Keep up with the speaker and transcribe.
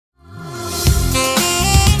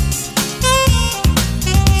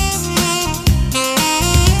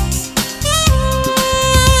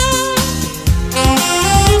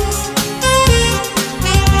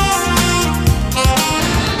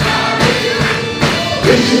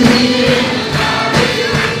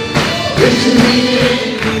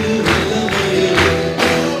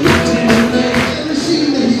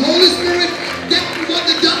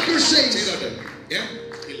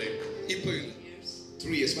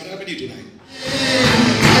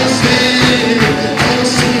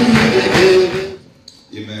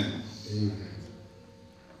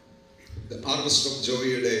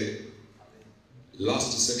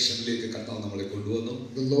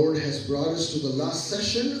The Lord has brought us to the last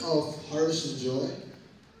session of Harvest of Joy.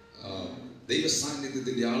 And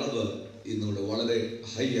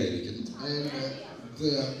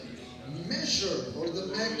the measure or the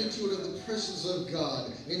magnitude of the presence of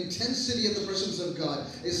God, intensity of the presence of God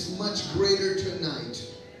is much greater tonight.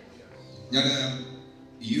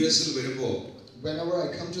 Whenever I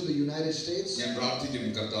come to the United States,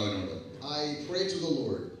 I pray to the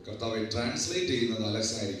Lord.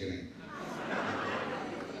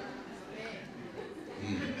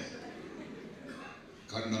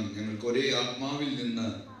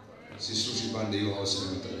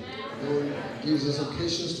 Lord gives us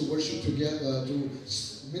occasions to worship together, to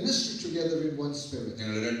minister together in one spirit. We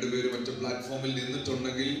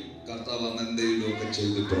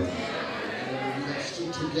have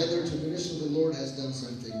stood together to minister. The Lord has done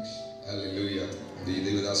some things. Hallelujah.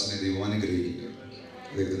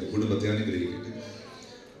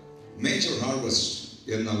 Major harvest.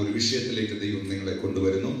 The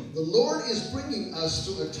Lord is bringing us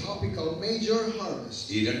to a topic called major harvest.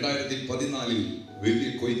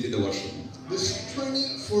 This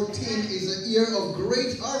 2014 is a year of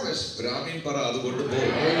great harvest. Amen.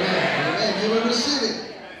 Amen. You will receive it.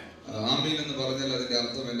 Amen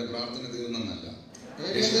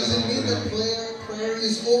doesn't mean that prayer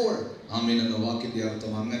is over. Amen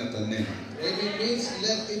means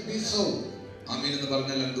let it be so.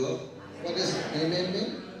 What does amen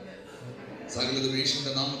mean?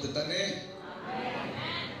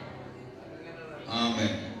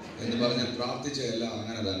 Amen.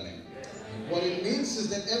 What it means is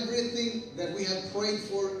that everything that we have prayed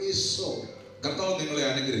for is so. The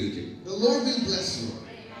Lord will bless you.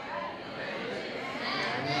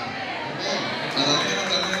 Amen.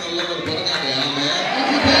 If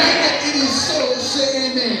you believe that it is so, say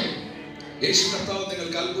amen. The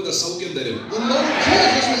Lord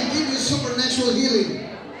Jesus will give you supernatural healing.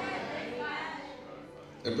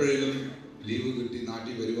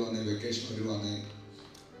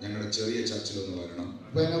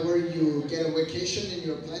 Whenever you get a vacation and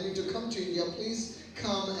you're planning to come to India, please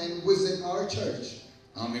come and visit our church.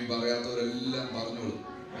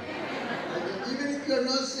 Even if you're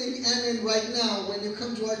not saying amen right now, when you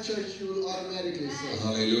come to our church, you will automatically say.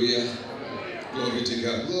 Hallelujah. Glory to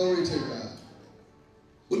God. Glory to God.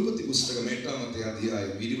 Look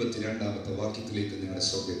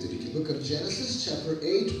at Genesis chapter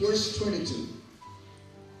 8 verse 22.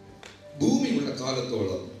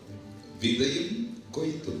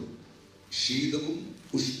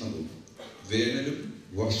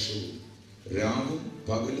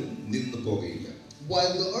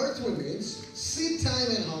 While the earth remains, seed time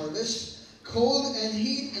and harvest, cold and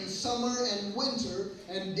heat and summer and winter,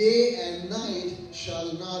 and day and night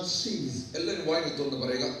shall not cease. Open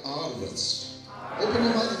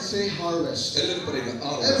your mouth and say harvest. Everyone,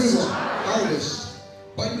 harvest.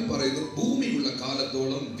 Bible പറയുന്നു ഭൂമിയുള്ള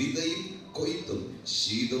കാലത്തോളം വിതയും കൊയ്ത്തും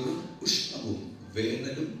ശീതവും ഉഷ്ണവും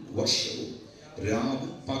വേനലും വർഷവും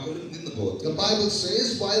രാവും പകലും നിന്ന് പോകുന്നു. The Bible says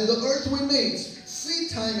while the earth remains, seed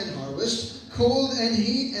time and harvest, cold and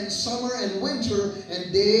heat and summer and winter, and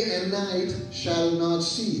day and night shall not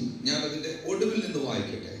cease. ഞാൻ അതിന്റെ ഒടുവിൽ നിന്ന്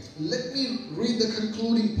വായിക്കട്ടെ. Let me read the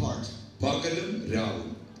concluding part. പകലും രാവും,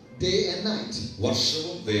 day and night,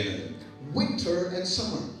 വർഷവും വേനലും, winter and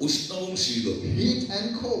summer, ഉഷ്ണവും ശീതവും, heat and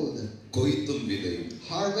cold, കൊയ്ത്തും വിതയും,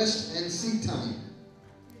 harvest and seed time.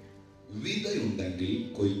 വിതയുണ്ടെങ്കിൽ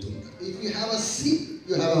കൊയ്ത്തുണ്ട്. If you have a seed,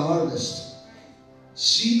 you have a harvest.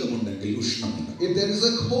 ശീതമുണ്ടെങ്കിൽ ഉഷ്ണമുണ്ട്. If there is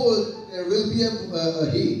a cold, there will be a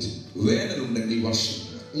heat. വേനലുണ്ടെങ്കിൽ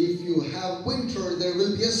വർഷമുണ്ട്. If you have winter, there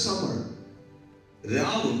will be a summer.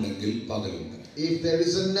 രാവുണ്ടെങ്കിൽ പകലുണ്ട്. If there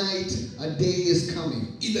is a night, a day is coming.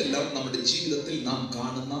 ഇതെല്ലാം നമ്മുടെ ജീവിതത്തിൽ നാം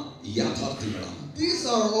കാണുന്ന യാഥാർത്ഥ്യങ്ങളാണ്. These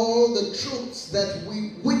are all the truths that we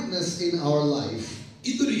witness in our life.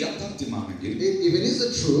 ഇതൊരു യാഥാർത്ഥ്യമാണെങ്കിൽ, if it is a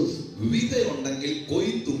truth, വിതയുണ്ടെങ്കിൽ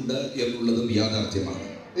കൊയ്ത്തുണ്ട് എന്നുള്ളതും യാഥാർത്ഥ്യമാണ്.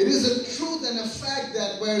 It is a truth and a fact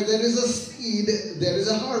that where there is a seed, there is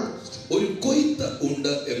a harvest. ഒരു കൊയ്ത്ത്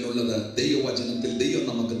ഉണ്ട് എന്നുള്ളത് ദൈവവചനത്തിൽ ദൈവം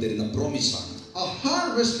നമുക്ക് തരുന്ന പ്രോമിസാണ്. A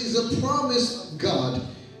harvest is a promise of God.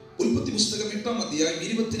 ഉൽപ്പത്തി പുസ്തകം 8-ാം അധ്യായം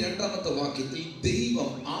 22-ാമത്തെ വാക്യത്തിൽ ദൈവം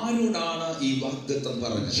ആരോടാണ് ഈ വാഗ്ദത്തം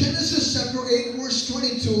പറഞ്ഞത്? Genesis chapter 8 verse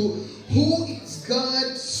 22, who is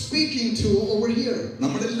God speaking to over here?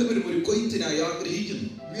 നമ്മളെല്ലാവരും ഒരു കൊയ്ത്തിനായി ആഗ്രഹിക്കുന്നു.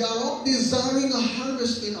 We are all desiring a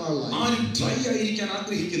harvest in our life. ആരും ഡ്രൈ ആയിരിക്കാൻ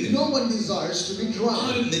ആഗ്രഹിക്കുന്നില്ല. No one desires to be dry.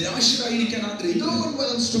 ആരും നിരാശരായിരിക്കാൻ ആഗ്രഹിക്കുന്നില്ല. No one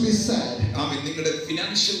wants to be sad. ആമേൻ. നിങ്ങളുടെ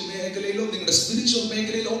financial മേഖലയിലോ നിങ്ങളുടെ സ്പിരിച്വൽ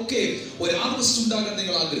മേഖലയിലോ ഒക്കെ ഒരു ഹാർവസ്റ്റ് ഉണ്ടാകാൻ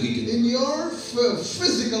നിങ്ങൾ ആഗ്രഹിക്കുന്നു. In your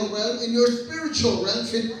physical realm, in your spiritual realm,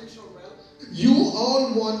 financial realm, you all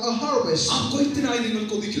want a harvest. ആ കൊയ്ത്തിനായി നിങ്ങൾ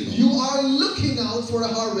കൊതിക്കുന്നു. You are looking out for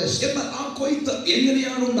a harvest. എന്നാൽ ആ കൊയ്ത്ത്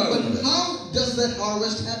എങ്ങനെയാണ് ഉണ്ടാകുന്നത്? But how does that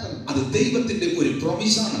harvest happen? അത് ദൈവത്തിന്റെ ഒരു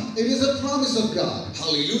പ്രോമിസ് ആണ്. It is a promise of God.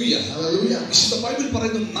 Hallelujah. Hallelujah. വിശുദ്ധ ബൈബിൾ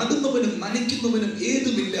പറയുന്നു, നടുന്നവനും നനയ്ക്കുന്നവനും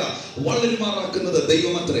ഏതുമില്ല, വളരുമാറാക്കുന്നത്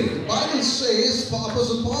ദൈവമത്രേ. The Bible says,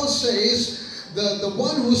 Apostle Paul says, the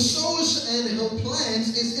one who sows and who plants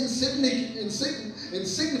is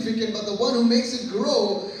insignificant, but the one who makes it grow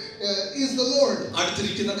is the Lord.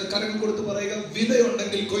 അടുത്തിരിക്കുന്നവർക്ക് കരങ്ങൾ കൊടുത്ത് പറയുക,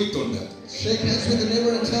 വിതയുണ്ടെങ്കിൽ കൊയ്ത്തുണ്ട്. Shake hands with the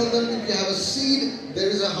neighbor and tell them, if you have a seed,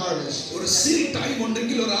 there is a harvest. ഒരു seed time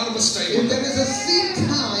ഉണ്ടെങ്കിൽ ഒരു harvest time If ഉണ്ട്. there is a seed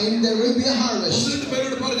time, there will be a harvest. ഒന്നിരണ്ട്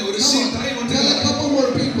പേരോട് പറഞ്ഞു, ഒരു Come seed on, time tell ഉണ്ടെങ്കിൽ a couple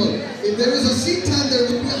more people. If there is a seed time, there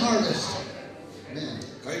will be a harvest. Man,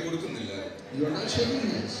 കൈ കൊടുക്കുന്നില്ല. you are not shaking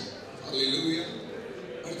hands. Hallelujah.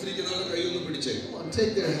 അടുത്തിരിക്കുന്നവരുടെ കൈ ഒന്ന് പിടിച്ചേ. Come on,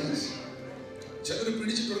 take their hands. ചിലർ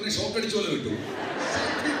പിടിച്ചിട്ടുടനെ shock അടിച്ച പോലെ വിട്ടു.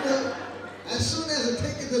 Some people, as soon as they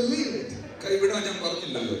take it, they leave it. കൈ വിടാൻ ഞാൻ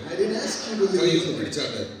പറഞ്ഞില്ലല്ലോ. I didn't ask you to കൈ leave ഒന്ന് it.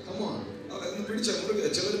 പിടിച്ചാട്ടെ. Come on. അതൊന്ന് പിടിച്ച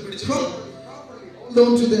ചിലർ പിടിച്ചു. Hold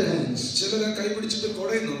on to their hands. ചിലർ കൈ പിടിച്ചിട്ട്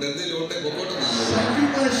കൊടയുന്നുണ്ട്, എന്തെങ്കിലും ഉണ്ടെ പൊക്കോട്ടെ. Some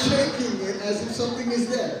people are shaking it as if something is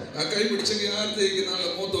there. ആ കൈ പിടിച്ചെങ്കിൽ ആർത്തേക്ക് നാളെ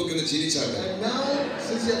മുഖത്ത് നോക്കി ഒന്ന് ചിരിച്ചാട്ടെ. And now,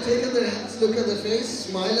 since you have taken their hands, look at their face,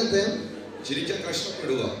 smile at them. ചിരിക്കാൻ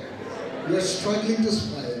കഷ്ടപ്പെടുക. You are struggling to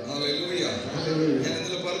smile. Hallelujah. Hallelujah. ഞാൻ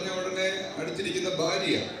ഇന്നലെ പറഞ്ഞ ഉടനെ അടുത്തിരിക്കുന്ന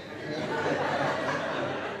ഭാര്യ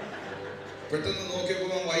പെട്ടെന്ന്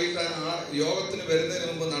നോക്കിയപ്പോൾ വൈകിട്ട് ആ യോഗത്തിന് വരുന്നതിന്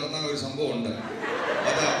മുമ്പ് നടന്ന ഒരു സംഭവം ഉണ്ട്.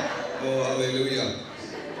 അതാ ഹല്ലേലൂയ.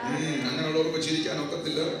 അങ്ങനെയുള്ളവർക്ക് ചിരിക്കാൻ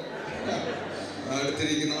ഒക്കത്തില്ല.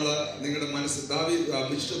 അടുത്തിരിക്കുന്ന ആള് നിങ്ങളുടെ മനസ്സ്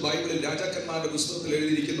വിശുദ്ധ ബൈബിളിൽ രാജാക്കന്മാരുടെ പുസ്തകത്തിൽ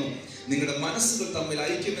എഴുതിയിരിക്കുന്നു, നിങ്ങളുടെ മനസ്സുകൾ തമ്മിൽ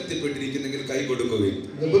ഐക്യമെത്തിപ്പെട്ടിരിക്കുന്നെങ്കിൽ കൈ കൊടുക്കുകയും.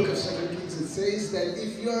 The book of 2 Kings, it says that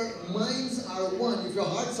if your minds are one, if your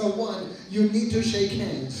hearts are one, you need to shake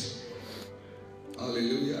hands.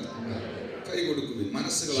 Hallelujah. കൈ കൊടുക്കുകയും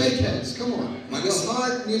മനസ്സുകൾ. Shake hands, come on. Your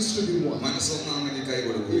heart needs to be one. മനസ്സൊന്നാണെങ്കിൽ കൈ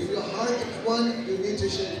കൊടുക്കുകയും. If your heart is one, you need to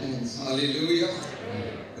shake hands. Hallelujah.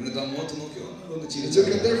 എന്നിട്ട് ആ മുഖത്ത് നോക്കി ഒന്ന് ചിരിച്ചു.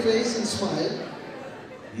 Look at their face and smile.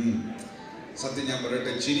 സത്യം ഞാൻ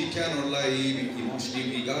പറയട്ടെ, ചിരിക്കാനുള്ള ഈ ഇമോഷണൽ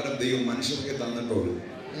വികാരം ദൈവം മനുഷ്യർക്ക് തന്നിട്ടുള്ളൂ.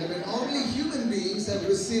 And only human beings have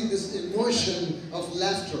received this emotion of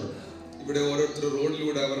laughter. ഇവിടെ ഓരോരുത്തർ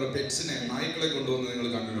റോഡിലൂടെ അവരുടെ പെറ്റ്സിനെ, നായ്ക്കളെ കൊണ്ടുവന്ന് നിങ്ങൾ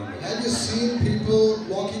കണ്ടിട്ടുണ്ടോ? Have you seen people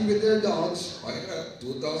walking with their dogs?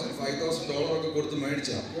 $5,000 ഒക്കെ കൊടുത്ത്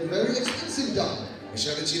മേടിച്ചാ. A very expensive dog. പക്ഷെ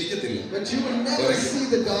അത് ചിരിക്കത്തില്ല. But you will never see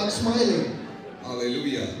the dog smiling.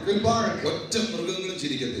 Hallelujah. Will bark. ഒറ്റ മൃഗങ്ങളും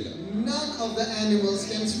ചിരിക്കത്തില്ല. None of the animals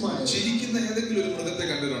can smile. ചിരിക്കുന്ന ഏതെങ്കിലും ഒരു മൃഗത്തെ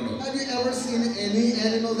കണ്ടിട്ടുണ്ടോ? Have you ever seen any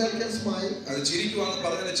animal that can smile? അത് ചിരിക്കുവാന്ന്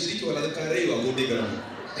പറഞ്ഞാൽ ചിരിക്കുവല്ല, അത് കരയുവാ കൂട്ടിക്കിടന്ന്.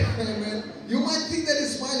 Amen. You might think that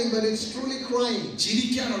it's smiling, but it's truly crying.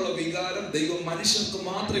 ചിരിക്കാനുള്ള വികാരം ദൈവം മനുഷ്യർക്ക്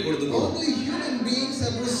മാത്രമേ കൊടുത്തുള്ളൂ. Only human beings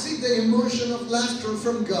have received the emotion of laughter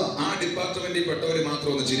from God. ആ ഡിപ്പാർട്ട്മെന്റിൽ പെട്ടവരെ മാത്രം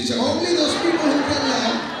ഒന്ന് ചിരിച്ചാൽ. Only those people who can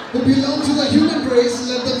laugh, who belong to the human race,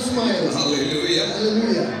 let them smile. Hallelujah.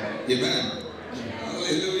 Hallelujah. Amen.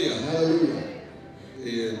 Hallelujah.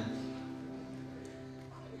 Hallelujah.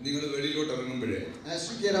 നിങ്ങൾ വെളിയിലോട്ട് ഇറങ്ങുമ്പോഴേ, as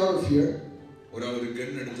you get out of here, ഒരാൾ ഒരു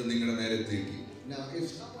gun എടുത്ത് നിങ്ങളുടെ നേരെ തീക്കി. now if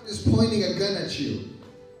someone is pointing a gun at you,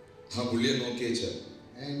 ആ പുള്ളിയെ നോക്കിയേച്ച്,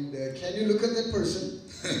 and can you look at that person?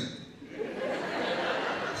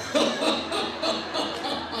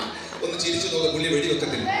 ഒന്ന് ചിരിച്ചു നോക്ക, പുള്ളി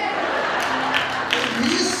വെടിവെക്കത്തില്ല.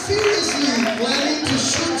 He is seriously planning to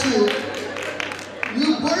shoot you. You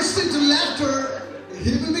burst into laughter,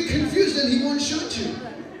 he will be confused and he won't shoot you.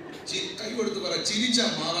 കൈ കൊടുത്ത് പറ, ചിരിച്ചാ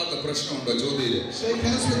മാറാത്ത പ്രശ്നമുണ്ടോ? ചോദ്യം. Shake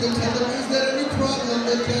hands with them, tell them, is there any problem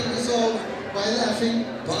that can be solved by laughing?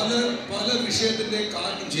 പല വിഷയത്തിന്റെ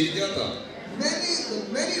കാരണം ചിരിക്കാത്ത.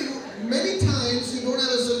 Many times you don't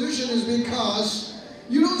have a solution is because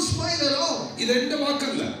you don't smile at all. ഇതെന്റെ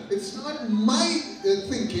വാക്കല്ല. It's not my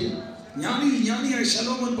thinking. ജ്ഞാനിയായ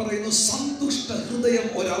ശലോമോൻ പറയുന്നു, സന്തുഷ്ട ഹൃദയം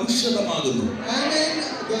ഒരു ഔഷധമാകുന്നു. Amen.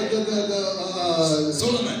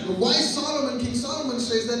 Solomon. The wise Solomon, King Solomon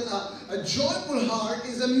says that a joyful heart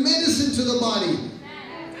is a medicine to the body.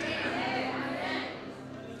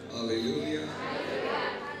 Hallelujah.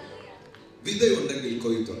 വിതയുണ്ടെങ്കിൽ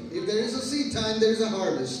കൊയ്ത്തുണ്ട്. If there is a seed time, there is a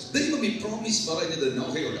harvest. ദൈവം ഈ promise പറഞ്ഞത്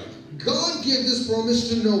നോഹയോടാണ്. God gave this promise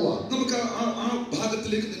to Noah. നമുക്ക് ആ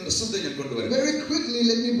ഭാഗത്തിലേക്ക് നിങ്ങളുടെ ശ്രദ്ധ ഞാൻ കൊണ്ടുവരാം. Very quickly,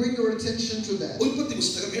 let me bring your attention to that. ഉൽപ്പത്തി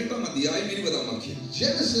പുസ്തകം 8-ാം അധ്യായം 20-ാം വാക്യം.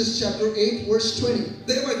 Genesis chapter 8 verse 20.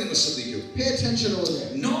 ദയവായി നിങ്ങൾ ശ്രദ്ധിക്കൂ. Pay attention over there.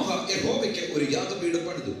 Noah യഹോവയ്ക്ക് ഒരു യാഗപീഠം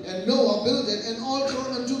പണിതു. And Noah built an altar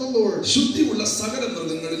unto the Lord. ശുദ്ധിയുള്ള സകല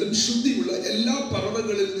മൃഗങ്ങളിലും ശുദ്ധിയുള്ള എല്ലാ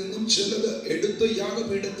പറവകളിൽ നിന്നും ചിലത് എടുത്ത്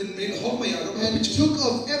യാഗപീഠത്തിന്മേൽ ഹോമയാഗം and took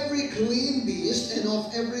of every clean beast and of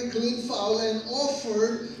every clean fowl and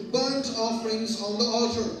offered burnt offerings on the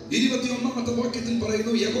altar. 21-ാമത്തെ വാക്യത്തിൽ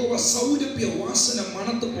പറയുന്നു, യഹോവ സൗരഭ്യ വാസന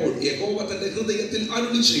മണത്തപ്പോൾ യഹോവ തന്റെ ഹൃദയത്തിൽ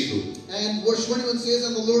അരുളി ചെയ്തു. And verse 21 says,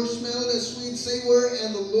 and the Lord smelled a sweet savor, and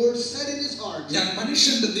the Lord said in his heart, ഞാൻ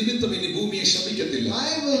മനുഷ്യന്റെ നിമിത്തം ഇനി ഭൂമിയെ ശപിക്കത്തില്ല.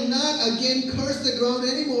 I will not again curse the ground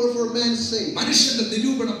anymore for man's sake. മനുഷ്യന്റെ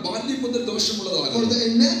നിരൂപണം ബാല്യം മുതൽ ദോഷമുള്ളതാകുന്നു. For the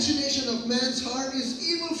imagination of man's heart is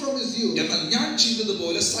evil from his youth. എന്നാൽ ഞാൻ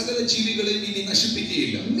ചെയ്തതുപോലെ സകല ജീവികളെയും ഇനി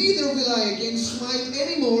നശിപ്പിക്കുകയില്ല. Neither will I again smite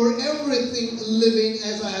anymore everything living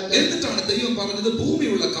as I have done. എന്നിട്ടാണ് ദൈവം പറഞ്ഞത്,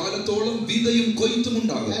 ഭൂമിയുള്ള കാലത്തോളം വിതയും കൊയ്ത്തും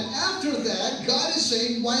ഉണ്ടാകും. And after that, God is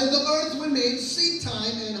saying, while the earth remains, seed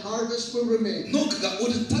time and harvest will remain. നോക്കുക,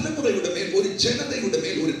 ഒരു തലമുറയുടെ മേൽ, ഒരു ജനതയുടെ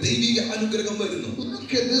മേൽ ഒരു ദൈവിക അനുഗ്രഹം വരുന്നു.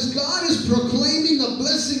 Look at this. God is proclaiming a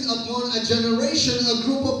blessing upon a generation, a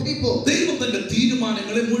group of people. ദൈവം തന്റെ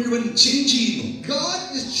തീരുമാനങ്ങളെ മുഴുവൻ ചേഞ്ച് ചെയ്യുന്നു. God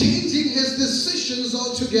is changing his decisions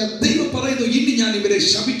altogether. ദൈവം പറയുന്നു, ഇനി ഞാൻ ഇവരെ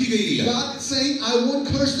ശപിക്കുകയില്ല. God is saying, I won't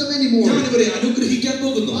curse them anymore. ഞാൻ ഇവരെ അനുഗ്രഹിക്കാൻ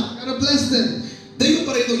പോകുന്നു. I'm going to bless them. ദൈവം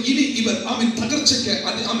പറയുന്നു, ഇനി ഇവർ തകർച്ചയ്ക്ക്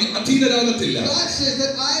അധീനരാകത്തില്ല. God says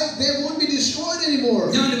that they won't be destroyed anymore.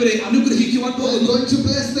 ഞാൻ ഇവരെ അനുഗ്രഹിക്കുവാൻ പോകുന്നു. I'm going to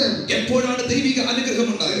bless them. എപ്പോഴാണ് ദൈവിക അനുഗ്രഹം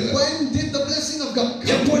ഉണ്ടായത്? When did the blessing of God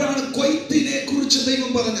come? എപ്പോഴാണ് കൊയ്ത്തിനെ കുറിച്ച് ദൈവം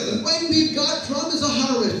പറഞ്ഞത്? When did God promise a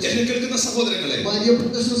harvest? എന്നെ കേൾക്കുന്ന സഹോദരങ്ങളെ, My dear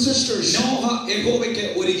brothers and sisters, Noah യഹോവയ്ക്ക്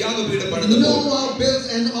ഒരു യാഗപീഠം പണിതപ്പോൾ Noah built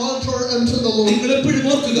an altar unto the Lord. നിങ്ങൾ എപ്പോഴും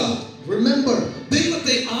ഓർക്കുക, Remember,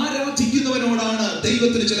 ദൈവത്തെ ആരാധിക്കുന്നവനോടാണ്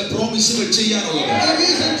ദൈവത്തിന് ചില പ്രോമിസുകൾ ചെയ്യാനുള്ളത്. it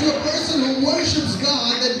is unto a person who worships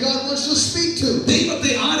God that God wants to speak to.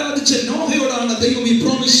 ദൈവത്തെ ആരാധിച്ച നോഹയോടാണ് ദൈവം ഈ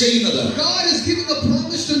പ്രോമിസ് ചെയ്യുന്നത്. God is giving a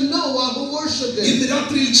promise to Noah who worshipped him. ഇന്ന്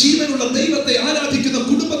രാത്രിയിൽ ജീവനുള്ള ദൈവത്തെ ആരാധിക്കുന്ന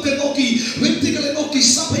കുടുംബത്തെ നോക്കി, വ്യക്തികളെ നോക്കി,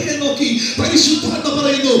 സഭയെ നോക്കി പരിശുദ്ധാത്മ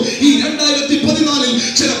പറയുന്നു, ഈ 2014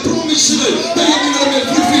 ചില പ്രോമിസുകൾ ദൈവം നിങ്ങളുടെ മേൽ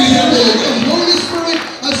ഫുൾഫിൽ ചെയ്യാൻ പോകുന്നു. The Holy Spirit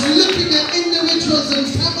is looking at individuals and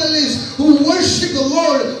families who worship the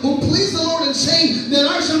Lord, who please the Lord, and saying there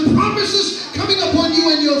are some promises coming upon you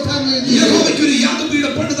and your family. യഹോവയ്ക്ക് ഒരു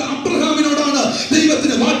യാഗപീഠം പണിത അബ്രഹാമിനോടാണ്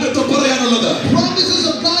ദൈവത്തിന് വാഗ്ദത്തം പറയാനുള്ളത്. Promises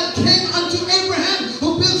of God came unto Abraham, who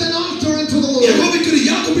built an altar unto the Lord. യഹോവയ്ക്ക് ഒരു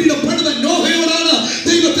യാഗപീഠം പണിത നോഹയോടാണ്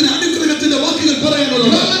ദൈവത്തിന് അനുഗ്രഹത്തിന്റെ വാക്കുകൾ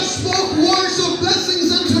പറയാനുള്ളത്. God spoke words of blessings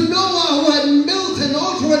unto Noah, who had built an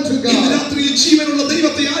altar unto God. ഇന്ന് രാത്രിയിൽ ജീവനുള്ള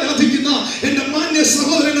ദൈവത്തെ ആരാധിക്കുന്ന എന്റെ മാന്യ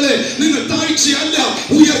സഹോദരങ്ങളെ, നിങ്ങൾ താഴ്ചയല്ല,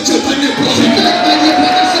 ഉയർച്ച തന്നെ പ്രാപിക്കും. My dear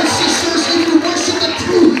brothers and sisters, if you worship the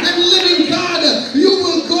true and living God, you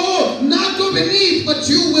will not go beneath, but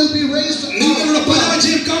you will be raised up. നിങ്ങളുടെ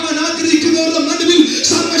പരാജയം കാണാൻ ആഗ്രഹിക്കുന്നവരുടെ നടുവിൽ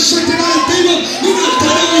സർവശക്തനായ ദൈവം നിങ്ങളെ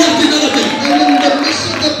തല ഉയർത്തി നടത്തും. And in the midst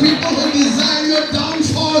of the people who desire your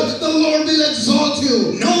downfall, the Lord will exalt you.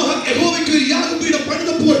 Noah യഹോവയ്ക്ക് ഒരു യാഗപീഠം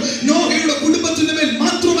പണിതപ്പോൾ നോഹയുടെ കുടുംബത്തിന്റെ മേൽ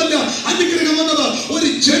മാത്രമല്ല അനുഗ്രഹം വന്നത്, ഒരു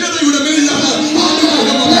ജനതയുടെ മേലാണ്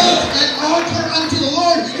അനുഗ്രഹം വന്നത്. An altar unto the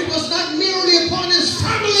Lord. It was not merely upon his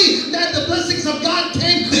family that the blessings of God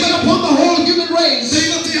came, but upon the whole human race.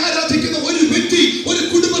 ദൈവത്തെ ആരാധിക്കുന്ന ഒരു വ്യക്തി ഒരു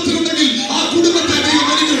കുടുംബത്തിലുണ്ടെങ്കിൽ ആ കുടുംബത്തെ ദൈവം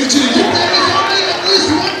അനുഗ്രഹിച്ചിരിക്കും. If there is only at least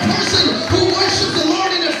one person who worships the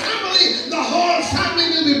Lord in a family, the whole family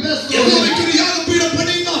will be blessed. യഹോവയ്ക്ക് ഒരു യാഗപീഠം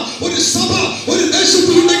പണിയുന്ന ഒരു സഭ ഒരു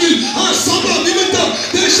ദേശത്തിലുണ്ടെങ്കിൽ ആ സഭ നിമിത്തം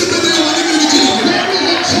ദേശത്തെ ദൈവം അനുഗ്രഹിച്ചിരിക്കും. There is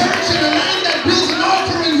a church in a land that builds an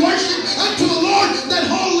altar in worship unto the Lord, that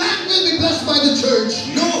whole land will be blessed by the church.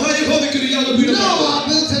 Noah യഹോവയ്ക്ക് ഒരു യാഗപീഠം പണിതു. Noah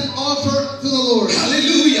built an altar to the Lord.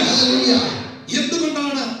 Hallelujah. Hallelujah.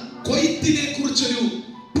 എന്തുകൊണ്ടാണ് കൊയ്ത്തിനെ കുറിച്ചൊരു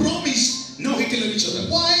promise നോഹയ്ക്ക് ലഭിച്ചത്?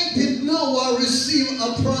 Why did Noah receive a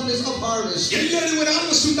promise of harvest? എല്ലാവരും ഒരു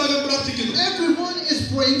harvest ഉണ്ടാകാൻ പ്രാർത്ഥിക്കുന്നു. Everyone is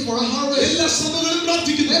praying for a harvest. എല്ലാ സഭകളും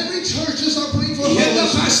പ്രാർത്ഥിക്കുന്നു. Every churches are praying for എല്ലാ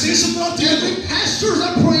harvest. പാസ്റ്റേഴ്സും പ്രാർത്ഥിക്കുന്നു. Every pastors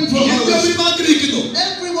are praying for harvest. എല്ലാവരും ആഗ്രഹിക്കുന്നു.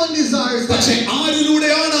 Everyone desires പക്ഷേ that.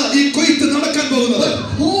 ആരിലൂടെയാണ് ഈ കൊയ്ത്ത് നടക്കാൻ പോകുന്നത്? But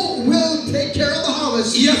who will take care of the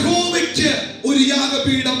harvest? യഹോവയ്ക്ക് ഒരു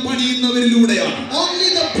യാഗപീഠം പണിയുന്നവരിലൂടെയാണ്. Only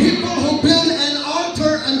the people who build an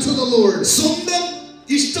altar unto the Lord. സ്വന്തം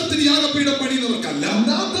ഇഷ്ടത്തിന് യാഗപീഠം പണിയുന്നവർക്കല്ല.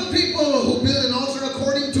 Not the people who build an altar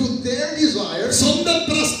according to their desire. സ്വന്തം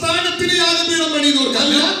പ്രസ്ഥാനത്തിന് യാഗപീഠം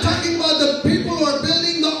പണിയുന്നവർക്കല്ല. I'm not talking about the people who are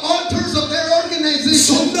building the altars of their organization.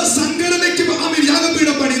 സ്വന്തം സംഘടനയ്ക്ക്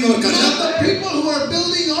യാഗപീഠം പണിയുന്നവർക്കല്ല. Not the people who are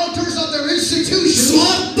building altars of their institution.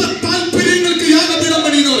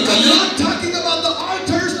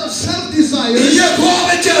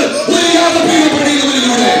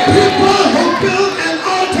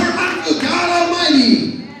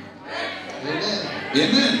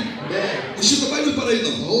 വിശുദ്ധ Bible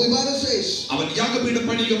പറയുന്നു, The Holy Bible says, അവൻ യാഗപീഠം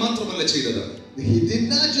പണിയുക മാത്രമല്ല ചെയ്തത്, he did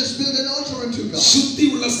not just build an altar unto God.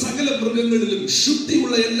 ശുദ്ധിയുള്ള സകല മൃഗങ്ങളിലും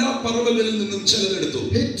ശുദ്ധിയുള്ള എല്ലാ പറവകളിൽ നിന്നും ചിലതെടുത്തു.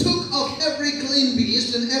 He took of every clean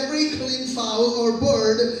beast and every clean fowl or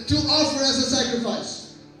bird to offer as a sacrifice.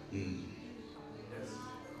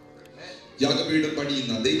 യാഗപീഠം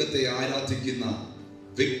പണിയുന്ന, ദൈവത്തെ ആരാധിക്കുന്ന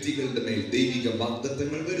വ്യക്തികളുടെ മേൽ ദൈവിക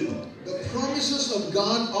വാഗ്ദത്തങ്ങൾ വരുന്നു. The promises of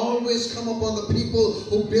God always come upon the people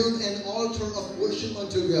who build an altar of worship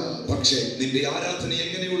unto God. പക്ഷേ നിന്റെ ആരാധന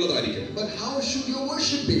എങ്ങനെയുള്ളതായിരിക്കും? But how should your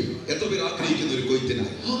worship be? എത്ര പേർ ആഗ്രഹിക്കുന്ന ഒരു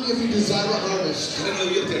കൊയ്ത്തിനായി? How many of you desire a harvest? കരങ്ങൾ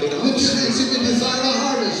ഉയർത്തിയാൽ ഒരു Lift your hands if you desire a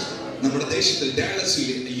harvest. നമ്മുടെ ദേശത്തിൽ, ഡാലസിൽ,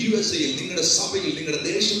 യുഎസ്എയിൽ, നിങ്ങളുടെ സഭയിൽ, നിങ്ങളുടെ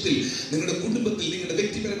ദേശത്തിൽ, നിങ്ങളുടെ കുടുംബത്തിൽ, നിങ്ങളുടെ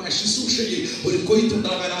വ്യക്തിപരമായ ശുശ്രൂഷയിൽ ഒരു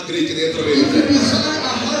കൊയ്ത്തുണ്ടാകാൻ ആഗ്രഹിക്കുന്ന എത്ര If you പേരുണ്ട്? desire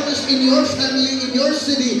a harvest in your family, in your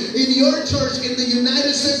city, in your church, in the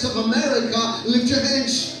United States of America, lift your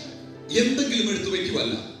hands. എന്തെങ്കിലും എടുത്തു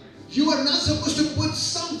വയ്ക്കുവല്ല, You are not supposed to put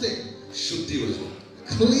something. ശുദ്ധിയുള്ള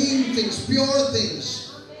Clean things, pure things.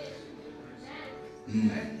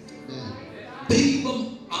 ദൈവം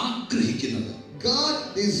ആഗ്രഹിക്കുന്നത്, God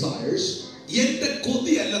desires. എന്റെ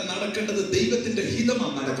കൊതിയല്ല നടക്കേണ്ടത്, ദൈവത്തിന്റെ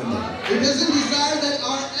ഹിതമാണ് നടക്കേണ്ടത്. He doesn't desire that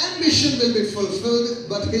our ambition will be fulfilled,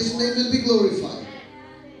 but His name will be glorified.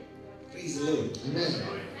 Praise the Lord. Amen.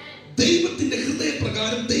 ദൈവത്തിന്റെ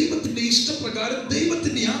ഹൃദയപ്രകാരം, ദൈവത്തിന്റെ ഇഷ്ടപ്രകാരം,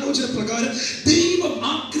 ദൈവത്തിന്റെ ആലോചന പ്രകാരം ദൈവം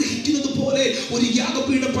ആഗ്രഹിക്കുന്നത് പോലെ ഒരു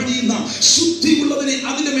യാഗപീഠം പണിയുന്ന, ശുദ്ധിയുള്ളതിനെ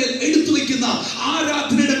അതിന്റെ മേൽ എടുത്തു വയ്ക്കുന്ന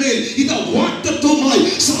ആരാധനയുടെ മേൽ ഇതാ വാഗ്ദത്തവുമായി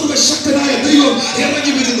സർവശക്തനായ ദൈവം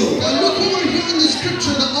ഇറങ്ങി വരുന്നു. Now look over here in the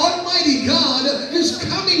scripture, the Almighty God is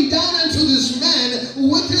coming down unto this man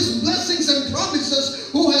with His blessings and promises,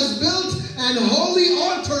 who has built an holy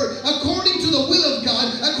altar according to the will of God,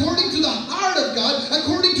 according to the heart of God,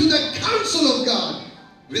 according to the counsel of God.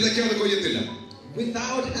 വിതയ്ക്കാതെ കൊയ്യത്തില്ല.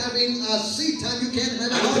 Without having a seed time, you can't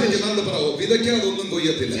have a അടുത്തിരിക്കുന്ന harvest. ആളോട് പറയൂ, വിതയ്ക്കാതെ ഒന്നും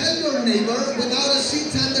കൊയ്യത്തില്ല. Tell your neighbor, without a seed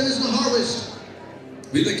time, there is no harvest.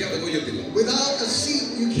 വിതയ്ക്കാതെ കൊയ്യത്തില്ല. Without a seed,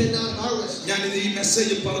 you cannot harvest. ഞാനിത് ഈ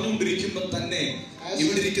message പറഞ്ഞുകൊണ്ടിരിക്കുമ്പോൾ തന്നെ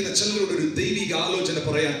ഇവിടെ ഇരിക്കുന്ന ചിലരോട് ഒരു ദൈവിക ആലോചന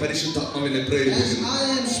പറയാൻ പരിശുദ്ധാത്മാവിനെ As പ്രേരിപ്പിക്കുന്നു. I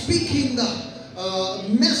am speaking the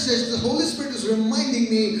message, the Holy Spirit is reminding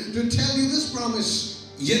me to tell you this promise.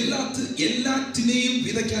 എല്ലാറ്റിനെയും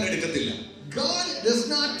വിതയ്ക്കാൻ എടുക്കത്തില്ല. God does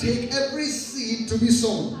not take every seed to be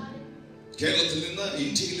sown. കേരളത്തിൽ നിന്ന്,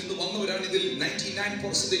 ഇന്ത്യയിൽ നിന്ന് വന്നവരാണ് ഇതിൽ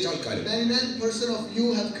 99% ആൾക്കാർ. 99% of you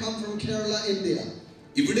have come from Kerala, India.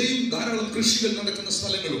 ഇവിടെയും ധാരാളം കൃഷികൾ നടക്കുന്ന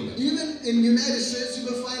സ്ഥലങ്ങളുണ്ട്. Even in United States, you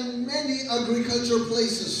will find many agricultural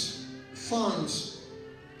places, farms.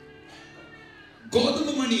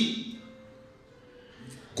 ഗോതമ്പ് മണി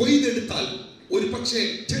കൊയ്തെടുത്താൽ ഒരു പക്ഷേ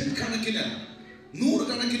 10 കണക്കിന് 100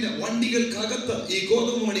 കണക്കിന് വണ്ടികൾക്കകത്ത് ഈ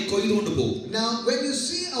ഗോതമ്പ് മണി കൊയ്തുകൊണ്ട് പോകും. Now, when you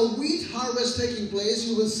see a wheat harvest taking place,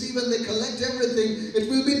 you will see when they collect everything, it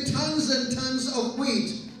will be tons and tons of wheat.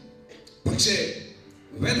 പക്ഷേ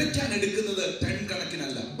വിതയ്ക്കാൻ എടുക്കുന്നത് 10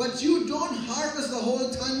 കണക്കിനല്ല. But you don't harvest the whole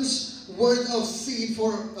tons worth of seed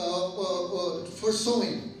for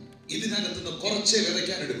sowing. ഇതിനകത്ത് നിന്ന് കുറച്ചേ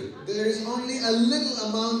വിതയ്ക്കാൻ എടുക്കും. There is only a little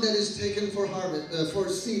amount that is taken for harvest, for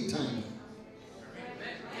seed time.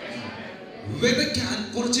 വിതയ്ക്കാൻ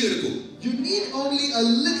കുറച്ചേ എടുക്കൂ. You need only a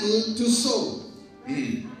little to sow.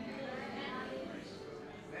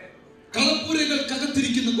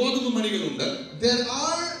 കളപ്പുരകൾക്കകത്തിരിക്കുന്ന ഗോതമ്പ് മണികളുണ്ട്. There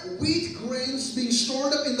are wheat grains being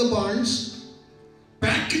stored up in the barns.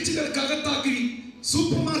 പാക്കറ്റുകൾക്കകത്താക്കി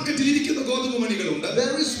സൂപ്പർമാർക്കറ്റിൽ ഇരിക്കുന്ന ഗോതമ്പ് മണികളുണ്ട്.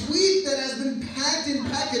 There is wheat that has been packed in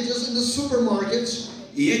packages in the supermarkets.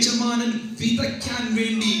 യജമാനൻ വിതയ്ക്കാൻ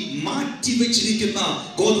വേണ്ടി മാറ്റി വെച്ചിരിക്കുന്ന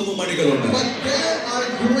ഗോതമ്പ് മണികളുണ്ട്. But there are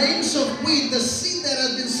grains of wheat, the seed that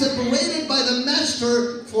has been separated by the master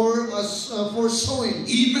for sowing.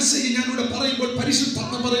 ഈ message ഞാനിവിടെ പറയുമ്പോൾ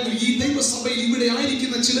പരിശുദ്ധാത്മ പറയുന്നു, ഈ ദൈവസഭയിൽ ഇവിടെ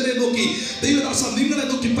ആയിരിക്കുന്ന ചിലരെ നോക്കി, ദൈവദാസ നിങ്ങളെ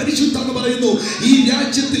നോക്കി പരിശുദ്ധാത്മ പറയുന്നു, ഈ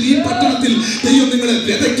രാജ്യത്തിൽ, ഈ പട്ടണത്തിൽ ദൈവം നിങ്ങളെ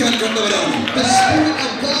വിതയ്ക്കാൻ കണ്ടവരാണ്. The Spirit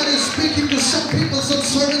of God is speaking to some people, some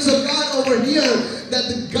servants of God over here, that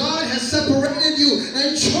God has separated you and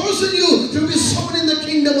chosen you to be sown in the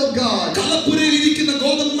kingdom of God. കളപ്പുരയിൽ ഇരിക്കുന്ന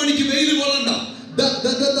ഗോതമ്പ് മണിക്ക് വെയിൽ കൊള്ളണ്ട.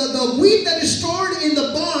 The wheat that is stored in the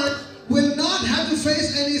barn will not have to face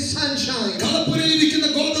any sunshine. കളപ്പുരയിൽ ഇരിക്കുന്ന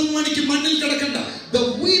ഗോതമ്പ് മണിക്ക് മണ്ണിൽ കിടക്കണ്ട. The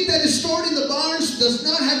wheat that is stored in the barns does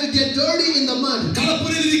not have to get dirty in the mud.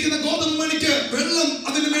 കളപ്പുരയിൽ ഇരിക്കുന്ന ഗോതമ്പ് മണിക്ക് വെള്ളം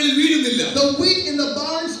അതിന്റെ മേളിൽ വീഴുന്നില്ല. The wheat in the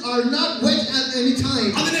barns are not wet at any time.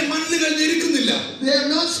 അതിനെ മണ്ണുകൾ ഞെരുക്കുന്നില്ല. They are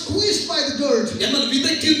not squeezed by the dirt. എന്നാൽ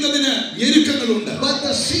വിതയ്ക്കുന്നതിന് ഞെരുക്കങ്ങളുണ്ട്. But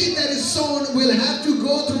the seed that is sown will have to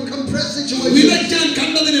go through compressed situations. വിതയ്ക്കാൻ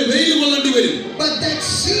കണ്ടതിന് വെയിൽ കൊള്ളേണ്ടി വരും. But that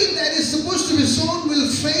seed that is supposed to be sown will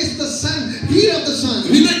face the sun, heat of the sun.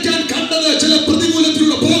 വിതയ്ക്കാൻ കണ്ടത് ചില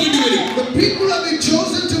പ്രതികൂലത്തിലൂടെ പോകേണ്ടി വരും. The people who have been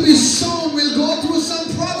chosen to be sown will go through some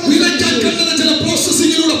problems.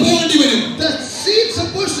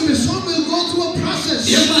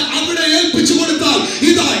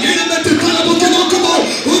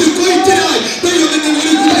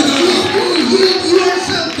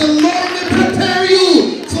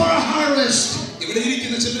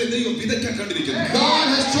 ചിലരെ ദൈവം വിതയ്ക്കാൻ കണ്ടിരിക്കുന്നു. God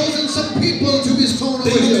has chosen some people to be sown over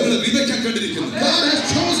ദൈവം you. നിങ്ങളെ വിതയ്ക്കാൻ കണ്ടിരിക്കുന്നു. God has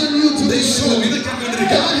chosen you to be ദൈവം sown. വിതയ്ക്കാൻ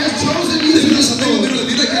കണ്ടിരിക്കുന്നു. God has chosen you to be sown. നിങ്ങളെ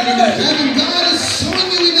വിതയ്ക്കാൻ കണ്ടിരിക്കുന്നു. And God is sowing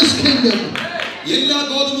you in His kingdom. എല്ലാ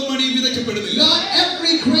ഗോതമ്പ് മണിയും വിതയ്ക്കപ്പെടുന്നില്ല. Not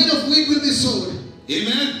every grain of wheat will be sown.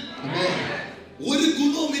 Amen. Amen. ഒരു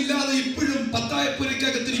ഗുണവുമില്ലാതെ ഇപ്പോഴും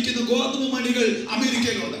പത്തായപ്പുരയ്ക്കകത്തിരിക്കുന്ന ഗോതമ്പ് മണികൾ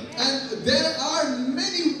അമേരിക്കയിലുണ്ട്. And there are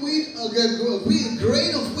many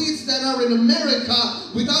grain of wheat that are in America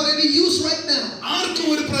without any use right now. ആർക്കും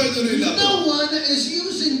ഒരു പ്രയോജനമില്ല. No one is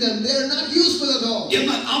using them. They are not useful at all.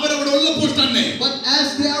 എന്നാൽ അവരവിടെ ഉള്ളപ്പോൾ തന്നെ, but as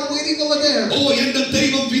they are waiting over there, എന്റെ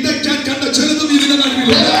ദൈവം വിതയ്ക്കാൻ കണ്ട ചെറുതും ഇതിന്റെ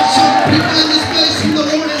നടുവിൽ. There are some people in this place whom the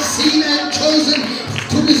Lord has seen and chosen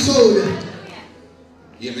to be sowed.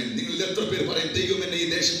 നിങ്ങൾ എത്ര പേർ പറയും ദൈവം എന്നെ ഈ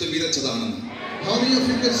ദേശത്ത് വിതച്ചതാണെന്ന്? How many of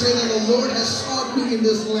you can say that the Lord has sought me in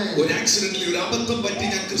this land? ഒരു ആക്സിഡന്റിൽ ഒരു അബദ്ധം പറ്റി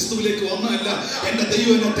ഞാൻ ക്രിസ്തുവിലേക്ക് വന്നതല്ല. എന്റെ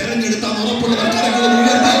ദൈവം എന്നെ തെരഞ്ഞെടുത്താൽ ഉറപ്പുള്ള കരങ്ങളിൽ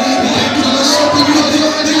ഉയർത്തി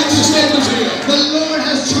the Lord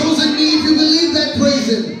has chosen me. If you believe that, praise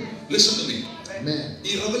Him. Listen to me. Amen.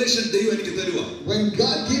 ഈ revelation ദൈവം എനിക്ക് തരുവാ. When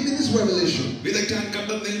God gave me this revelation, വിതയ്ക്കാൻ കണ്ട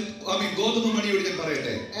ഗോതമ്പ് മണിയോട് ഞാൻ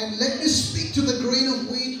പറയട്ടെ. and let me speak to the grain of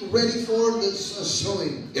wheat ready for this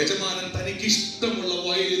sowing. യജമാനൻ തനിക്ക് ഇഷ്ടമുള്ള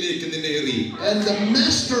വയലിലേക്ക് നിന്നെ എറി. And the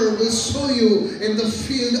master will sow you in the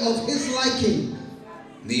field of his liking.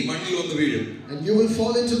 നീ മണ്ണിൽ വന്ന് വീഴും. And you will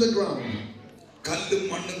fall into the ground. കല്ലും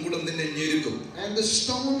മണ്ണും കൂടെ നിന്നെ ഞെരുക്കും. And the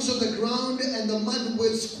stones of the ground and the mud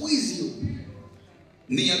will squeeze you.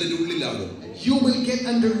 നീ അതിന്റെ ഉള്ളിലാകും. You will get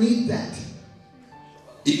underneath that.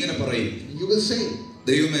 ഇങ്ങനെ പറയും. You will say,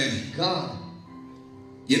 ദൈവമേ, God,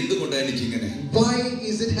 എന്തുകൊണ്ടാണ് എനിക്ക് ഇങ്ങനെ? why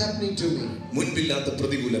is it happening to me? മുൻപില്ലാത്ത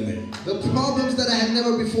പ്രതികൂലങ്ങൾ, The problems that I had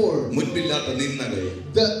never before, മുൻപില്ലാത്ത നിന്ദകൾ,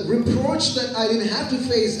 the reproach that I didn't have to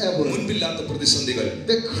face ever, മുൻപില്ലാത്ത പ്രതിസന്ധികൾ,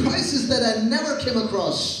 the crisis that I never came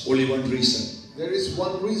across. Only one reason. There is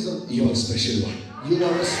one reason. You are a special one. You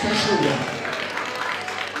are a special one.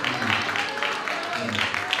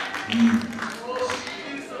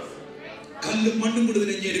 കല്ലും മണ്ണും കൂടെ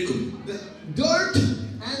നിന്നെ ഞെരുക്കും. The dirt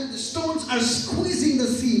and the stones are squeezing the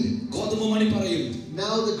seed. ഗോതമ്പ് മണി പറയും.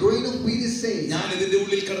 Now the grain of wheat is saying, ഞാൻ ഇതിന്റെ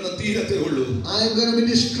ഉള്ളിൽ കിടന്ന തീരത്തേ ഉള്ളൂ. I am going to be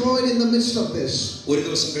destroyed in the midst of this. ഒരു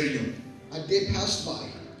ദിവസം കഴിഞ്ഞു. A day passed by.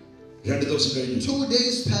 2 ദിവസം കഴിഞ്ഞു. 2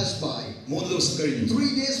 days passed by. 3 ദിവസം കഴിഞ്ഞു.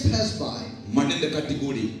 3 days passed by. മണ്ണിന്റെ കട്ടി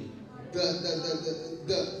കൂടി.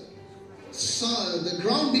 The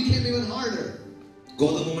ground became even harder.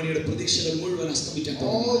 ഗോതമ്പ് മണിയുടെ പ്രതീക്ഷകൾ മുഴുവൻ അസ്തമിക്കാൻ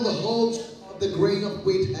തുടങ്ങി. All the hopes of the grain of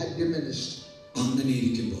wheat had diminished. അങ്ങനെ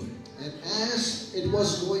ഇരിക്കുമ്പോൾ, and as it was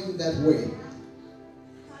going that way,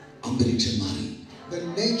 അന്തരീക്ഷം മാറി. The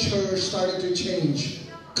nature started to change.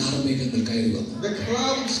 കാർമേഘങ്ങൾ കയറി വന്നു. The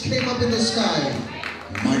clouds came up in the sky.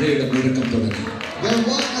 മഴയുടെ മുഴക്കം തുടങ്ങി. There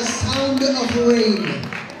was a sound of rain.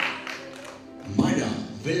 മഴ,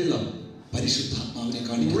 വെള്ളം പരിശുദ്ധാത്മാവിനെ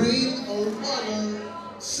കാണിക്കുന്നു. Rain or water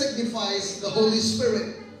signifies the Holy Spirit.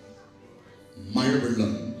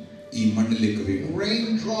 മഴവെള്ളം ഈ മണ്ണിലേക്ക് വീണു.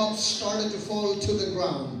 Raindrops started to fall to the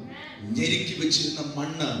ground. ഞെരുക്കി വെച്ചിരുന്ന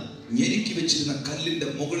മണ്ണ്, ഞെരുക്കി വെച്ചിരുന്ന കല്ലിന്റെ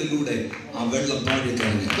മുകളിലൂടെ ആ വെള്ളം താഴേക്ക്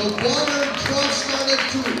ഇറങ്ങി. The water drops started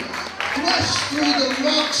to flush through the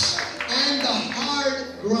rocks and the hard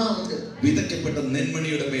ground. വിതയ്ക്കപ്പെട്ട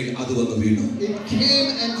നെന്മണിയുടെ മേൽ അത് വന്ന് വീണു. It came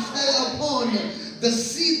and fell upon the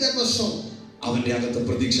seed that was sown. അവന്റെ അകത്ത്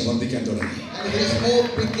പ്രതീക്ഷ വർദ്ധിക്കാൻ തുടങ്ങി. And his hope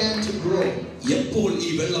began to grow. എപ്പോൾ ഈ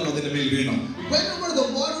വെള്ളം അതിന്റെ മേൽ വീണു, whenever the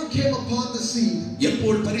water came upon the seed,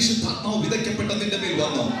 എപ്പോൾ പരിശുദ്ധാത്മാവ് വിതയ്ക്കപ്പെട്ട നിന്റെ മേൽ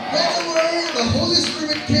വന്നു, whenever the Holy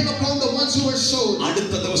Spirit came upon the ones who were sown,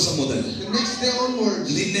 അടുത്ത ദിവസം മുതൽ the next day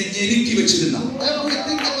onwards, നിന്നെ ഞെരുക്കി വെച്ചിരുന്ന,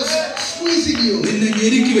 everything that was squeezing you, നിന്നെ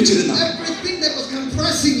ഞെരുക്കി വെച്ചിരുന്ന, everything that was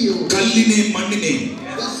compressing you, കല്ലിനെയും മണ്ണിനെയും,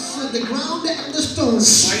 the ground and the stones,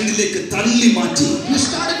 സൈഡിലേക്ക് തള്ളി മാറ്റി, you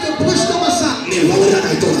started to push them aside. നീ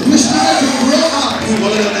വളരാനായി തുടങ്ങി. You started to grow up. നീ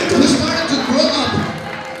വളരാനായി You തുടങ്ങി. started to grow up.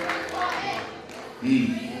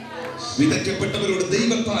 വിതയ്ക്കപ്പെട്ടവരോട്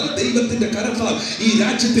ദൈവത്താൽ, ദൈവത്തിന്റെ കരത്താൽ ഈ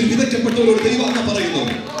രാജ്യത്തിൽ വിതയ്ക്കപ്പെട്ടവരോട് ദൈവം പറയുന്നു.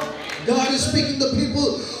 God is speaking to people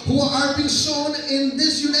who are being sown in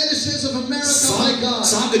this United States of America by God.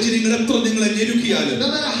 സാഹചര്യങ്ങൾ എത്ര നിങ്ങളെ ഞെരുക്കിയാലും, No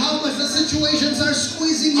matter how much the situations are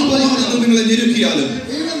squeezing you, അപവാദങ്ങൾ നിങ്ങളെ ഞെരുക്കിയാലും,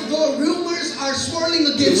 even though rumors are swirling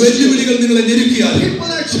against you, വെല്ലുവിളികൾ നിങ്ങളെ ഞെരുക്കിയാലും,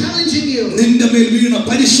 people are challenging you, നിന്റെ മേൽ വീണ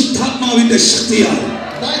പരിശുദ്ധാത്മാവിന്റെ ശക്തിയാൽ,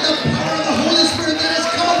 by the power of the Holy Spirit that has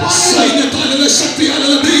come upon you, സൈന്യത്താലുള്ള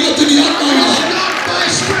ശക്തിയാലുള്ള ദൈവത്തിന്റെ ആത്മാവിനാൽ, not by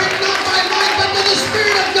strength, not by might, but by the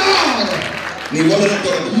Spirit of God, നീ വളരാൻ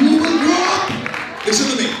തുടങ്ങും. you will grow up. Listen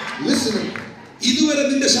to me. Listen. ഇതുവരെ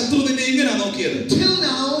നിന്റെ ശത്രു നിന്നെ ഇങ്ങനെ നോക്കിയത്. Till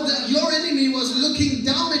now, that your enemy was looking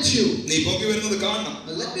down at you. നീ പൊങ്ങി വരുന്നത് കാണണം.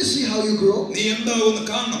 Let me see how you grow. നീ എന്താവുമെന്ന്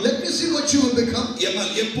കാണണം. Let me see what you will become. എന്നാൽ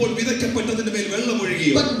എപ്പോൾ വിതയ്ക്കപ്പെട്ടതിന്റെ മേൽ വെള്ളം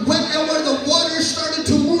ഒഴുകിയോ, but whenever the water started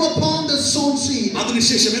to move upon the sown seed,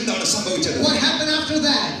 അതിനുശേഷം എന്താണ് സംഭവിച്ചത്? what happened after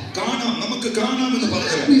that? കാണാം, നമുക്ക് കാണാമെന്ന്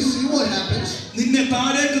പറഞ്ഞു. Let me see what happens. നിന്നെ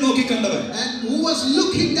താഴേക്ക് നോക്കി കണ്ടവൻ, and who was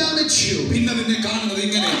looking down at you, പിന്നെ നിന്നെ കാണുന്നത്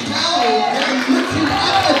ഇങ്ങനെയാണ്. now they are looking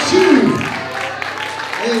up at you.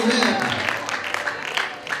 Amen.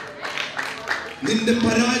 നിന്റെ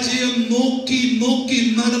പരാജയം നോക്കി നോക്കി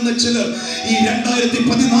നടന്ന ചിലർ ഈ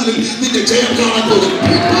 2014 നിന്റെ ജയം കാണാൻ പോകും.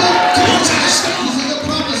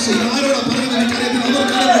 ആരോടാ പറയുന്നത് എനിക്കറിയത്തില്ല.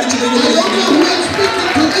 അവർക്കാരെ പഠിച്ചു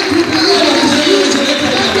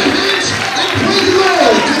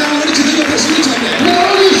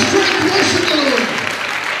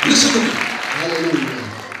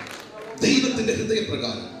ദൈവത്തിന്റെ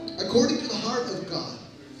ഹൃദയപ്രകാരം, according to the heart of God,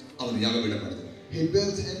 അവൻ യാഗപീഠം പണിതു. He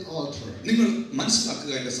built an altar. നിങ്ങൾ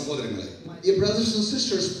മനസ്സിലാക്കുക എന്റെ സഹോദരങ്ങളെ. Dear brothers and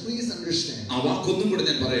sisters, please understand. ആ വാക്കൊന്നും കൂടെ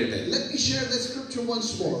ഞാൻ പറയട്ടെ. Let me share that scripture once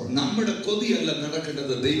more. നമ്മുടെ കൊതിയല്ല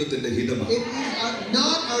നടക്കേണ്ടത്, ദൈവത്തിന്റെ ഹിതമാണ്. It is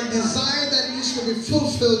not our desire that needs to be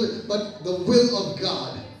fulfilled, but the will of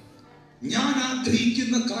God. ഞാൻ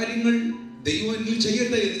ആഗ്രഹിക്കുന്ന കാര്യങ്ങൾ ദൈവം എന്നിൽ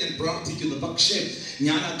ചെയ്യട്ടെ എന്ന് ഞാൻ പ്രാർത്ഥിക്കുന്നു. പക്ഷേ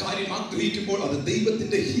ഞാൻ ആ കാര്യം ആഗ്രഹിക്കുമ്പോൾ അത്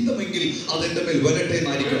ദൈവത്തിന്റെ ഹിതമെങ്കിൽ അത് എന്റെ മേൽ വരട്ടെ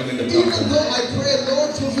എന്നായിരിക്കണം എന്റെ പ്രാർത്ഥന. Even though I pray,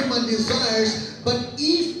 Lord, fulfill my desires, but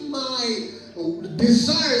if my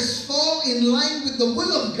desires fall in line with the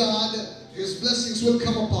will of God, His blessings will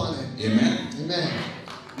come upon it. Amen. Amen.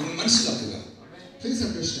 നിങ്ങൾ മനസ്സിലാക്കുക. Please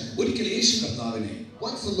understand. ഒരിക്കൽ യേശു കർത്താവിനെ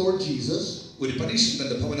Once the Lord Jesus, ഒരു പരീശൻ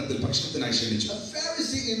തന്റെ ഭവനത്തിൽ ഭക്ഷണത്തിനായി ക്ഷണിച്ചു. a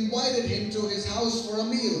Pharisee invited him to his house for a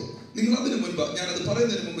meal. നിങ്ങൾ അതിനു മുൻപ്, ഞാൻ അത്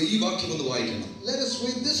പറയുന്നതിന് മുമ്പ് ഈ വാക്യം ഒന്ന് വായിക്കണം. Let us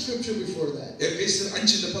read this scripture before that. എഫേസ്യർ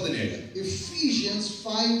 5:17. Ephesians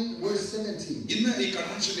 5:17. ഇന്ന് ഈ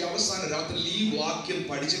കൺവെൻഷന്റെ അവസാന രാത്രിയിൽ ഈ വാക്യം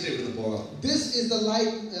പഠിച്ചിട്ട് ഇവിടുന്ന് പോകാം. This is the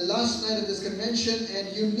last night of this convention, and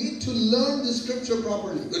you need to learn the scripture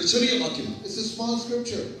properly. ഒരു ചെറിയ വാക്യം. It's a small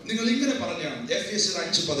scripture. നിങ്ങൾ ഇങ്ങനെ പറഞ്ഞാണ് എഫേസ്യർ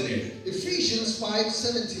 5:17. Ephesians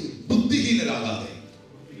 5:17. ബുദ്ധിഹീനരാകാതെ,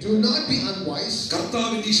 do not be unwise,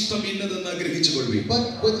 കർത്താവിന്റെ ഇഷ്ടം ഇന്നതെന്ന് ഗ്രഹിച്ചുകൊള്ളുവിൻ. but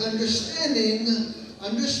with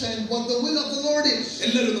understand what the will of the Lord is.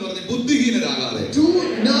 എല്ലാവരും പറഞ്ഞു ബുദ്ധിഹീനരാകാതെ, do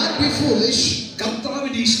not be foolish,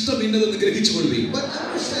 കർത്താവിന്റെ ഇഷ്ടം ഇന്നതെന്ന് ഗ്രഹിച്ചുകൊള്ളുവിൻ. but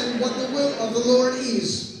understand what the will of the Lord is.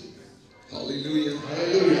 Hallelujah.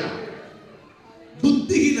 Hallelujah.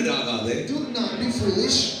 ബുദ്ധിഹീനരാകാതെ, do not be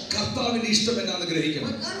foolish, കർത്താവിന്റെ ഇഷ്ടം എന്നാണ് ഗ്രഹിക്കണം.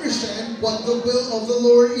 but understand what the will of the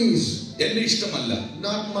Lord is. എന്റെ ഇഷ്ടമല്ല,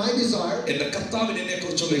 not my desire, എന്റെ കർത്താവിന് എന്നെ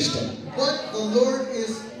കുറിച്ചുള്ള ഇഷ്ടം. what the Lord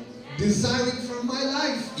is desiring from my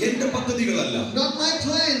life. എന്റെ പദ്ധതികളല്ല, not my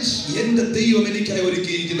plans. എന്റെ ദൈവം എനിക്കായി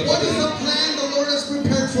ഒരുക്കിയിരിക്കുന്ന what is പദ്ധതി. the plan the Lord has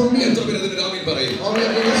prepared for me? എത്ര പേര് അതിന് ആമേൻ പറയും? All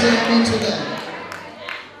right, we will say amen to that.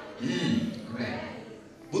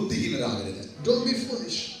 ബുദ്ധിഹീനരാകരുത്. Don't be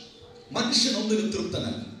foolish. മനുഷ്യൻ ഒന്നിനും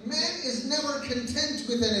തൃപ്തനല്ല. Man is never content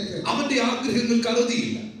with anything. അവന്റെ ആഗ്രഹങ്ങൾക്ക്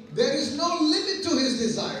അറുതിയില്ല. There is no limit to his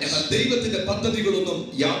desires. എന്നാൽ ദൈവത്തിന്റെ പദ്ധതികളൊന്നും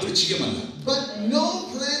യാദൃച്ഛികമല്ല. But no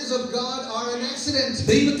plans of God are an accident.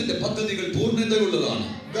 ദൈവത്തിന്റെ പദ്ധതികൾ പൂർണ്ണതയുള്ളതാണ്.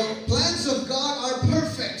 The plans of God are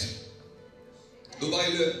perfect.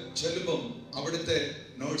 ദുബായിൽ ചെല്ലുമ്പം അവിടുത്തെ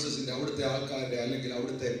നഴ്സസിന്റെ, അവിടുത്തെ ആൾക്കാരുടെ, അല്ലെങ്കിൽ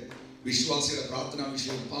അവിടുത്തെ വിശ്വാസിയുടെ പ്രാർത്ഥനാ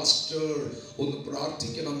വിഷയം, പാസ്റ്റർ ഒന്ന്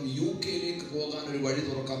പ്രാർത്ഥിക്കണം, യുകെയിലേക്ക് പോകാൻ ഒരു വഴി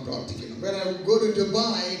തുറക്കാൻ പ്രാർത്ഥിക്കണം. When I go to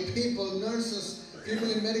Dubai, people, nurses, people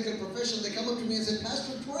in medical profession, they come up to me and say,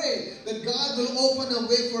 Pastor, pray that God will open a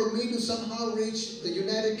way for me to somehow reach the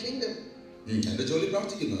United Kingdom. എന്റെ ജോലി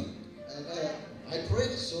പ്രാർത്ഥിക്കുന്നത്. I pray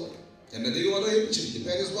so. എന്നെ ദൈവം അത് ഏൽപ്പിച്ചിരിക്കുന്നു.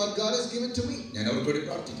 That is what God has given to me. ഞാൻ അവർക്ക് വേണ്ടി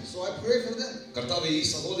പ്രാർത്ഥിക്കും. So I pray for them. കർത്താവേ, ഈ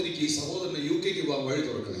സഹോദരിക്ക്, ഈ സഹോദരന് യുകെക്ക് പോകാൻ വഴി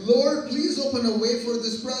തുറക്കണം. Lord, please open a way for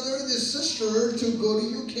this brother, this sister to go to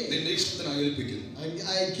UK. നിന്റെ ഇഷ്ടത്തിനായി ഏൽപ്പിക്കുന്നു.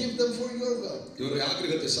 I give them for your will. ഇവരുടെ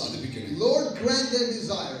ആഗ്രഹത്തെ സാധിപ്പിക്കണം. Lord, grant their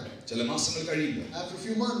desire. ചില മാസങ്ങൾ കഴിയുമ്പോൾ, after a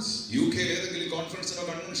few months, യുകെയിൽ ഏതെങ്കിലും കോൺഫറൻസിനോ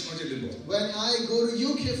കൺവെൻഷനോ ചെല്ലുമ്പോൾ, when I go to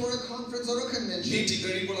UK for a conference or a convention, meeting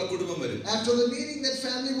കഴിയുമ്പോൾ ആ കുടുംബം വരും. after the meeting, that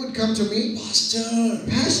family would come to me.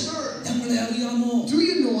 Pastor, ഞങ്ങളെ അറിയാമോ? do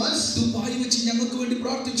you know us? ദുബായിൽ വെച്ച് ഞങ്ങൾക്ക് വേണ്ടി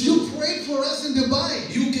പ്രാർത്ഥിച്ചു. You prayed for us in Dubai.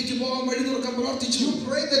 യുകെക്ക് പോകാൻ വഴി തുറക്കാൻ പ്രാർത്ഥിച്ചു. You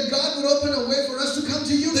prayed that God would open a way for us to come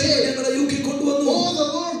to UK. ഞങ്ങളെ യുകെ കൊണ്ടുവന്നു. Oh, the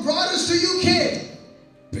Lord brought us to UK.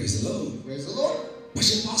 Praise the Lord. Praise the Lord.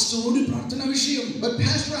 പക്ഷേ pastor ഒരു പ്രാർത്ഥനാ വിഷയം. But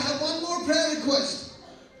Pastor, I have one more prayer request.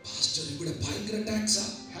 Pastor, ഇവിടെ ഭയങ്കര ടാക്സാ.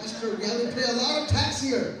 Pastor, we have to pay a lot of tax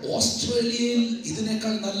here. ഓസ്ട്രേലിയയിൽ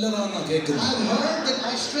ഇതിനേക്കാൾ നല്ലതാണ് കേൾക്കുന്നത്. I've heard that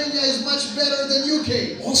Australia is much better than UK.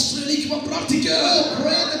 ഓസ്ട്രേലിയക്ക് പോകാൻ പ്രാർത്ഥിക്കാം. Oh,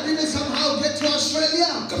 pray that we will somehow get to Australia.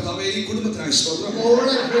 കർത്താവേ, ഈ കുടുംബത്തിനായി സ്തോത്രം. Lord,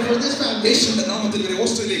 I pray for this family. യേശുവിന്റെ നാമത്തിൽ ഇവരെ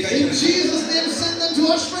ഓസ്ട്രേലിയയിലേക്ക് In അയക്കണം. Jesus' name, send them to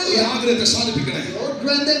Australia. ആഗ്രഹത്തെ സാധിപ്പിക്കണേ. Lord,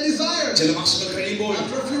 grant that desire. ചില മാസങ്ങൾ കഴിയുമ്പോൾ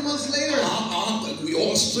After a few months later,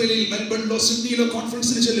 ഓസ്ട്രേലിയയിൽ മെൽബണിലോ സിഡ്നിയിലോ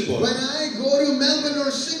കോൺഫറൻസിന് ചെല്ലുമ്പോൾ when I go to Melbourne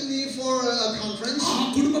or Sydney for a conference, ആ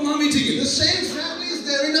കുടുംബം ആ മീറ്റിംഗിൽ the same family is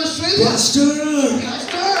there in Australia. Pastor,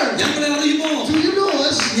 ഞങ്ങളെ അറിയുമോ? Do you know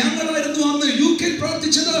us? ഞങ്ങളായിരുന്നു അന്ന് യുകെയിൽ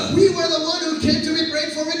പ്രാർത്ഥിച്ചത്. We were the one who came to be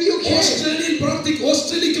prayed for in UK.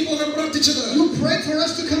 ഓസ്ട്രേലിയക്ക് പോകാൻ പ്രാർത്ഥിച്ചത്. You prayed for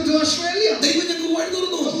us to come to Australia. ദൈവം ഞങ്ങൾക്ക് വഴി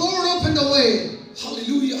തുറന്നു. The Lord opened the way.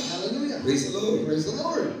 Hallelujah. Hallelujah. Praise the Lord. Praise the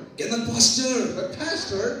Lord. എന്നാൽ pastor, But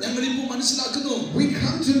pastor, ഞങ്ങൾ ഇപ്പോൾ മനസ്സിലാക്കുന്നു, we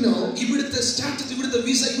come to know ഇവിടുത്തെ സ്റ്റാറ്റസ്, ഇവിടുത്തെ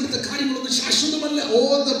വിസ, ഇവിടുത്തെ കാര്യങ്ങളൊന്നും ശാശ്വതമല്ല.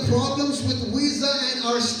 all the problems with visa and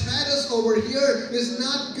our status over here is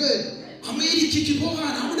not good. അമേരിക്കയ്ക്ക്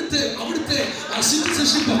പോകാൻ അവിടുത്തെ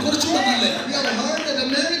സിറ്റിസൺഷിപ്പ് കുറച്ചുകൂടെ നല്ലത്. We have heard that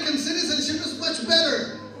American citizenship is much better.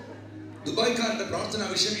 ദുബായ്ക്കാരന്റെ പ്രാർത്ഥന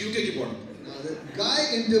വിഷയം യുകെക്ക് പോകണം. The guy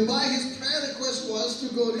in Dubai, his prayer request was to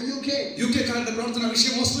go to UK. യുകെക്കാരന്റെ പ്രാർത്ഥന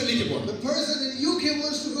വിഷയം ഓസ്ട്രേലിയക്ക് പോകണം. The person in UK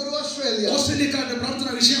wants to go to Australia. ഓസ്ട്രേലിയക്കാരന്റെ പ്രാർത്ഥന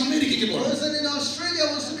വിഷയം അമേരിക്കയ്ക്ക് The പോകണം. person in Australia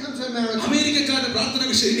wants to come to America. അമേരിക്കക്കാരന്റെ പ്രാർത്ഥന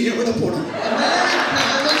വിഷയം ഇനി എവിടെ പോകണം? America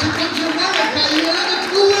wants to come to America. You don't have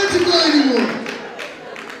nowhere to go anymore.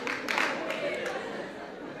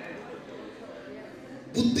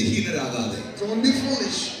 ബുദ്ധിഹീനരാകാതെ, Don't be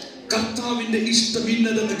foolish. കർത്താവിന്റെ ഇഷ്ടം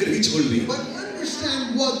ഇന്നതെന്ന് ഗ്രഹിച്ചുകൊള്ളുവിൻ. But understand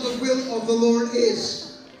what the will of the Lord is.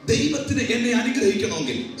 ദൈവത്തിന് എന്നെ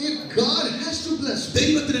അനുഗ്രഹിക്കണമെങ്കിൽ, If God has to bless me,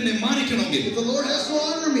 ദൈവത്തിന് എന്നെ മാനിക്കണമെങ്കിൽ, if the Lord has to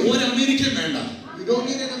honor me, ഒരു അമേരിക്കയും വേണ്ട, you don't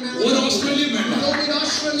need an American. ഒരു ഓസ്ട്രേലിയയും വേണ്ട. You don't need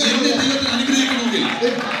Australia. എന്നെ ദൈവത്തിന് അനുഗ്രഹിക്കണമെങ്കിൽ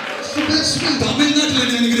If God has to bless me, തമിഴ്നാട്ടിൽ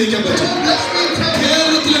എന്നെ അനുഗ്രഹിക്കാൻ പറ്റും, don't bless me in Tamil.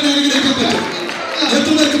 കേരളത്തിൽ എന്നെ അനുഗ്രഹിക്കാൻ പറ്റും.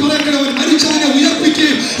 എത്രപേർക്ക് പറയണം, അവൻ മരിച്ചതിനെ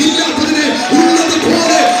ഉയർപ്പിക്കുകയും ഇല്ലാത്തതിനെ ഉള്ളത്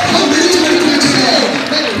പോലെ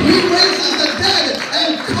He raises the dead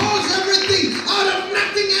and calls everything out of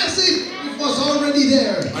nothing as if it was already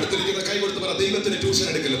there. അടുത്തിരിക്കുന്ന കൈ കൊടുത്ത് പറ, ദൈവത്തിന് ട്യൂഷൻ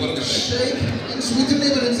എടുക്കല് പറഞ്ഞട്ടെ. Shake hands with your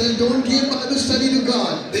neighbor and say, don't give Bible study to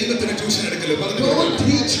God. ദൈവത്തിന് ട്യൂഷൻ എടുക്കല് പറഞ്ഞട്ടെ. Don't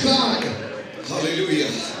teach God.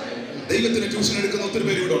 Hallelujah. ദൈവത്തിന് tuition എടുക്കുന്ന ഒത്തിരി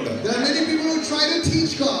പേര് ഇവിടെ ഉണ്ട്. There are many people who try to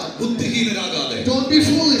teach God. ബുദ്ധിഹീനരാകാതെ, Don't be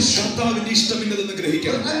foolish. കർത്താവിന്റെ ഇഷ്ടം ഇന്നതെന്ന്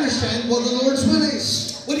ഗ്രഹിക്കണം. But understand what the Lord's will is.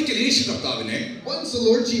 ഒരിക്കൽ യേശു കർത്താവിനെ Once the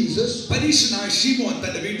Lord Jesus, പരീശനായ ശിമോൻ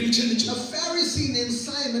തന്റെ വീട്ടിൽ ക്ഷണിച്ചു. a Pharisee named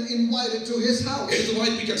Simon invited to his house. എടുത്ത്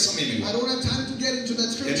വായിപ്പിക്കാൻ സമയമില്ല. I don't have time to get into that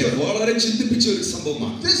എന്നെ scripture. വളരെ ചിന്തിപ്പിച്ച ഒരു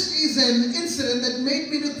സംഭവമാണ്. This is an incident that made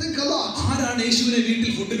me to think a lot. ആരാണ് യേശുവിനെ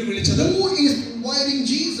വീട്ടിൽ ഫുഡിന് വിളിച്ചത്? Who is inviting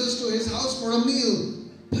Jesus to his house for a meal?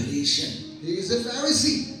 പരീശൻ. He is a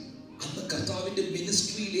Pharisee. അന്ന് കർത്താവിന്റെ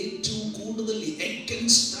മിനിസ്ട്രിയിൽ ഏറ്റവും കൂടുതൽ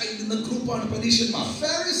എഗൻസ്റ്റ് ആയിരുന്ന ഗ്രൂപ്പാണ് പരീശന്മാർ.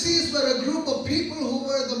 Pharisees were a group of people who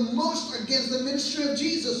were the most against the ministry of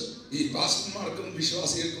Jesus. ഈ പാസ്റ്റർമാർക്കും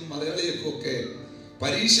വിശ്വാസികൾക്കും മലയാളികൾക്കും ഒക്കെ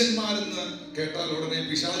പരീശന്മാരെന്ന് കേട്ടാൽ ഉടനെ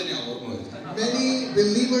പിശാചിനെ ഓർമ്മ വരും. Many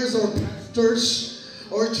believers or pastors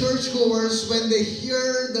or churchgoers, when they hear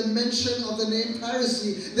the mention of the name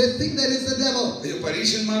Pharisee, they think that is the devil.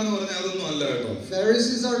 പരീശന്മാരെന്ന് പറഞ്ഞാൽ അതൊന്നും അല്ല കേട്ടോ.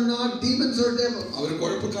 Pharisees are not demons or devils. അവർ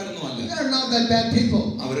കുഴപ്പക്കാരൊന്നും അല്ല. They are not that bad people.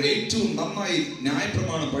 അവർ ഏറ്റവും നന്നായി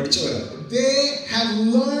ന്യായപ്രമാണം പഠിച്ചവരാണ്. They have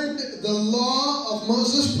learned the law of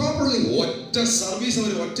Moses properly. ഒറ്റ service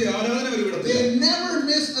അവർ, ഒറ്റ ആരാധന അവർ വിടത്തില്ല. They never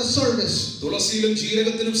miss a service. തുളസിയിലും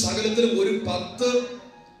ജീരകത്തിലും സകലത്തിലും ഒരു $10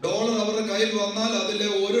 അവരുടെ കയ്യിൽ വന്നാൽ അതിലെ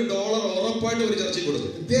 $1 ഉറപ്പായിട്ട് ഒരു ചർച്ചയ്ക്ക്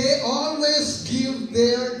കൊടുക്കും. They always give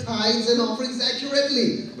their tithes and offerings accurately.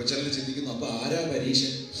 അപ്പൊ ചിലർ ചിന്തിക്കുന്നു, അപ്പൊ ആരാ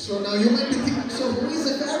പരീശൻ? So now you might be thinking, so who is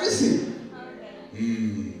a Pharisee?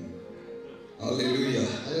 Hallelujah.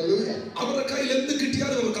 Hallelujah. അവരുടെ കയ്യിൽ എന്ത്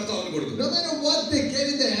കിട്ടിയാലും അവർ കർത്താവിന് കൊടുക്കും. No matter what they get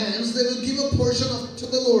in their hands, they will give a portion to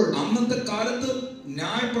the Lord. അന്നത്തെ കാലത്ത്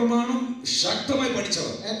ന്യായപ്രമാണം ശക്തമായി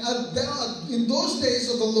പഠിച്ചവർ. And in those days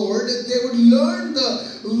of the Lord, they would learn the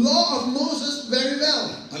law of Moses very well.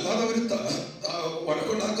 അല്ലാതെ അവർ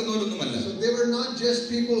വഴക്കുണ്ടാക്കുന്നവരൊന്നുമല്ല. So they were not just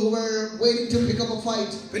people who were waiting to pick up a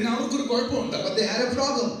fight. പിന്നെ അവർക്കൊരു കുഴപ്പമുണ്ട്. But they had a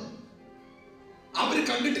problem. അവർ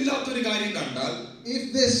കണ്ടിട്ടില്ലാത്തൊരു കാര്യം കണ്ടാൽ, if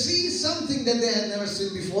they see something that they had never seen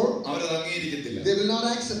before, അവരത് അംഗീകരിക്കത്തില്ല. they will not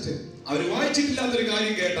accept it. അവർ വായിച്ചിട്ടില്ലാത്തൊരു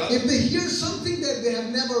കാര്യം കേട്ടാൽ, if they hear something that they have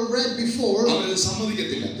never read before, അവരത്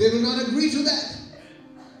സമ്മതിക്കത്തില്ല. they will not agree to that.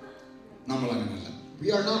 നമ്മൾ അങ്ങനെയല്ല.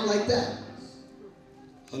 We are not like that.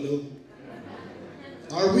 Hello,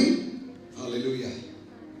 are we? Hallelujah.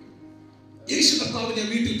 യേശു കർത്താവിനെ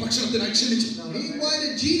വീട്ടിൽ ഭക്ഷണത്തിനായി ക്ഷണിച്ചു. Now he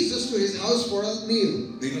invited Jesus to his house for a meal.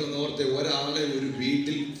 നിങ്ങൾ ഓർത്തെ, ഒരാളെ ഒരു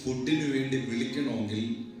വീട്ടിൽ ഫുഡിന് വേണ്ടി വിളിക്കണമെങ്കിൽ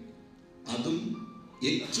അതും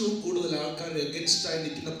ഏറ്റവും കൂടുതൽ ആൾക്കാർ എഗൻസ്റ്റ് ആയി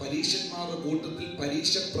നിൽക്കുന്ന പരീശന്മാരുടെ കൂട്ടത്തിൽ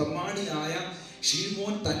പരീക്ഷ പ്രമാണിയായ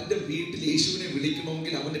ശിമോൻ തന്റെ വീട്ടിൽ യേശുവിനെ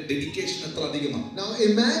വിളിക്കണമെങ്കിൽ അവന്റെ ഡെഡിക്കേഷൻ എത്ര അധികമാണ്. Now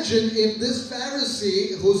imagine if this Pharisee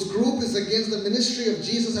whose group is against the ministry of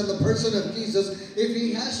Jesus and the person of Jesus, if he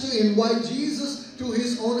has to invite Jesus to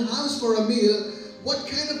his own house for a meal, what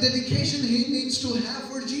kind of dedication he needs to have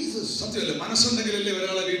for Jesus. സത്യമല്ലേ? മനസ്സുണ്ടെങ്കിലല്ലേ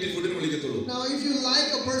ഒരാളെ വീട്ടിൽ ഫുഡിന് വിളിക്കത്തുള്ളൂ. Now if you like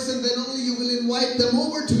a person, then only you will invite them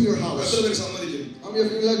over to your house. എത്ര പേര് സമ്മതിക്കും? How many of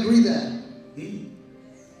you will agree that?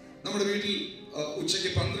 നമ്മുടെ വീട്ടിൽ ഉച്ചയ്ക്ക്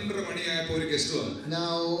 12:30 മണിയായപ്പോൾ ഒരു ഗസ്റ്റ് വന്നു.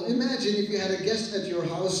 Now imagine if you had a guest at your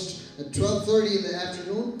house at 12:30 in the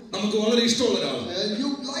afternoon. നമുക്ക് വളരെ ഇഷ്ടമുള്ള ഒരാളാണ്. And you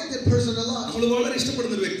like that person a lot. നമ്മൾ വളരെ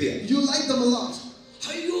ഇഷ്ടപ്പെടുന്ന ഒരു വ്യക്തിയാണ്. You like them a lot.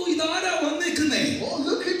 അയ്യോ ഇതാരാ വന്നേക്കുന്നേ? Oh,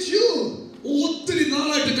 look at you. ഒത്തിരി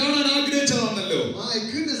നാളായിട്ട് കാണാൻ ആഗ്രഹിച്ചതാണല്ലോ. My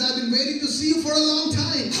goodness, I've been waiting to see you for a long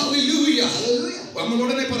time. Hallelujah. Hallelujah. നമ്മൾ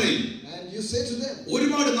ഉടനെ പറയും. And you say to them,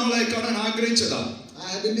 ഒരുപാട് നാളായി കാണാൻ ആഗ്രഹിച്ചതാ. I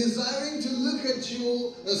have been desiring to look at you,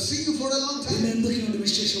 see you for a long time. എന്തൊക്കെയുണ്ട്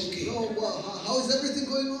വിശേഷമൊക്കെ? How is everything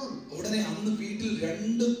going on? ഉടനെ അന്ന് വീട്ടിൽ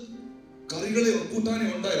 2 കറികളെ കൂട്ടാനേ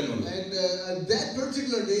ഉണ്ടായിരുന്നുള്ളൂ. And that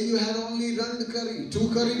particular day you had only 2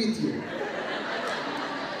 curry with you.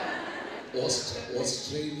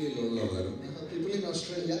 ഓസ്ട്രേലിയയിലുള്ളവർ people in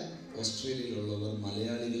Australia, ഓസ്ട്രേലിയയിലുള്ളവർ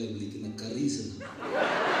മലയാളികളെ വിളിക്കുന്ന കറീസ് എന്ന്.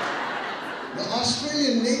 The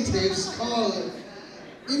Australian natives call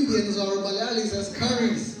Indians or Malayalis as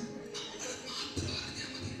curries.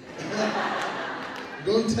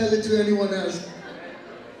 Don't tell it to anyone else.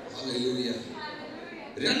 Hallelujah.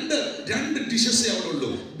 രണ്ട് dishes അവിടെ ഉള്ളൂ.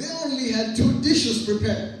 They only had 2 dishes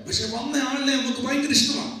prepared. പക്ഷേ വന്ന ആളിനെ നമുക്ക് ഭയങ്കര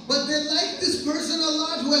ഇഷ്ടമാണ്. But they like this person a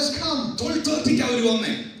lot who has come. 12:30 അവർ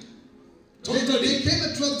വന്നേ. 12:30. They came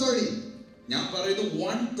at 12:30. ഞാൻ പറയുന്നു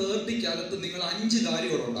 1:30 അകത്ത് നിങ്ങൾ 5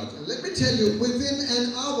 കാര്യങ്ങൾ ഉണ്ടാക്കും. Let me tell you, within an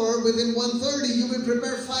hour, within 1:30, you will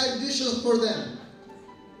prepare 5 dishes for them.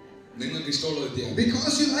 നിങ്ങൾക്ക് ഇഷ്ടമുള്ള വ്യക്തിയാണ്.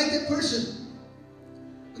 Because you like that person.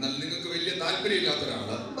 എന്നാൽ നിങ്ങൾക്ക് വലിയ താല്പര്യമില്ലാത്ത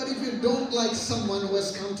ഒരാള്. But if you don't like someone who has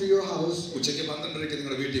come to your house, ഉച്ചയ്ക്ക് 12:30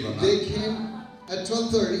 നിങ്ങളുടെ വീട്ടിൽ വന്നാൽ they came at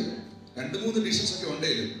 12:30. 2-3 ഡിഷസ് ഒക്കെ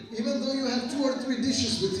ഉണ്ടെങ്കിലും Even though you have 2 or 3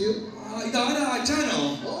 dishes with you. ഇതാരാ അച്ഛനോ?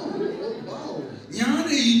 Oh, wow. ഞാൻ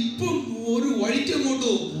ഇപ്പം ഒരു വഴിക്ക് അങ്ങോട്ട്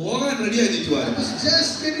പോകാൻ റെഡിയായി നിൽക്കുവാണ്. I was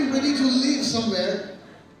just getting ready to leave somewhere.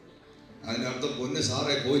 അതിനർത്ഥം പൊന്ന്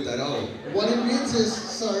സാറേ പോയി തരാമോ? What it means is,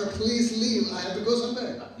 sir, please leave. I have to go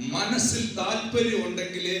somewhere. മനസ്സിൽ താല്പര്യം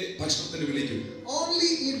ഉണ്ടെങ്കിലേ ഭക്ഷണത്തിന് വിളിക്കും.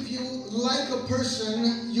 Only if you like a person,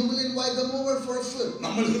 you will invite them over for a food.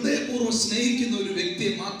 നമ്മൾ ഹൃദയപൂർവ്വം സ്നേഹിക്കുന്ന ഒരു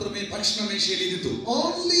വ്യക്തിയെ മാത്രമേ ഭക്ഷണമേശയിൽ ഇരുത്തൂ.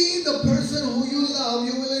 Only the person who you love,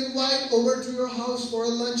 you will invite over to your house for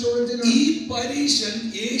a lunch or a dinner. ഈ പരീശൻ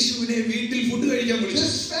യേശുവിനെ വീട്ടിൽ food കഴിക്കാൻ വിളിച്ചു.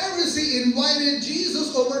 This Pharisee invited Jesus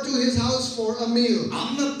over to his house for a meal.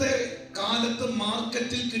 അന്നത്തെ കാലത്ത്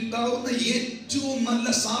മാർക്കറ്റിൽ കിട്ടാവുന്ന ഏറ്റവും നല്ല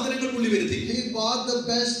സാധനങ്ങൾ പുള്ളി വരുത്തി. He bought the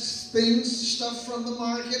best things, stuff from the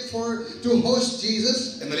market to host Jesus.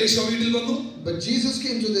 എന്നാൽ യേശു വീട്ടിൽ വന്നു. But Jesus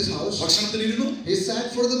came to this house. ഭക്ഷണത്തിനിരുന്നു. He sat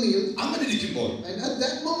for the meal. അങ്ങനെ ഇരിക്കുമ്പോൾ And at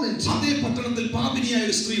that moment, അതേ പട്ടണത്തിൽ പാപിനിയായ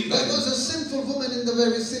ഒരു സ്ത്രീ there ഉണ്ടായിരുന്നു. was a sinful woman in the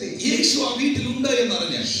very city. യേശു ആ വീട്ടിലുണ്ട്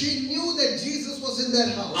എന്നറിഞ്ഞാൽ She knew that Jesus was in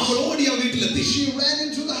that house. അവൾ ഓടി ആ വീട്ടിലെത്തി. She ran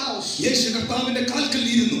into the house. യേശു കർത്താവിന്റെ കാൽക്കൽ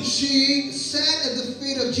ഇരുന്നു. She sat at the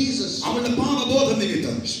feet of Jesus. അവളുടെ പാപബോധം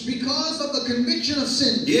നിമിത്തം Because of the conviction of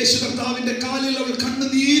sin, യേശു കർത്താവിന്റെ കാലിൽ അവൾ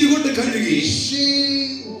കണ്ണുനീര് കൊണ്ട് കഴുകി. she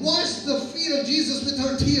washed the feet of Jesus with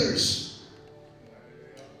her tears.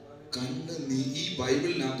 ഈ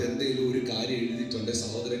ബൈബിളിനകത്ത് എന്തെങ്കിലും ഒരു കാര്യം എഴുതിയിട്ടുണ്ട്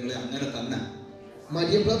സഹോദരങ്ങളെ, അങ്ങനെ തന്നെ. My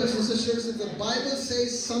dear brothers and sisters, if the Bible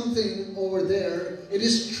says something over there, it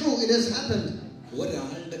is true, it has happened.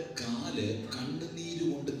 ഒരാളുടെ കാല് കണ്ണുനീര്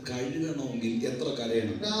കൊണ്ട് കഴുകണമെങ്കിൽ എത്ര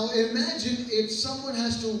കരയണം? Now imagine if someone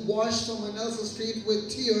has to wash someone else's feet with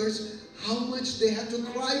tears, how much they have to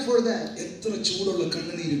cry for that. എത്ര ചൂടുള്ള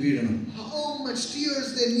കണ്ണുനീര് വീഴണം? How much tears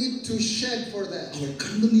they need to shed for that. അവൾ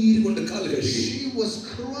കണ്ണുനീര് കൊണ്ട് കാല് കഴുകി. She was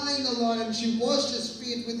crying a lot and she washed his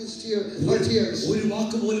feet with her tears. ഒരു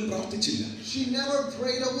വാക്ക് പോലും പ്രാർത്ഥിച്ചില്ല. She never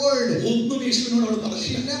prayed a word. ഒന്നും യേശുവിനോട് അവൾ പറഞ്ഞില്ല.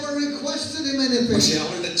 She never requested him anything. പക്ഷേ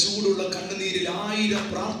അവളുടെ ചൂടുള്ള കണ്ണുനീരിൽ 1000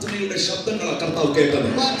 പ്രാർത്ഥനയുടെ ശബ്ദങ്ങളാണ് കർത്താവ്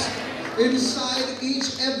കേട്ടത്. But inside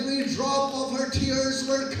every drop of her tears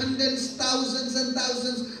were condensed thousands and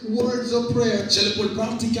thousands words of prayer. ചിലപ്പോൾ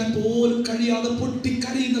പ്രാർത്ഥിക്കാൻ പോലും കഴിയാതെ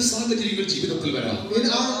പൊട്ടിക്കരയുന്ന സാഹചര്യങ്ങൾ ജീവിതത്തിൽ വരാം. In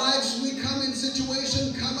our lives we come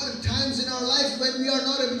times in our life when we are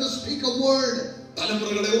not able to speak a word.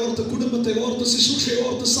 തലമുറകളെ ഓർത്ത്, കുടുംബത്തെ ഓർത്ത്, ശുശ്രൂഷയെ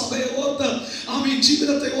ഓർത്ത്, സഭയെ ഓർത്ത്, ആമേൻ,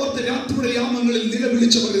 ജീവിതത്തെ ഓർത്ത് രാത്രിയുടെ യാമങ്ങളിൽ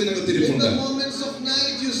നിലവിളിച്ചവർ ഇതിനകത്തിരിപ്പുണ്ട്. In the moments of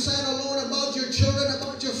night you sat alone about your children,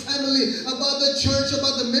 about your family, about the church,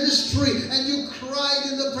 about the ministry, and you cried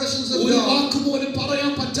in the presence of ഒരു God. വാക്ക് പോലും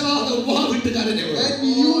പറയാൻ പറ്റാതെ വാവിട്ട് കരഞ്ഞവർ. And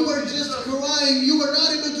you were just crying, you were not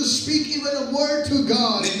able to speak even a word to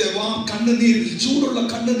God. നിന്റെ കണ്ണുനീരിൽ, ചൂടുള്ള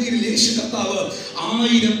കണ്ണുനീരിൽ യേശു കർത്താവ്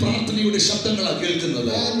 1000 പ്രാർത്ഥനയുടെ ശബ്ദങ്ങളാണ്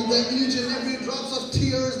കേൾക്കുന്നത്. And each and every drops of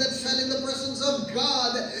tears that fell in the presence of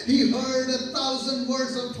God, he heard 1000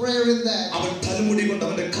 words of prayer in that. അവൻ തലമുടി കൊണ്ട്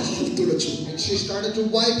അവന്റെ കാൽ തുടച്ചു. And she She started to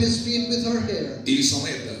wipe his feet with her hair. ഈ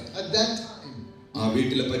സമയത്ത് At that time, ആ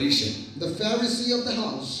വീട്ടിലെ പരീശൻ, the Pharisee of the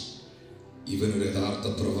house, ഇവനൊരു യഥാർത്ഥ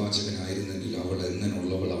പ്രവാചകനായിരുന്നെങ്കിൽ അവൾ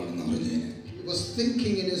എങ്ങനെയുള്ളവളാണെന്ന് അറിഞ്ഞേനെ. he was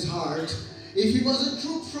thinking in his heart, if he was a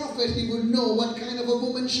true prophet, he would know what kind of a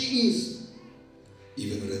woman she is.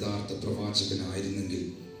 ഇവനൊരു യഥാർത്ഥ പ്രവാചകനായിരുന്നെങ്കിൽ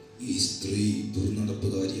ഈ സ്ത്രീ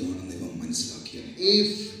ദുർനടപ്പുകാരിയാണെന്ന് ഇവൻ മനസ്സിലാക്കിയേനെ. If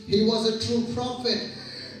he was a true prophet,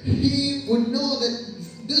 he would know that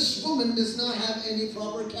this woman does not have any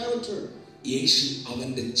proper character. യേശു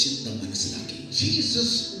അവന്റെ ചിന്ത മനസ്സിലാക്കി.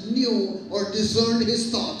 Jesus knew or discerned his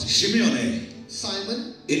thought. ശിമയോനെ, Simon,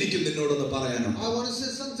 എനിക്ക് നിന്നോടൊന്ന് പറയാനുണ്ട്. I want to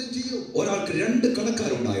say something to you. ഒരാൾക്ക് രണ്ട്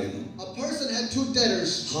കടക്കാരുണ്ടായിരുന്നു. A person had two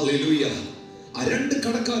debtors. Hallelujah. ആ രണ്ട്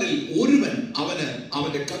കടക്കാരിൽ ഒരുവൻ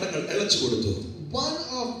അവന്റെ കടങ്ങൾ ഇളച്ചു കൊടുത്തു. One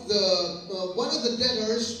of the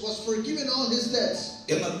debtors was forgiven all his debts.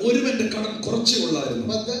 എന്നാൽ ഒരുവന്റെ കടം കുറച്ചേ ഉള്ളായിരുന്നു.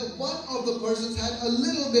 But one of the persons had a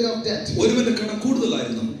little bit of debt. ഒരുവന്റെ കടം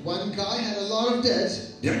കൂടുതലായിരുന്നു. One guy had a lot of debt.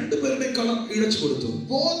 രണ്ടുപേരുടെ കടം ഇളച്ചു കൊടുത്തു.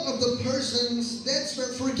 Both of the persons' debts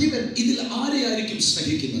were forgiven. ഇതിൽ ആരെയായിരിക്കും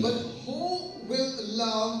സ്നേഹിക്കുന്നത്? But who will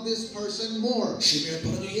love this person more? ശിമയോൻ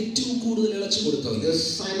പറഞ്ഞു, ഏറ്റവും കൂടുതൽ ഇളച്ചു കൊടുത്തവൻ.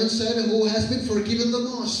 Simon said, who has been forgiven the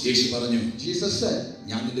most? യേശു പറഞ്ഞു, Jesus said,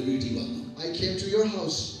 ഞാൻ നിന്റെ വീട്ടിൽ വന്നു. I came to your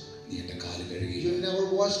house. നീ എന്റെ കാല് കഴുകിയില്ല. You never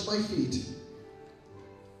washed my feet.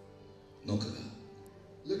 നോക്കുക.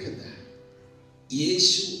 Look at that.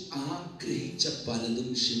 യേശു ആഗ്രഹിച്ച പലതും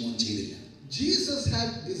ശിമോൻ ചെയ്തില്ല. Jesus had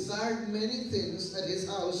desired many things at his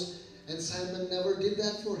house, and Simon never did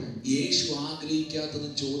that for him. യേശു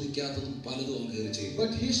ആഗ്രഹിക്കാത്തതും ചോദിക്കാത്തതും പലതും അവൻ ചെയ്തു.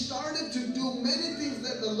 But he started to do many things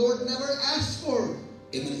that the Lord never asked for.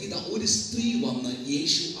 എന്നാൽ ഇതാ ഒരു സ്ത്രീ വന്ന്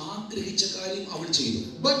യേശു ആഗ്രഹിച്ച കാര്യം അവൾ ചെയ്തു.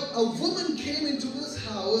 But a woman came into this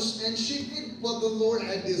house and she did what the Lord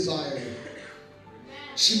had desired.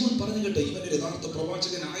 ശിമോൻ പറഞ്ഞു കേട്ടോ, ഇവൻ ഒരു യഥാർത്ഥ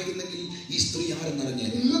പ്രവാചകനായിരുന്നെങ്കിൽ ഈ സ്ത്രീ ആരെന്നറിഞ്ഞേ.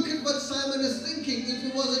 Look at what Simon is thinking. If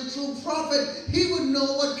he was a true prophet, he would know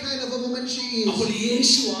what kind of a woman she is. അപ്പോൾ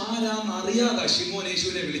യേശു ആരാന്ന് അറിയാതെ ശിമോൻ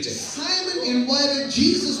യേശുവിനെ വിളിച്ചേ. Simon invited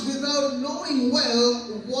Jesus without knowing well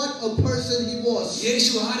what a person he was.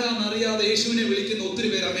 യേശു ആരാന്ന് അറിയാതെ യേശുവിനെ വിളിക്കുന്ന ഒത്തിരി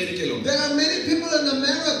പേര് അമേരിക്കയിലുണ്ട്. There are many people in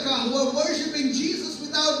America who are worshiping Jesus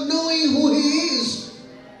without knowing who he is.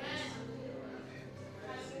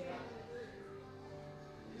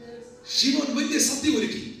 ശിമോൻ വലിയ സദ്യ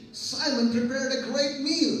ഒരുക്കി. Simon prepared a great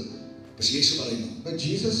meal. പക്ഷേ യേശു പറയുന്നു, But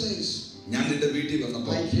Jesus says, ഞാൻ നിന്റെ വീട്ടിൽ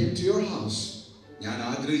വന്നപ്പോൾ I came to your house. ഞാൻ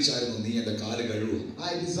ആഗ്രഹിച്ചായിരുന്നു നീ എന്റെ കാല് കഴുകുക.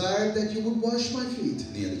 I desired that you would wash my feet.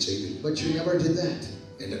 നീ അത് ചെയ്തില്ല. But you never did that.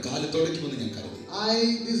 എന്റെ കാല് തുടയ്ക്കുമെന്ന് ഞാൻ കരുതി. I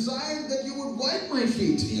desired that you would wipe my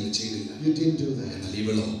feet. നീ അത് ചെയ്തില്ല. You didn't do that. എന്നാൽ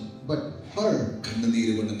ഇവളോ But her,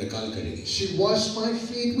 കണ്ണുനീര് കൊണ്ട് എന്റെ കാൽ കഴുകി. she washed my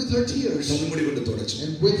feet with her tears. തലമുടി കൊണ്ട് തുടച്ചു.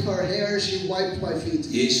 And with her hair she wiped my feet.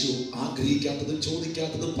 യേശു ആഗ്രഹിക്കാത്തതും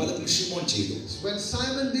ചോദിക്കാത്തതും പലതും ശിമോൻ ചെയ്തു. When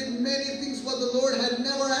Simon did many things what the Lord had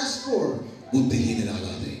never asked for.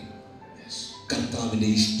 ബുദ്ധിഹീനരാകാതെ കർത്താവിന്റെ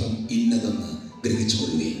ഇഷ്ടം ഇന്നതെന്ന്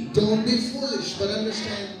ഗ്രഹിച്ചുകൊള്ളുകയും. Don't be foolish, but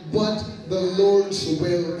understand what the Lord's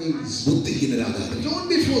will is. ബുദ്ധിഹീനരാകാതെ Don't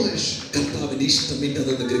be foolish. കർത്താവിന്റെ ഇഷ്ടം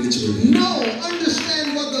ഇന്നതെന്ന് ഗ്രഹിച്ചുകൊള്ളുകയും. No, understand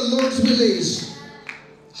what the Lord's will is.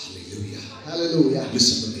 Hallelujah. Hallelujah.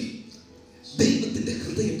 Listen to me. ദൈവത്തിന്റെ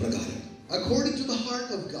ഹൃദയപ്രകാരം, According to the heart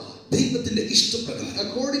of God, ദൈവത്തിന്റെ ഇഷ്ടപ്രകാരം,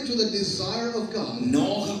 according to the desire of God,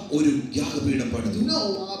 Noah ഒരു യാഗപീഠം പണിതു.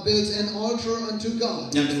 Noah built an altar unto God.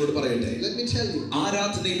 ഞാൻ നിങ്ങളോട് പറയട്ടെ, Let me tell you,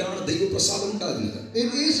 ആരാധനയിലാണ് ദൈവപ്രസാദം ഉണ്ടാകുന്നത്. it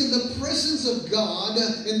is in the presence of God,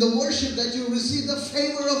 in the worship, that you receive the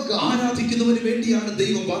favor of God. ആരാധിക്കുന്നവന് വേണ്ടിയാണ്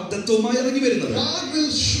ദൈവം വാഗ്ദത്തവുമായി ഇറങ്ങി വരുന്നത്. God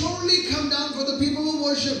will surely come down for the people who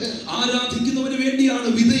worship Him. ആരാധിക്കുന്നവന് വേണ്ടിയാണ്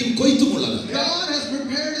വിതയും കൊയ്ത്തുമുള്ളത്. God has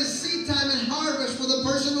prepared a seed time and harvest for the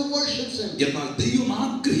person who worships Him. എന്നാൽ ദൈവം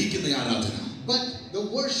ആഗ്രഹിക്കുന്ന ആരാധന, But the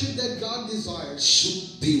worship that God desires,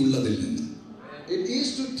 ശുദ്ധിയുള്ളതിൽ നിന്ന്, it is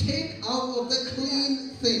to take out of the clean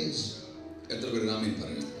things. എത്ര പേര് ആമേൻ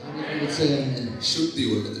പറയും? How many would say amen?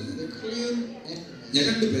 ശുദ്ധിയുള്ളതിൽ നിന്ന്. The clean. ഞാൻ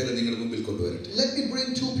രണ്ടുപേരെ നിങ്ങളുടെ മുമ്പിൽ കൊണ്ടുവരട്ടെ. Let me bring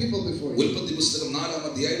two people before you. ഉൽപ്പത്തി പുസ്തകം 4-ാം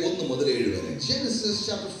അധ്യായം 1 മുതൽ 7 വരെ. Genesis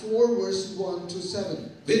chapter 4 verse 1 to 7.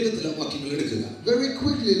 വേഗത്തിൽ ആ വാക്യങ്ങൾ എടുക്കുക. Very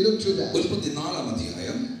quickly look to that. ഉൽപ്പത്തി 4-ാം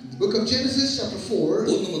അധ്യായം Book of Genesis chapter 4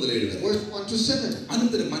 1 മുതൽ 7 വരെ. verse 1 to 7.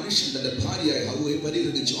 അനന്തരം മനുഷ്യൻ തന്റെ ഭാര്യയായ ഹവ്വയെ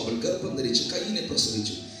പരിഗ്രഹിച്ചു. അവൾ ഗർഭം ധരിച്ച് കയീനെ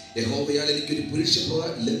പ്രസവിച്ചു. യഹോവയാൽ എനിക്കൊരു പുരുഷപ്രവ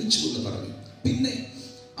ലഭിച്ചു എന്ന് പറഞ്ഞു. പിന്നെ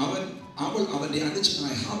അവൾ അവന്റെ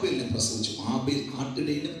അനുജനായ ഹാബേലിനെ പ്രസവിച്ചു. ഹാബേൽ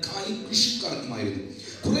ആട്ടിടയനും കായീൻ കൃഷിക്കാരനുമായിരുന്നു.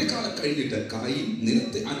 കുറെ കാലം കഴിഞ്ഞിട്ട് കായീൻ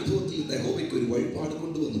നിലത്തെ അനുഭവത്തിൽ നിന്ന് യഹോവയ്ക്ക് ഒരു വഴിപാട്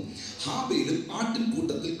കൊണ്ടുവന്നു. ഹാബേലും ആട്ടിൻ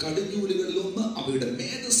കൂട്ടത്തിൽ കടിഞ്ഞൂലുകളിലൊന്ന് അവയുടെ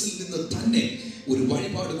മേധസ്സിൽ നിന്ന് തന്നെ ഒരു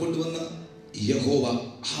വഴിപാട് കൊണ്ടുവന്ന് യഹോവ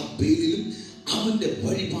ഹാബേലിലും അവന്റെ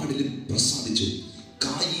വഴിപാടിലും പ്രസാദിച്ചു.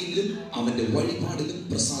 കായീനിലും അവന്റെ വഴിപാടിലും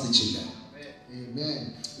പ്രസാദിച്ചില്ല. Amen.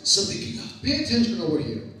 ശ്രദ്ധിക്കുക. Pay attention over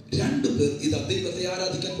here. രണ്ടുപേർ ഇതാ ദൈവത്തെ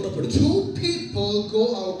ആരാധിക്കാൻ പുറപ്പെടുന്നു. Two people go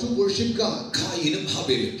out to worship God. കായീനും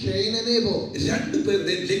ഹാബേലും. Cain and Abel.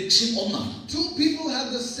 രണ്ടുപേരുടെയും ലക്ഷ്യം ഒന്നാണ്. Two people have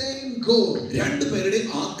the same goal. രണ്ടുപേരുടെയും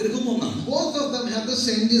ആഗ്രഹം ഒന്നാണ്. Both of them have the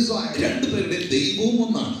same desire. രണ്ടുപേരുടെയും ദൈവവും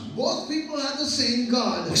ഒന്നാണ്. Both people have the same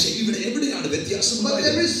God. പക്ഷേ ഇവിടെ എവിടെയാണ് വ്യത്യാസം? But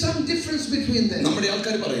there is some difference between them. നമ്മുടെ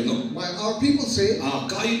ആൾക്കാർ പറയുന്നു, Our people say,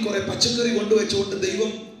 കായീൻ കുറെ പച്ചക്കറി കൊണ്ടുവച്ചുകൊണ്ട്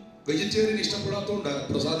ദൈവം vegetarian ഇഷ്ടപ്പെടാത്തതുകൊണ്ട്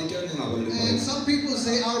പ്രസാദിക്കാൻ. And some people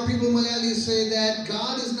say, our people Malayalis say that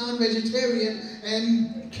God is non-vegetarian and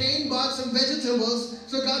Cain bought some vegetables,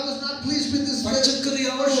 so God was not pleased with this. പച്ചക്കറി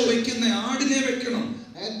ആണോ വെക്കുന്ന, ആടിനെ വെക്കണം.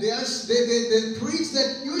 And they preach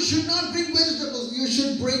that you should not bring vegetables, you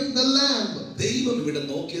should bring the lamb. ദൈവം ഇവിടെ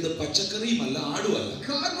നോക്കിയത് പച്ചക്കറിയുമല്ല ആടുമല്ല.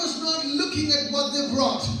 God was not looking at what they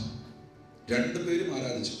brought. രണ്ടുപേരും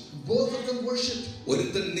ആരാധിച്ചു. Both of them worshipped.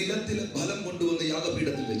 ഒരുത്തൻ നിലത്തിലെ ഫലം കൊണ്ടുവന്ന്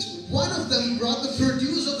യാഗപീഠത്തിൽ വെച്ചു. One of them brought the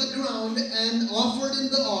produce of the ground and offered in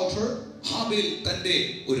the altar. ഹാബേൽ തന്റെ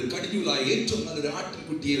ഒരു കടിഞ്ഞൂലായ ഏറ്റവും നല്ലൊരു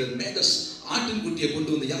ആട്ടിൻകുട്ടിയെ ആട്ടിൻകുട്ടിയെ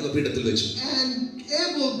കൊണ്ടുവന്ന് യാഗപീഠത്തിൽ വെച്ചു. And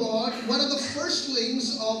Abel brought one of the firstlings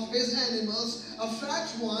of his animals, a fat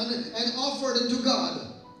one, and offered it to God.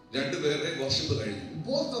 രണ്ടുപേരുടെ worship കഴിഞ്ഞു.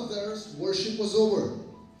 Both of their worship was over.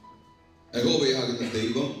 യഹോവയാകുന്ന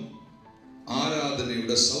ദൈവം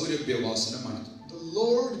ആരാധനയുടെ സൗരഭ്യവാസന മണത്തു. The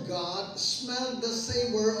Lord God smelled the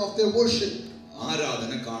savor of their worship.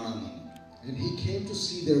 ആരാധന കാണാൻ വന്നു. And he came to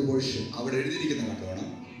see their worship. അവിടെ എഴുതിയിരിക്കുന്ന കാണണം.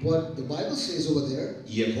 What the Bible says over there,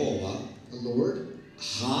 യഹോവ the Lord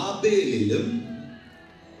ഹാബേലിലും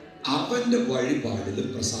അവന്റെ വഴിപാടിലും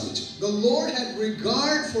പ്രസാദിച്ചു. The Lord had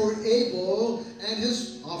regard for Abel and his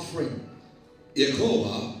offering. യഹോവ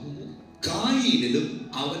കായീനിലും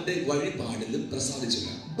അവന്റെ വഴിപാടിലും പ്രസാദിച്ചില്ല.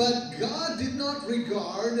 But God did not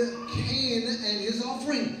regard Cain and his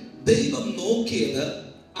offering. ദൈവം നോക്കിയത്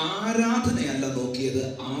ആരാധനയല്ല, നോക്കിയത്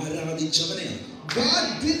ആരാധിച്ചവനെയാണ്. God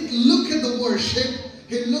didn't look at the worship,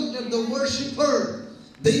 he looked at the worshipper.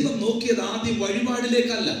 ദൈവം നോക്കിയത് ആദ്യം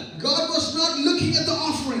വഴിപാടിലേക്കല്ല. God was not looking at the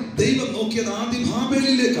offering. ദൈവം നോക്കിയത് ആദ്യം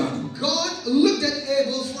ഹാബേലിലേക്കാണ്. God looked at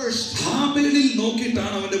Abel first. ഹാബേലിൽ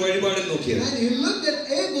നോക്കിയിട്ടാണ് അവന്റെ വഴിപാടിൽ നോക്കിയത്. And he looked at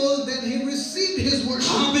Abel, then he received his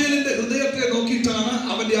worship. ഹാബേലിന്റെ ഹൃദയത്തെ നോക്കിയിട്ടാണ്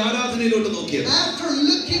അവന്റെ ആരാധനയിലോട്ട് നോക്കിയത്. After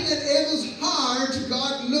looking at Abel's heart,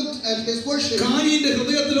 God looked at his worship. കായീന്റെ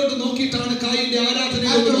ഹൃദയത്തിലോട്ട് നോക്കിയിട്ടാണ് കായീന്റെ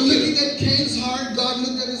ആരാധനയിലോട്ട് After നോക്കിയത്. looking at Cain's heart, God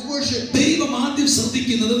looked at his worship. ദൈവം ആദ്യം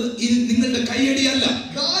ശ്രദ്ധിക്കുന്നത് ഇത് നിങ്ങളുടെ കൈയടിയല്ല.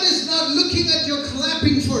 God is not looking at your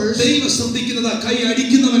clapping first. ദൈവം ശ്രദ്ധിക്കുന്നത് ആ കൈ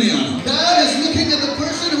അടിക്കുന്നവനെയാണ്. God is looking at the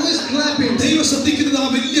person who is clapping. ദൈവം ശ്രദ്ധിക്കുന്നത് ആ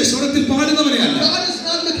വലിയ സ്വരത്തിൽ പാടുന്നവനെയല്ല. God is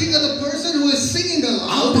not looking at the person who is singing ആ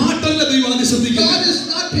aloud. പാട്ടല്ല ദൈവം ആദ്യം ശ്രദ്ധിക്കുന്നത്. God is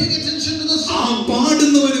not paying attention to the ആ song.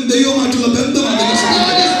 പാടുന്നവനും ദൈവമായിട്ടുള്ള ബന്ധമാണ് ദൈവം God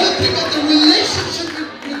ശ്രദ്ധിക്കുന്നത്. is looking at the relationship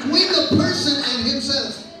between the person and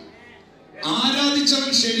himself.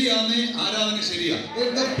 ആരാധിച്ചവൻ ശരിയാന്നേ, ആരാധന ശരിയാ. If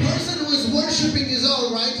the person who is worshiping is all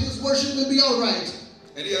right, his worship will be all right.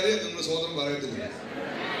 എനിക്കറിയാം നിങ്ങൾ സ്വതന്ത്രം പറയത്തില്ല.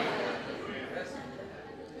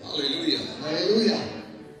 ഹല്ലേലൂയ. Hallelujah.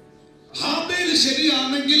 ഹാബേൽ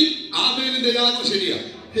ശരിയാണെങ്കിൽ ആബേലിന്റെ യാഗം ശരിയാ.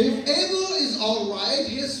 If Abel is all right,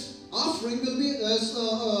 his offering will be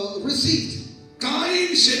received.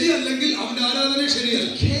 Cain ശരിയല്ലെങ്കിൽ അവന്റെ ആരാധന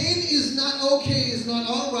ശരിയല്ല. Cain is not okay, is not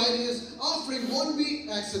all right, his offering won't be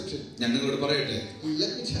accepted. ഞാൻ നിങ്ങളോട് പറയട്ടെ,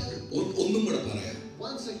 Let me tell you. ഒന്നും കൂടെ പറയാം.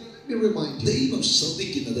 Once again, let me remind you. ദൈവം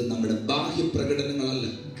ശ്രദ്ധിക്കുന്നത് നമ്മുടെ ബാഹ്യ പ്രകടനങ്ങളല്ല.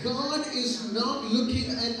 God is not looking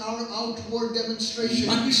at our outward demonstration.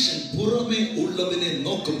 മനുഷ്യൻ പുറമേ ഉള്ളതിനെ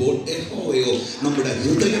നോക്കുമ്പോൾ യഹോവയോ നമ്മുടെ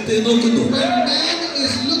ഹൃദയത്തെ നോക്കുന്നു. When man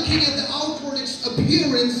is looking at the outward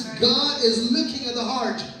appearance, God is looking at the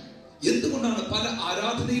heart. എന്തുകൊണ്ടാണ് പല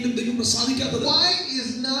ആരാധനയിലും ദൈവം പ്രസാദിക്കാത്തത്? Why is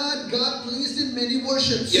not God pleased in many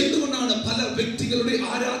worships? എന്തുകൊണ്ടാണ് പല വ്യക്തികളുടെ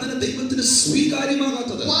ആരാധന ദൈവത്തിന്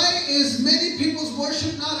സ്വീകാര്യമാകാത്തത്? Why is many people's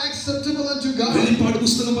worship not acceptable unto God? വെളിപ്പാട്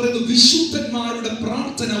പുസ്തകം പറയുന്നു, വിശുദ്ധന്മാരുടെ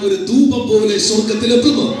പ്രാർത്ഥന ഒരു ധൂപം പോലെ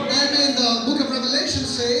സ്വർഗ്ഗത്തിലെത്തുന്നു. And in the book of Revelation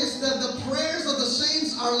says that the prayers of the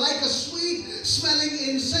saints are like a sweet smelling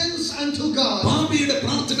incense unto God. പാപിയുടെ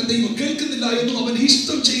പ്രാർത്ഥന ദൈവം കേൾക്കുന്നില്ല എന്നും അവൻ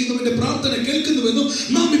ഇഷ്ടം ചെയ്യുന്നവന്റെ പ്രാർത്ഥന കേൾക്കുന്നുവെന്നും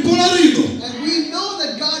നാം ഇപ്പോൾ അറിയുന്നു. And we know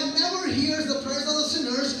that God never hears the prayers of the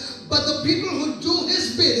sinners, but the people who do his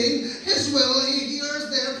bidding, his will, he hears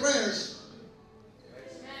their prayers.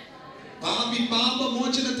 പാപി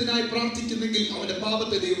പാപമോചനത്തിനായി പ്രാർത്ഥിക്കുന്നെങ്കിൽ അവന്റെ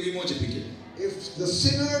പാപത്തെ ദൈവം വിമോചിപ്പിക്കും. If the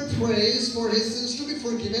sinner prays for his sins to be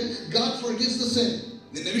forgiven, God forgives the sin.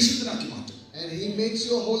 നിന്നെ വിശുദ്ധനാക്കി മാറ്റും. And he makes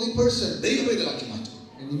you a holy person. ദൈവവേദനാക്കി മാറ്റും.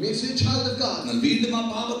 And he makes you a child of God. എന്നാൽ വീണ്ടും ആ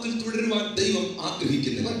പാപത്തിൽ തുടരുവാൻ ദൈവം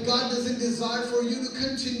ആഗ്രഹിക്കുന്നില്ല. But God doesn't desire for you to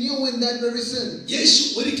continue in that very sin. യേശു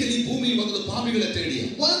ഒരിക്കൽ ഈ ഭൂമിയിൽ വന്നത് പാപികളെ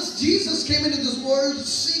തേടിയാണ്. Once Jesus came into this world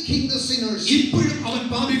seeking the sinners. ഇപ്പോഴും അവൻ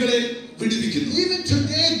പാപികളെ വിടുവിക്കുന്നു. Even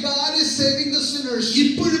today God is saving the sinners.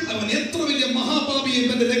 ഇപ്പോഴും അവൻ എത്ര വലിയ മഹാപാപിയെ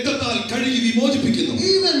തന്റെ രക്തത്താൽ കഴുകി വിമോചിപ്പിക്കുന്നു.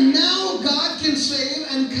 Even now God can save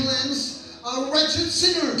and cleanse a wretched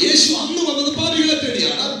sinner. യേശു അന്ന് വന്നത് പാപികളെ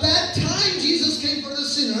തേടിയാണ്. At that time Jesus came for the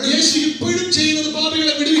sinners. യേശു ഇപ്പോഴും ചെയ്യുന്നത്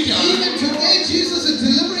പാപികളെ വിടുവിക്കാനാണ്. Even today Jesus is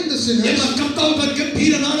delivering the sinners. എന്നാൽ കർത്താവ് തന്റെ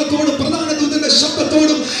ഗംഭീരനാദത്തോടും പ്രധാന ദൂതന്റെ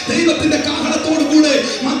ശബ്ദത്തോടും ദൈവത്തിന്റെ കാഹളത്തോടും കൂടെ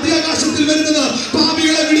മധ്യാകാശത്തിൽ വരുന്നത്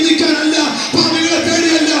പാപികളെ വിടുവിക്കാനല്ല, പാപികളെ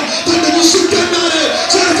തേടിയല്ല, തന്റെ വിശുദ്ധന്മാരെ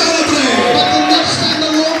ചേർക്കാനത്രേ. But the next time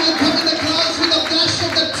the Lord will come in the clouds with the blast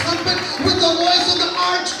of the trumpet, with the voice of the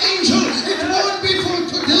archangel, it won't be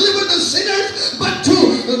to deliver the sinners, but to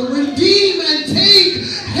redeem and take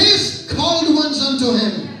his called ones unto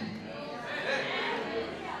him.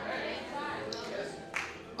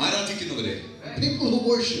 ആരാധിക്കുന്നവരെ, People who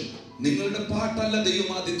worship, നിങ്ങളുടെ പാട്ടല്ല ദൈവം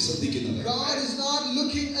ആദ്യം ശ്രദ്ധിക്കുന്നത്. God is not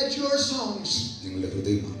looking at your songs. നിങ്ങളുടെ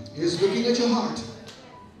ഹൃദയമാണ്. He is looking at your heart.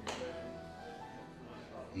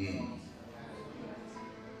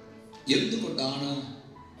 എന്തുകൊണ്ടാണ്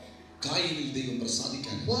കായീനിൽ ദൈവം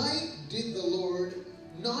പ്രസാദിക്കാൻ? Why did the Lord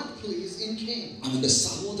not please in Cain? അവന്റെ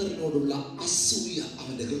സഹോദരനോടുള്ള അസൂയ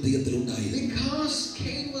അവന്റെ ഹൃദയത്തിൽ ഉണ്ടായിരുന്നു. Because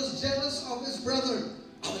Cain was jealous of his brother.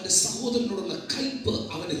 അവന്റെ സഹോദരനോടുള്ള കയ്പ്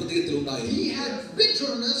അവന്റെ ഹൃദയത്തിൽ ഉണ്ടായിരുന്നു. He had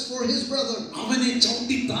bitterness for his brother. അവനെ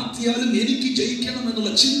ചവിട്ടി താത്തിയാലും എനിക്ക് ജയിക്കണം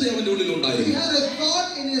എന്നുള്ള ചിന്ത അവന്റെ ഉള്ളിൽ He ഉണ്ടായിരുന്നു. had a thought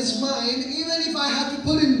in his mind, even if I have to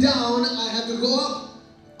put him down, I have to go up.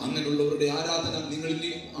 അങ്ങനെയുള്ളവരുടെ ആരാധന നിങ്ങൾ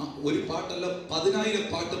ഇനി ഒരു പാട്ടല്ല 10,000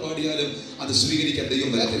 പാട്ട് പാടിയാലും അത് സ്വീകരിക്കാൻ ദൈവം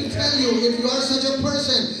Let me വരത്തില്ല. tell you, if you are such a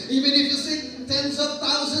person, even if you sing tens of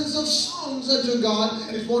thousands of songs unto God,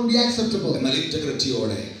 it won't be acceptable. എന്നാൽ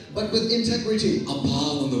ഇന്റഗ്രിറ്റിയോടെ, But with integrity,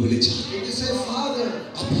 അപ്പാവെന്ന് വിളിച്ചാൽ, if you say Father,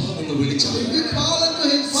 അപ്പാവെന്ന് വിളിച്ചാൽ, if you call unto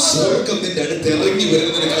him Father, സ്വർഗ്ഗം നിന്റെ അടുത്ത് ഇറങ്ങി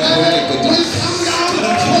വരുന്നതിന് കാണാൻ പറ്റും. will come down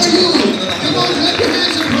for you. Come on, clap your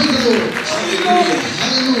hands and praise the Lord.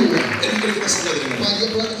 Hallelujah. എനിക്കൊരു സഹോദരങ്ങളെ, My dear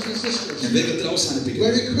brothers and sisters, ഞാൻ വേഗത്തിൽ അവസാനിപ്പിക്കും.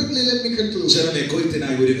 very quickly let me conclude. ജനമേ,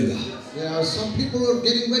 കൊയ്ത്തിനായി ഒരുങ്ങുക. There are some people who are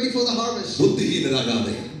getting ready for the harvest.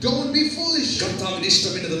 ബുദ്ധിഹീനരാകാതെ, Don't be foolish, കർത്താവിന്റെ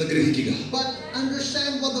ഇഷ്ടമെന്നതെന്ന് ഗ്രഹിക്കുക. but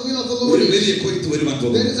understand what the will of the Lord ഒരു is. വലിയ കൊയ്ത്ത് വരുവാൻ There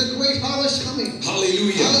പോകുന്നു. is a great harvest coming.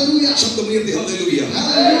 Hallelujah. Hallelujah. ശബ്ദമുയർത്തി hallelujah.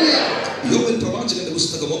 Hallelujah. യോവേൽ പ്രവാചകന്റെ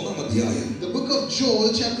പുസ്തകം 1-ാം അധ്യായം, The book of Joel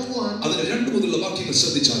chapter 1. അതിന്റെ 2 മുതലുള്ള വാക്യങ്ങൾ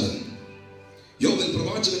ശ്രദ്ധിച്ചാൽ, യോവേൽ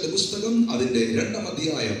പ്രവാചകന്റെ പുസ്തകം അതിന്റെ 2-ാം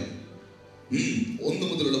അധ്യായം 1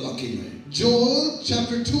 മുതലുള്ള വാക്യങ്ങൾ. Joel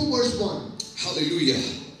chapter 2 verse 1. ഹല്ലേലൂയ.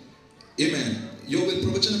 ആമേൻ. യോവേൽ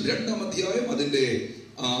പ്രവചനം 2-ാം അധ്യായം അതിന്റെ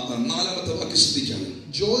 4-ാമത്തെ വാക്യം ശ്രദ്ധിക്കാം.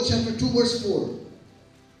 Joel chapter 2 verse 4.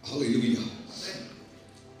 Hallelujah.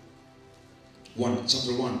 1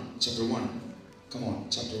 chapter 1 come on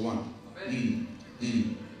chapter 1.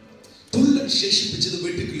 തുള്ളൻ ശേഷിപ്പിച്ചത്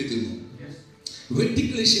വെട്ടുക്കിളി തിന്നു,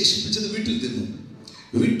 വെട്ടിക്കിളി ശേഷിപ്പിച്ചത് വീട്ടിൽ തിന്നു,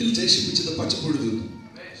 വീട്ടിൽ ശേഷിപ്പിച്ചത് പച്ചപ്പുഴു തിന്നു.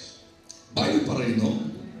 ബൈബിൾ പറയുന്നു,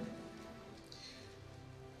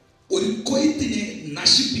 ഒരു കൊയ്ത്തിനെ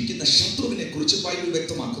നശിപ്പിക്കുന്ന ശത്രുവിനെ കുറിച്ച് ബൈബിൾ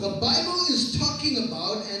വ്യക്തമാക്കുന്നു. The Bible is talking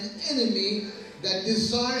about an enemy that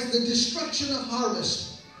desires the destruction of harvest.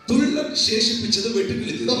 തുള്ളൻ ശേഷിപ്പിച്ചത്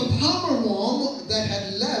വെട്ടുക്കിളി തിന്നു. The palmer worm that had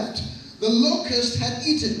left, the locust had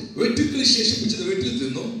eaten. വെട്ടുക്കിളി ശേഷിപ്പിച്ചത് വീട്ടിൽ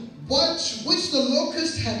തിന്നു. Which the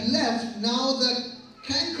locust had left, now the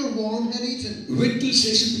canker worm had eaten. വീട്ടിൽ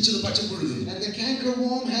ശേഷിപ്പിച്ചത് പച്ചപ്പുഴു തിന്നു. And the canker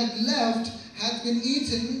worm had left, had been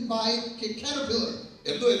eaten by a caterpillar.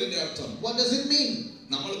 എന്തോ ഇതിന്റെ അർത്ഥം? What does it mean?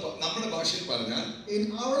 നമ്മുടെ ഭാഷയിൽ പറഞ്ഞാൽ, In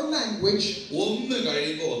our language, ഒന്ന്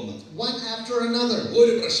കഴിയുമ്പോൾ ഒന്ന്, one after another,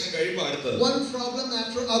 ഒരു പ്രശ്നം കഴിയുമ്പോൾ അടുത്തത്, one problem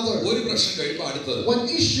after other, ഒരു പ്രശ്നം കഴിയുമ്പോൾ അടുത്തത്, one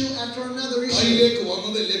issue after another issue. കയ്യിലേക്ക്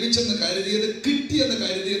വന്നത് ലഭിച്ചെന്ന് കരുതിയത് കിട്ടിയെന്ന്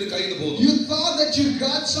കരുതിയത് കയ്യിൽ പോകുന്നു. You thought that you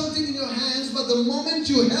got something in your hands, but the moment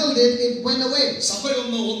you held it, it went away. സഭ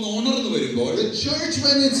ഒന്ന് ഉണർന്നു വരുമ്പോൾ, The church,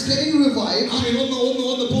 when it's getting revived,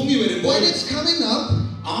 ഒന്ന് പൊങ്ങി വരുമ്പോൾ, when it's coming up,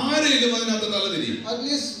 ആരെങ്കിലും അതിനകത്ത് തലതിരിയും. at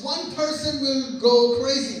least one person will go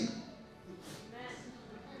crazy.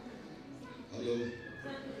 Hello,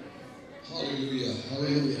 hallelujah,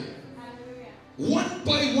 Hallelujah. one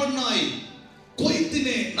by one ആയി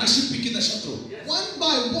കൊയ്ത്തിനെ നശിപ്പിക്കുന്ന ശത്രു. One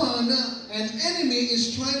by one, an enemy is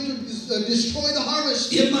trying to destroy the harvest.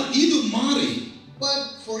 എന്നാൽ ഇത് മാറി But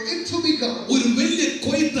for it to become ഒരു വലിയ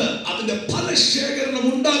കൊയ്ത്ത്, അതിന്റെ ഫലശേഖരണം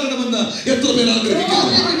ഉണ്ടാകണമെന്ന് എത്ര പേർ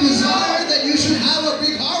ആഗ്രഹിക്കുന്നു? you desire that you should have a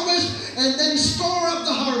big harvest and then store up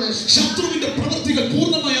the harvest. ശത്രുവിന്റെ പ്രവൃത്തികൾ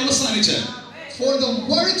പൂർണ്ണമായി അവസാനിച്ച്, For the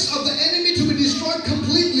works of the enemy to be destroyed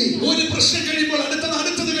completely. ഒരു പ്രശ്നം കഴിയുമ്പോൾ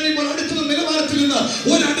അടുത്തത് കഴിയുമ്പോൾ അടുത്തത് നിലവാരത്തിൽ നിന്ന്,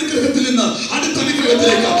 ഒരു അനുഗ്രഹത്തിൽ നിന്ന് അടുത്ത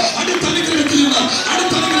അനുഗ്രഹത്തിലേക്ക്, അടുത്ത അനുഗ്രഹത്തിൽ നിന്ന്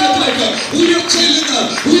അടുത്ത അനുഗ്രഹത്തിലേക്ക്,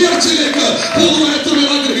 ഉയർച്ചയിലേക്ക് പോകുവാൻ എത്ര പേർ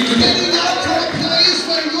ആഗ്രഹിക്കുന്നു? Getting out to a place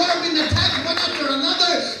where you have been attacked one after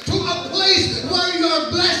another, to a place where you are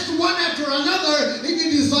blessed one after another. If you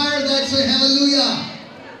desire that,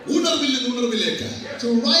 ഉണർവിൽ നിന്ന് ഉണർവിലേക്ക്. To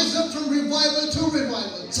rise up from revival to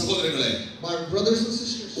revival. സഹോദരങ്ങളെ, my brothers and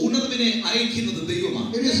sisters, ഉണർവിനെ അയക്കുന്നത് ദൈവമാണ്.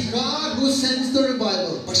 it is God who sends the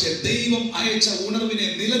revival. പക്ഷേ ദൈവം അയച്ച ഉണർവിനെ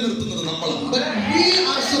നിലനിർത്തുന്നത് നമ്മളാണ്. But we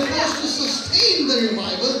are supposed to sustain the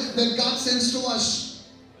revival that God sends to us.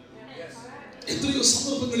 എത്രയോ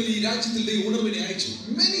സന്ദർഭങ്ങളിൽ ഈ രാജ്യത്തിൽ ദൈവം ഉണർവിനെ അയച്ചു.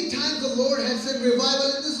 Many times the Lord has sent revival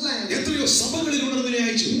in this land. എത്രയോ സഭകളിൽ ഉണർവിനെ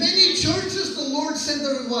അയച്ചു. Many churches the Lord sent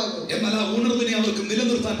the revival. എന്നാൽ ആ ഉണർവിനെ അവർക്ക്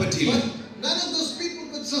നിലനിർത്താൻ പറ്റിയില്ല. But none of those people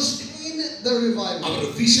could sustain the revival. അവരുടെ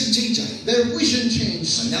വിഷൻ ചേഞ്ച് ആയി. Their vision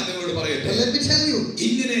changed. ഞാൻ നിങ്ങളോട് പറയട്ടെ, But let me tell you,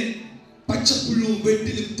 ഇങ്ങനെ പച്ചപ്പുഴുവും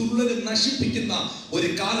വെട്ടിലും തുള്ളലും നശിപ്പിക്കുന്ന ഒരു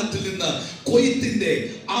കാലത്തിൽ നിന്ന് കൊയ്ത്തിന്റെ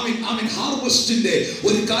ഹാർവസ്റ്റിന്റെ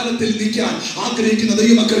ഒരു കാലത്തിൽ നിൽക്കാൻ ആഗ്രഹിക്കുന്ന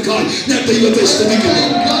ദൈവമക്കൾക്കായി ഞാൻ ദൈവത്തെ സ്തുതിക്കുന്നു.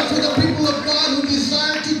 God, for the people of God who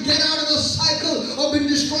desire to get out of the cycle of being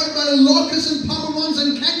destroyed by locusts and palmerworms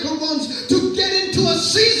and cankerworms, to get into a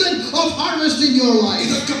season of harvest in your life.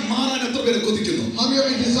 ഇതൊക്കെ മാറാൻ എത്ര പേരെ കൊതിക്കുന്നു? How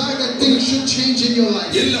many desire that things should change in your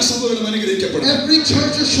life? എല്ലാ സഭകളും അനുഗ്രഹിക്കപ്പെടണം. Every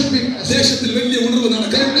church should be blessed. ദേശത്തിൽ വലിയ ഉണർവ്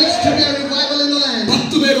നടക്കണം. There needs to be a revival in the land.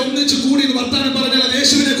 10 പേർ ഒന്നിച്ച് കൂടി വർത്താനം പറഞ്ഞാൽ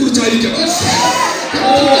യേശുവിനെ കുറിച്ചായിരിക്കും.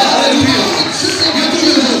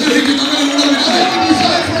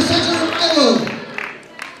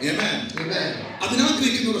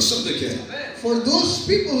 അതിനാഗ്രഹിക്കുന്ന ശ്രദ്ധയ്ക്ക്, for those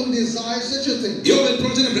people who desire such a thing. യോവേൽ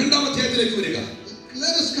പ്രവചനം 2-ാം അധ്യായത്തിലേക്ക് വരിക.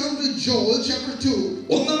 Let us come to Joel chapter 2.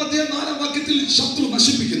 1-ാം അധ്യായം 4-ാം വാക്യത്തിൽ ശത്രു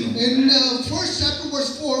നശിപ്പിക്കുന്നു. In first chapter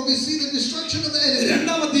verse 4 we see the destruction of the enemy.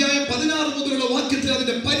 2-ാം അധ്യായം 16 മുതലുള്ള വാക്യത്തിൽ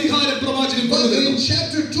അതിന്റെ പരിഹാര പ്രവാചകൻ But പറയുന്നു. in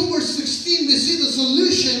chapter 2 verse 16 we see the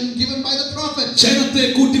solution given by the prophet. ജനത്തെ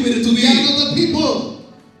കൂട്ടിവരുത്തുവീൻ. Gather the people.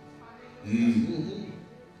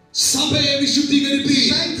 സഭയെ വിശുദ്ധീകരിപ്പീൻ.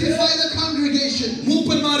 Sanctify the congregation.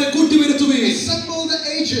 മൂപ്പന്മാരെ കൂട്ടിവരുത്തുവീൻ. Assemble the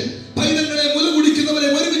aged. പൈതങ്ങളെ മുലകുടിക്കുന്നവരെ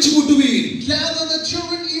ഒരുമിച്ച് കൂട്ടുവീൻ. Gather the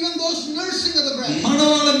children, even those nursing of the breast.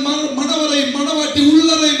 മണവാളൻ മണവറയും മണവാട്ടി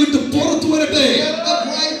ഉള്ളറയും വിട്ട് പുറത്തു വരട്ടെ. Let the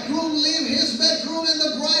bridegroom leave his bedroom and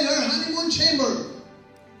the bride her honeymoon chamber.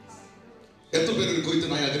 എത്ര പേര് ഒരു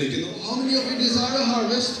കൊയ്ത്തിനായി ആഗ്രഹിക്കുന്നു? How many of you desire a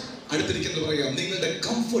harvest? അടുത്തിരിക്കുന്നത് പറയാം, നിങ്ങളുടെ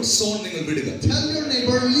കംഫർട്ട് സോൺ നിങ്ങൾ വിടുക. Tell your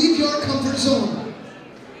neighbor, leave your comfort zone.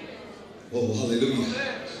 Oh hallelujah.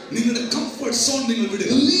 നിങ്ങളുടെ കംഫർട്ട് സോൺ നിങ്ങൾ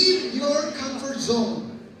വിടുക. Leave your comfort zone.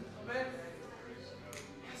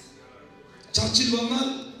 ചർച്ചിൽ വന്നാൽ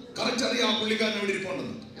കറക്റ്റ് അറിയാം ആ പുള്ളിക്കാരൻ എവിടെ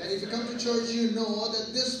ഇരിപ്പുണ്ടെന്ന്. And if you come to church, you know that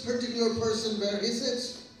this particular person where he sits.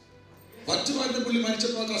 പറ്റുമാരുടെ പുള്ളി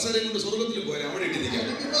മരിച്ചപ്പോൾ കസേരയും കൊണ്ട് സ്വർഗ്ഗത്തിൽ പോയാൽ അവിടെ ഇട്ടിരിക്കാം.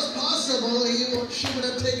 If it was possible, she would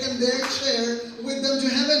have taken their chair with them to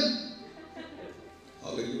heaven.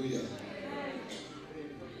 Hallelujah.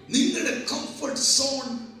 നിങ്ങളുടെ കംഫർട്ട് സോൺ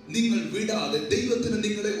നിങ്ങൾ വിടാതെ ദൈവത്തിന്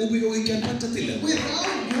നിങ്ങളെ ഉപയോഗിക്കാൻ പറ്റത്തില്ല.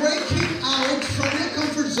 Without breaking out from your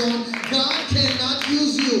comfort zone, God cannot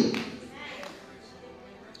use you.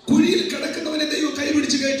 കുഴിയിൽ കിടക്കുന്നവനെ ദൈവം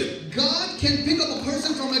കൈപിടിച്ച് കയറ്റും. God can pick up a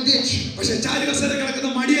person from a ditch. പക്ഷേ ചാരുകസേര കിടക്കുന്ന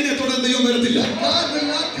മടിയനെ തൊടാൻ ദൈവം വരത്തില്ല. God will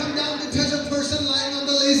not come down to touch a person lying on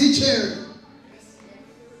the lazy chair.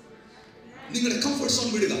 നിങ്ങളുടെ കംഫർട്ട് സോൺ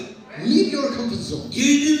വിടുക. Leave your comfort zone.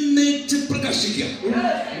 എഴുന്നേറ്റ് പ്രകാശിക്കുക.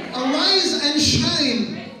 Arise and shine.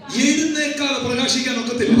 എഴുന്നേൽക്കാതെ പ്രകാശിക്കാൻ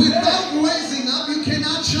ഒക്കത്തില്ല. Without rising up, you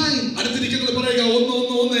cannot shine. അടുത്തിരിക്കുന്നത് പറയുക,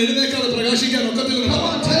 ഒന്ന് എഴുന്നേൽക്കാതെ പ്രകാശിക്കാൻ ഒക്കത്തില്ല. Come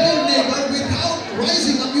on, tell your neighbor, without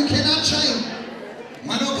rising up, you cannot shine.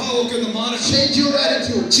 മനോഭാവമൊക്കെ ഒന്ന് മാറണം. Change your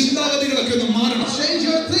attitude. ചിന്താഗതികളൊക്കെ ഒന്ന് മാറണം. Change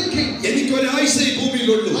your thinking. എനിക്ക് ഒരു ആയുസ്സേ ഈ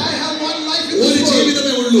ഭൂമിയിലുള്ളൂ. I have one life in ഒരു this world.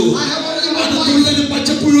 ജീവിതമേ ഉള്ളൂ. I have only one അത് life. തുള്ളലും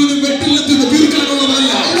പച്ചപ്പുഴുവിനും വെട്ടിലും തിന്ന്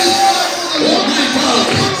തീർക്കാനുള്ളതല്ല. Oh my God.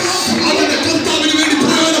 അവന്റെ കർത്താവിന് വേണ്ടി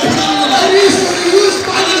പ്രയോജനപ്പെടാനുള്ളതാണ്. It is to be used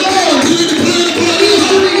by the Lord. It is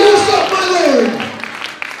to be used of my Lord.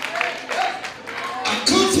 ആ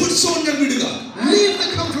comfort zone ഞാൻ വിടുക. Leave the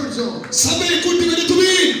comfort zone. സഭയെ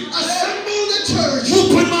കൂട്ടിവരുത്തുവീൻ. Assemble the church.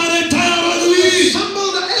 മൂപ്പന്മാരെ തയ്യാറാകുവീൻ. Assemble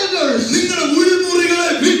the elders. നിങ്ങളുടെ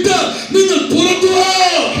ഉൾമുറികളെ വിട്ട് നിങ്ങൾ പുറത്തു വാ.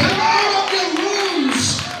 Come out of your rooms.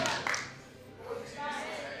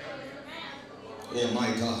 Oh my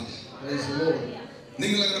God. Praise the Lord.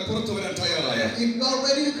 നിങ്ങൾ അങ്ങനെ പുറത്തു വരാൻ തയ്യാറായ If you are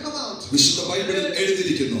ready to come out, വിശുദ്ധ ബൈബിളിൽ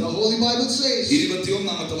എഴുതിയിരിക്കുന്നു. the Holy Bible says,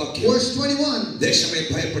 21-ാമത്തെ വാക്യം, verse 21, ദേശമേ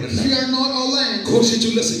ഭയപ്പെടേണ്ട, fear not, O land,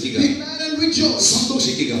 ഘോഷിച്ചുല്ലസിക്കുക, be glad and rejoice.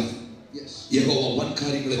 സന്തോഷിക്കുക, Yes. യഹോവ വൻ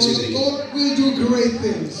കാര്യങ്ങൾ For the ചെയ്തിരിക്കുന്നു. Lord will do great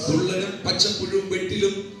things. തുള്ളലും പച്ചപ്പുഴും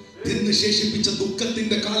വെട്ടിലും തിന്ന് ശേഷിപ്പിച്ച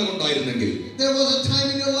ദുഃഖത്തിന്റെ കാലമുണ്ടായിരുന്നെങ്കിൽ, There was a time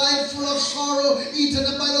in your life full of sorrow, eaten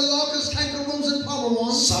up by the locusts, cankerworms, and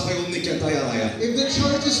palmerworms. സഭ ഒന്നിക്കാൻ തയ്യാറായ, If the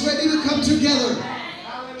church is ready to come together,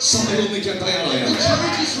 സഭ ഒന്നിക്കാൻ തയ്യാറായ, the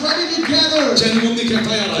church is ready to gather, ജനം ഒന്നിക്കാൻ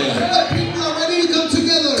തയ്യാറായ, the people are ready to come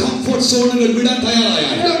together, comfort സോണുകൾ വിടാൻ തയ്യാറായ,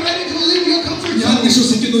 you are ready to leave your comfort ഞാൻ zone.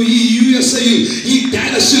 വിശ്വസിക്കുന്നു ഈ USA-യിൽ, ഈ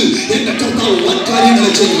ഡാലസിൽ എന്റെ കർത്താവ് വൻ കാര്യങ്ങൾ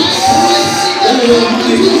ചെയ്യും. I pray For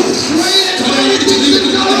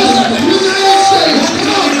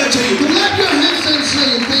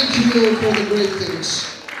the great things.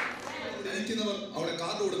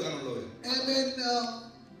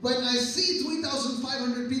 When I see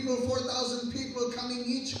 3,500 people, 4,000 people coming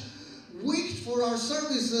each week for our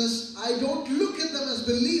services, I don't look at them as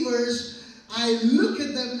believers. I look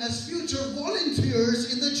at them as future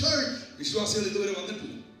volunteers in the church.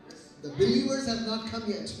 The believers have not come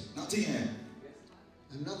yet.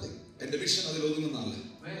 I'm nothing.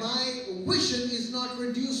 My vision is not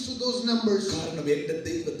reduced to those numbers. Because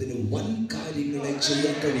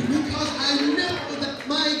I know that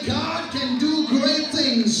my God can do great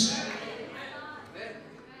things.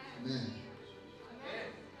 Amen.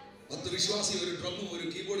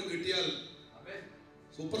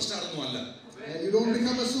 You don't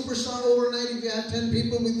become a superstar overnight if you have 10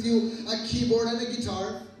 people with you, a keyboard and a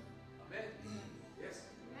guitar.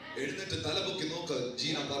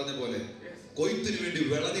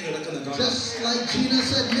 Just like Gina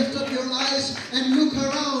said, lift up your eyes and look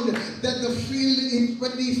around that the field is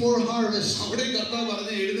ready for harvest. And even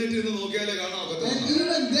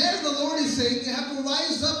there the Lord is saying you have to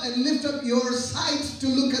rise up and lift up your sight to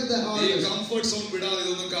look at the harvest. Without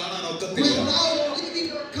leaving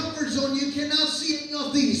your comfort zone, you cannot see any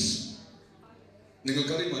of these. Do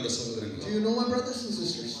you know my brothers and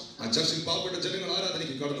sisters?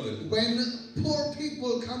 When poor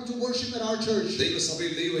people come to worship at our church, the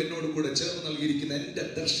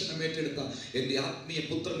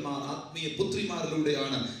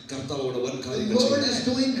Lord is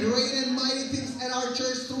doing great and mighty things at our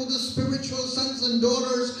church through the spiritual sons and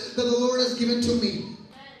daughters that the Lord has given to me.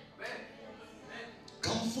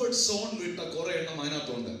 Comfort zone.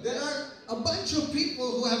 There are a bunch of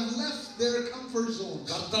people who have left their comfort zones.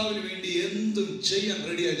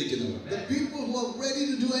 The people who are ready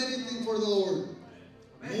to do anything for the Lord.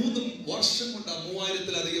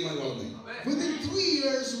 Within 3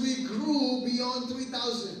 years we grew beyond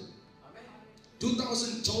 3,000.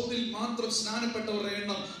 2012 മാത്രം സ്നാനപ്പെട്ടവരുടെ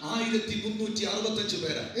എണ്ണം 1365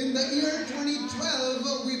 പേരാണ്. In the year 2012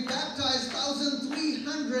 we baptized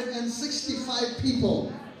 1365 people.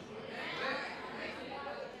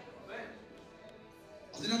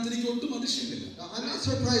 അതിനകത്ത് എനിക്ക് ഒട്ടും അതിശയമില്ല. I'm not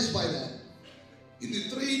surprised by that. ഇന്ന്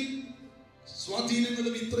ഇത്രയും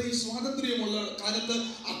സ്വാധീനങ്ങളും ഇത്രയും സ്വാതന്ത്ര്യമുള്ള കാലത്ത്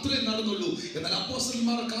അത്രയും നടന്നുള്ളൂ. എന്നാൽ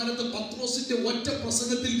അപ്പോസ്തലന്മാരുടെ കാലത്ത് പത്രോസിന്റെ ഒറ്റ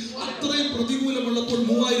പ്രസംഗത്തിൽ അത്രയും പ്രതികൂലമുള്ളപ്പോൾ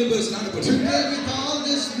 3000 പേർ സ്നാനപ്പെട്ടു. Today with all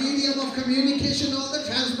this medium of communication, all the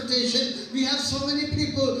transportation, we have so many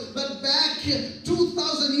people. But back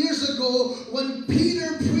 2,000 years ago, when Peter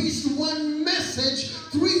preached one message,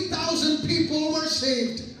 3,000 people were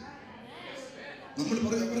saved. നമ്മൾ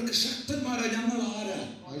പറയും അവർക്ക് ശക്തന്മാരാ, ഞങ്ങൾ ആരാ?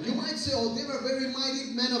 You might say, oh, they were very mighty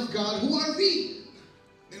men of God. Who are we?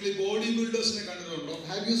 നിങ്ങൾ ഈ body ബിൽഡേഴ്സിനെ കണ്ടിട്ടുണ്ടോ?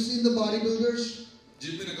 Have you seen the bodybuilders?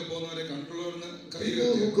 ജിമ്മിനൊക്കെ പോകുന്നവരെ കണ്ടിട്ടുള്ളവരെന്ന് കൈ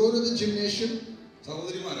ഉയർത്തി. Who go to the gymnasium?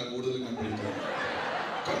 സഹോദരിമാരാ കൂടുതൽ കണ്ടിട്ടുള്ളത്.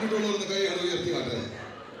 കണ്ടിട്ടുള്ളവരെന്ന് കൈ ഉയർത്തി കാട്ടേ.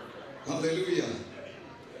 ഹല്ലേലൂയ.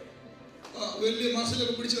 വലിയ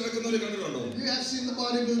മസിലൊക്കെ പിടിച്ച് നടക്കുന്നവരെ കണ്ടിട്ടുണ്ടോ? You have seen the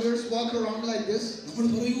bodybuilders walk around like this? നമ്മൾ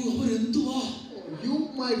പറയൂ അവർ എന്തുവാ? You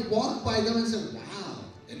might walk by them and say, wow.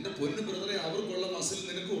 എൻ്റെ പൊന്നു ബ്രദറെ അവർക്കുള്ള മസിൽ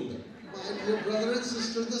നിനക്കും ഉണ്ട്. My dear brother and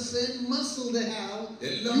sister, the same muscle they have,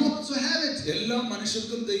 you also have it. എല്ലാ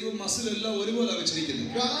മനുഷ്യർക്കും ദൈവം മസിൽ എല്ലാം ഒരുപോലെ വെച്ചിരിക്കുന്നു.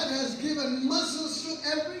 God has given muscles to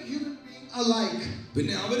every human being alike.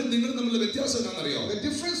 പിന്നെ അവരും നിങ്ങളും തമ്മിലുള്ള വ്യത്യാസം എന്താണെന്നറിയോ? The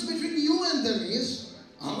difference between you and them is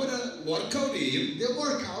അവര് വർക്ക്ഔട്ട് ചെയ്യും. They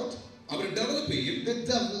work out. Our develop ചെയ്യും. They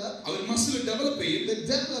develop. Our muscle develop ചെയ്യും. They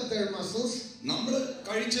develop their muscles. നമ്മൾ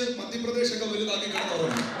കഴിച്ച് മധ്യപ്രദേശൊക്കെ വലുതാക്കി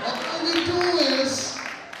കിടന്നവരാണ്. What we do is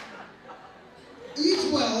eat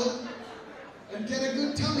well and get a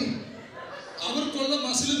good tummy. അവർക്കുള്ള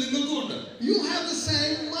muscle നിങ്ങൾക്കും ഉണ്ട്. You have the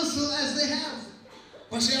same muscle as they have.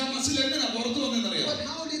 പക്ഷേ ആ മസിൽ എങ്ങനെ പുറത്തു വന്നെന്നറിയോ? But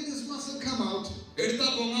how did this muscle come out? എടുത്താ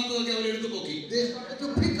പൊങ്ങാത്തതൊക്കെ അവർ എടുത്തു പോക്കി. They started to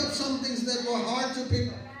pick up some things that were hard to pick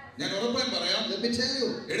up. ഞാൻ ഉറപ്പായും പറയാം. Let me tell you.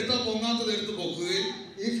 എടുത്താ പൊങ്ങാത്തത് എടുത്തു പോക്കുകയും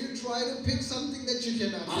if you try to pick something that you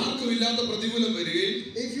cannot ആർക്കും ഇല്ലാത്ത പ്രതികൂലം വരികയും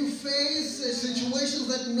if you face situations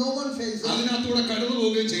that no one faces അതിനകത്തൂടെ കടന്നു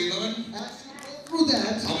പോവുകയും ചെയ്യുന്നവൻ through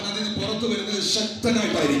that അവൻ അതിന് പുറത്തു വരുന്നത്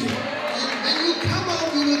ശക്തനായിട്ടായിരിക്കും. And when you come out,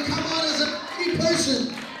 you will come out as a free person.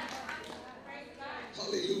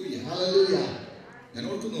 Hallelujah. Hallelujah. ഞാൻ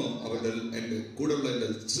ഓർക്കുന്നു അവരുടെ എൻ്റെ കൂടെയുള്ള എൻ്റെ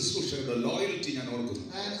ശുശ്രൂഷകരുടെ ലോയൽറ്റി ഞാൻ ഓർക്കുന്നു.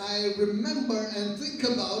 And I remember and think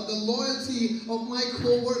about the loyalty of my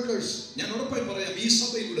co-workers. ഞാൻ ഉറപ്പായി പറയാം ഈ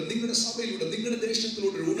സഭയിലൂടെ നിങ്ങളുടെ സഭയിലൂടെ നിങ്ങളുടെ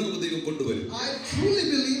ദേശത്തിലൂടെ ഒരു ഉണർവ് ദൈവം കൊണ്ടുവരും. I truly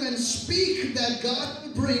believe and speak that God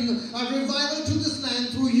will bring a revival to this land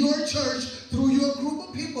through your church, through your group of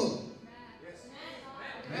people.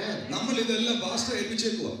 നമ്മൾ ഇതെല്ലാം pastor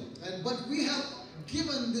ഏൽപ്പിച്ചേക്കുവാ. But we have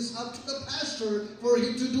given this up to the pastor for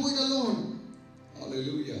him to do it alone.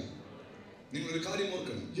 Hallelujah. നിങ്ങൾ ഒരു കാര്യം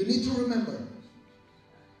ഓർക്കണം. You need to remember.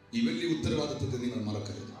 ഈ വലിയ ഉത്തരവാദിത്തത്തെ നിങ്ങൾ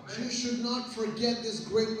മറക്കരുത്. You should not forget this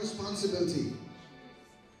great responsibility.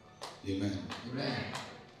 Amen. Amen.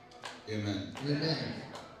 Amen. Amen.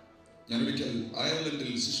 ഞാൻ ഒരിക്കൽ അയർലൻഡിൽ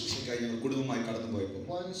ശുശ്രൂഷയ്ക്കായി ഞങ്ങൾ കുടുംബമായി കടന്നുപോയപ്പോൾ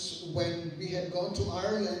Once when we had gone to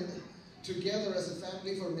Ireland together as a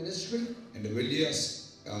family for ministry, എൻ്റെ വലിയ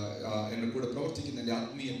എന്റെ കൂടെ പ്രവർത്തിക്കുന്ന എൻ്റെ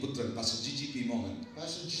ആത്മീയ പുത്രൻ pastor Jiji Mohan,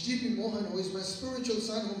 Pastor G.P. Mohan, who is my spiritual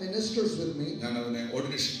son who ministers with me, ഞാൻ അവനെ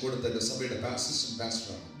ഓർഡിനേഷൻ കൊടുത്ത എൻ്റെ സഭയുടെ assistant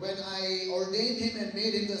പാസ്റ്ററാണ്. when I ordained him and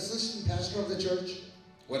made him the assistant pastor of the church.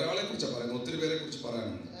 ഒരാളെ കുറിച്ച് പറയുന്നത്, ഒത്തിരി പേരെ കുറിച്ച്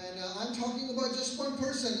പറയാനുണ്ട്. And I'm talking about just one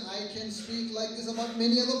person. I can speak like this about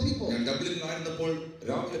many other people. ഞാൻ ഡബ്ലിനിലായിരുന്നപ്പോൾ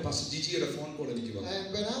രാവിലെ പാസ്റ്റർ ജിജിയുടെ ഫോൺ കോൾ എനിക്ക് വന്നു. And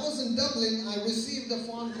when I was in Dublin, I received a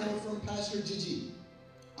phone call from Pastor Gigi.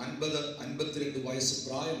 52 വയസ്സ്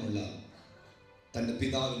പ്രായമുള്ള തന്റെ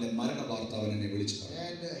പിതാവിന്റെ മരണ വാർത്ത അവൻ എന്നെ വിളിച്ചു പറഞ്ഞു.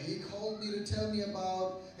 And he called me to tell me about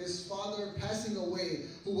his father passing away,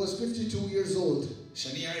 who was 52 years old.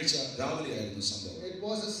 ശനിയാഴ്ച രാവിലെയായിരുന്നു സംഭവം. It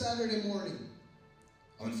was a Saturday morning.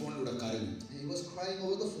 അവൻ ഫോണിലൂടെ കരഞ്ഞു. He was crying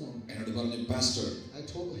over the phone. എന്നോട് പറഞ്ഞു, pastor,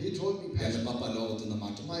 He told me, Pastor, പപ്പ ലോകത്ത് നിന്ന്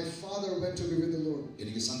മാറ്റി. my father went to be with the Lord.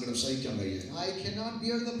 എനിക്ക് സങ്കടം സഹിക്കാൻ വയ്യ. I cannot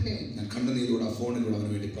bear the pain. ഞാൻ കണ്ണുനീരോടെ ആ ഫോണിലൂടെ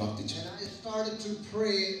അവന് വേണ്ടി പ്രാർത്ഥിച്ചു. And I started to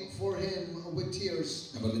pray for him with tears.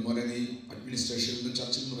 ഞാൻ പറഞ്ഞു, മോനെ, നീ അഡ്മിനിസ്ട്രേഷനിൽ നിന്നും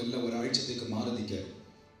ചർച്ചിൽ നിന്നും എല്ലാം ഒരാഴ്ചത്തേക്ക് മാറി നിൽക്കുക.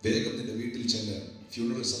 വേഗം നിന്റെ വീട്ടിൽ ചെല്ല്.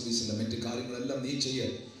 ഫ്യൂണറൽ സർവീസിന്റെ മറ്റു കാര്യങ്ങളെല്ലാം നീ ചെയ്യ.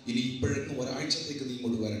 ഇനി ഇപ്പോഴെങ്ങും ഒരാഴ്ചത്തേക്ക് നീ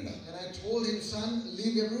ഇങ്ങോട്ട് വരണ്ട. And I told him, son,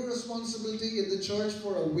 leave every responsibility in the church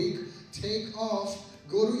for a week. Take off.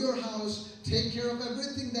 Go to your house. Take care of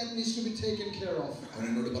everything that needs to be taken care of. അവൻ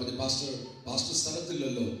എന്നോട് പറഞ്ഞു, pastor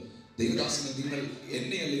സ്ഥലത്തില്ലല്ലോ, ദൈവദാസനെ നിങ്ങൾ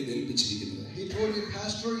എന്നെയല്ലേ ഇത് ഏൽപ്പിച്ചിരിക്കുന്നത്. He told me,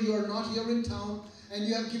 Pastor, you are not here in town and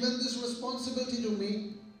you have given this responsibility to me.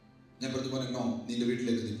 ഞാൻ പറഞ്ഞു, മോനെ, no, നിന്റെ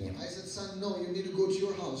വീട്ടിലേക്ക് നീ പോകണം. I said, son, no, you need to go to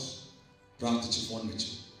your house. പ്രാർത്ഥിച്ചു ഫോൺ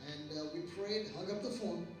വെച്ചു. And we prayed, hung up the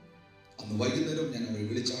phone. അന്ന് വൈകുന്നേരം ഞാൻ അവരെ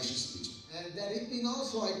വിളിച്ച് ആശ്വസിപ്പിച്ചു. And that evening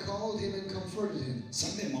also I called him and comforted him.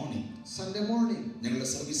 Sunday morning ഞങ്ങളുടെ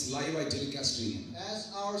service ലൈവായി ടെലികാസ്റ്റ് ചെയ്യുന്നു. As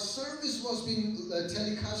our service was being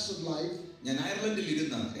telecasted live, ഞാൻ അയർലൻഡിൽ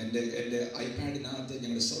ഇരുന്ന എൻ്റെ ഐപാഡിനകത്ത്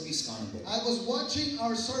ഞങ്ങളുടെ സർവീസ് കാണുമ്പോൾ I was watching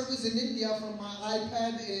our service in India from my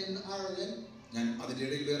iPad in Ireland. ഞാൻ അതിന്റെ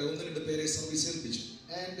ഇടയിൽ വേറെ 1-2 പേരെ സർവീസ് ഏൽപ്പിച്ചു.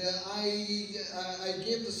 And I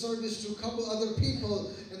gave the service to a couple other people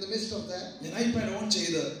in the midst of that. ഞാൻ ഐപാഡ് ഓൺ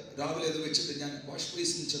ചെയ്ത് രാവിലെ അത് വെച്ചിട്ട് ഞാൻ വാഷ്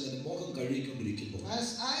ബേസിൽ ചെന്ന് മുഖം കഴുകിക്കൊണ്ടിരിക്കുമ്പോൾ As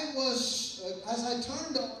I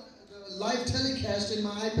turned on the live telecast in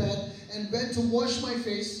my iPad and went to wash my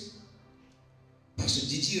face, pastor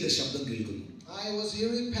ജിജിയുടെ ശബ്ദം കേൾക്കുന്നു. I was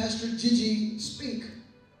hearing Pastor Gigi speak.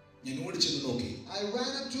 ഞാൻ ഓടിച്ചെന്ന് നോക്കി. I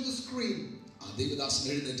ran up to the screen. ആ ദൈവദാസൻ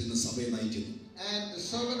എഴുന്നേറ്റ് നിന്ന് സഭയെ നയിക്കുന്നു. And the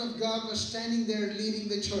servant of God was standing there leading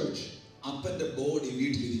the church. അപ്പന്റെ body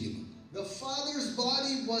വീട്ടിലിരിക്കുന്നു. The father's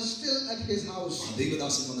body was still at his house. ആ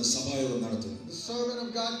ദൈവദാസൻ വന്ന് സഭായോഗം നടത്തുന്നു. The servant of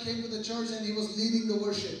God came to the church and he was leading the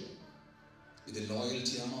worship. ഇത്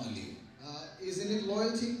loyalty ആണോ അല്ലയോ? Isn't it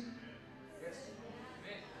loyalty?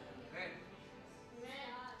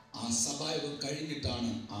 ആ സഭായോഗം കഴിഞ്ഞിട്ടാണ്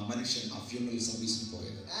ആ മനുഷ്യൻ ആ ഫ്യൂണറൽ സർവീസിൽ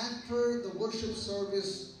പോയത്. After the worship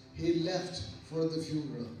service, he left for the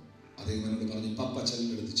funeral. അദ്ദേഹം എന്നോട് പറഞ്ഞു, പപ്പ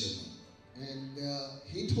ചെല്ലെടുത്ത് ചെന്നു. And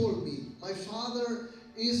he told me, my father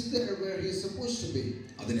is there where he is supposed to be.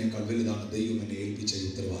 അതിനേക്കാൾ വലുതാണ് ദൈവം എന്നെ ഏൽപ്പിച്ച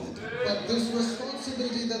ഉത്തരവാദിത്വം. But this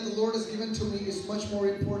responsibility that the Lord has given to me is much more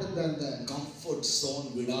important than that. Comfort zone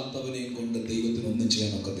വിടാത്തവനെ കൊണ്ട് ദൈവത്തിന് ഒന്നും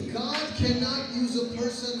ചെയ്യാൻ ഒക്കത്തില്ല. God cannot use a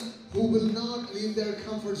person who will not leave their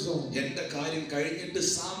comfort zone. എന്റെ കാര്യം കഴിഞ്ഞിട്ട്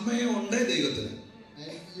സമയമുണ്ട് ദൈവത്തിന്.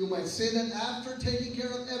 And you might say that after taking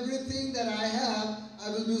care of everything that I have, I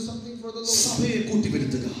will do something for the Lord. സഭയെ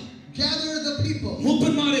കൂട്ടിവരുത്തുക. Gather the people.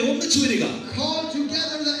 മൂപ്പന്മാരെ ഒന്നിച്ചു വരിക. Call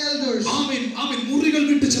together the elders. ആമേൻ ആമേൻ. മുറികൾ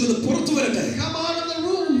വിട്ട് ചിലത് പുറത്തു വരട്ടെ. Come out of the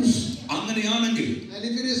rooms. അങ്ങനെയാണെങ്കിൽ And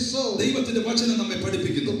if it is so, ദൈവത്തിന്റെ വചനം നമ്മെ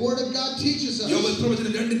പഠിപ്പിക്കുന്നു. The word of God teaches us. യോവേൽ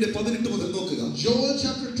പ്രവചനം 2:18 മുതൽ നോക്കുക. Joel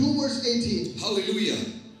chapter 2 verse 18. Hallelujah.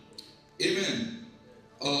 Amen.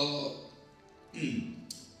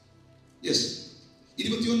 Yes.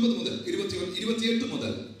 29 മുതൽ 28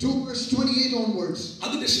 മുതൽ 2 verse 28 onwards.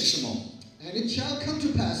 അതിന്റെ ശേഷമോ And it shall come to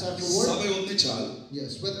pass afterward. സഭ ഒന്നിച്ചാൽ,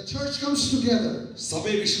 yes, when the church comes together,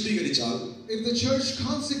 സഭയെ വിശുദ്ധീകരിച്ചാൽ, if the church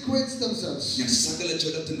consecrates themselves, ഞാൻ സകല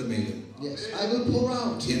ജഡത്തിന്റെ മേലും, yes, I will pour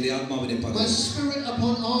out എന്റെ ആത്മാവിനെ my പകരും. spirit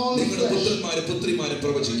upon all നിങ്ങളുടെ flesh. പുത്രന്മാരെ പുത്രിമാരെ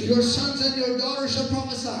പ്രവചിക്കും. Your sons and your daughters shall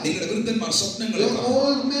prophesy. നിങ്ങളുടെ വൃദ്ധന്മാർ സ്വപ്നങ്ങളെ Your കാണും.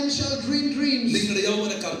 old men shall dream dreams. നിങ്ങളുടെ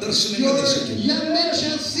യൗവനക്കാർ ദർശനങ്ങൾ ദർശിക്കും. Young men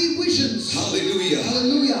shall see visions. Hallelujah.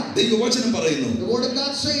 Hallelujah. ദൈവവചനം പറയുന്നു. The word of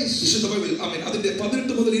God says. വിശുദ്ധ ബൈബിൾ ആമേൻ അതിന്റെ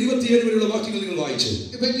 18 മുതൽ 27 വരെയുള്ള വാക്യങ്ങൾ നിങ്ങൾ വായിച്ചു.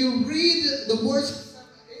 When you read the verse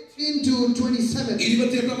 18 to 27.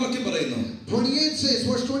 28 വാക്യം പറയുന്നു. 28 says,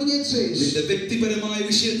 verse 28 says. നിന്റെ വ്യക്തിപരമായ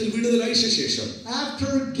വിഷയത്തിൽ വിടുതലായ ശേഷം. After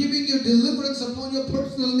giving you deliverance upon your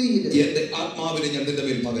personal need. എന്റെ ആത്മാവിനെ ഞാൻ നിന്റെ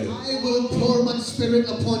മേൽ പകരും. I will pour my spirit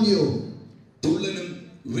upon you. തുള്ളനും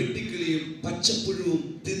വെട്ടിക്കിളിയും പച്ചപ്പുഴുവും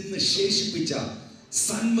തിന്ന് ശേഷിപ്പിച്ച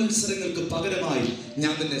സന്മത്സരങ്ങൾക്ക് പകരമായി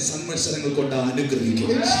ഞാൻ നിന്നെ സന്മത്സരങ്ങൾ കൊണ്ട് അനുഗ്രഹിക്കും.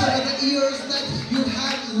 Instead of the years that you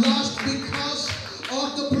have lost because of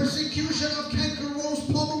the persecution of cankerworms,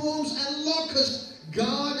 palmerworms, and locusts,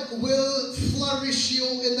 God will flourish you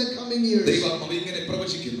in the coming years. ദൈവാത്മാവ് ഇങ്ങനെ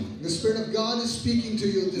പ്രവചിക്കുന്നു. The Spirit of God is speaking to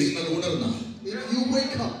you this നിങ്ങൾ ഉണർന്നാൽ, if you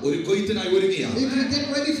wake up, ഒരു കൊയ്ത്തിനായി ഒരുങ്ങിയാൽ, if you get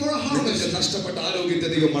ready for a harvest, നിങ്ങൾക്ക് നഷ്ടപ്പെട്ട ആരോഗ്യത്തെ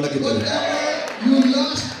ദൈവം മടക്കി തരും. whatever you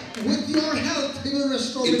lost with your health, He will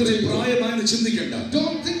restore it to ഇത്രയും you. പ്രായമായെന്ന് ചിന്തിക്കണ്ട.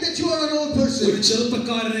 Don't think that you are an old person. ഒരു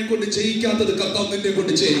ചെറുപ്പക്കാരനെ കൊണ്ട് ചെയ്യിക്കാത്തത് കർത്താവ് നിന്നെ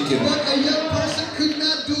കൊണ്ട് ചെയ്യിക്കും. What a young person could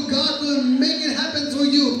not do, God will make it happen through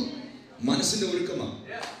you. മനസ്സിന്റെ ഒരുക്കമാണ്.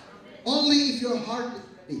 Only if your heart is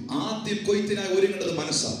ready. ആദ്യം കൊയ്ത്തിനായി ഒരുങ്ങേണ്ടത്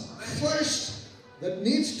മനസ്സാണ്. First that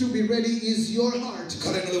needs to be ready is your heart.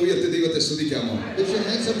 കരങ്ങൾ ഉയർത്തി ദൈവത്തെ സ്തുതിക്കാമോ? Lift your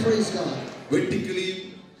hands and praise God. വെട്ടിക്കിളിയും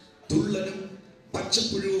തുള്ളനും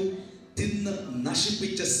പച്ചപ്പുഴുവും തിന്ന്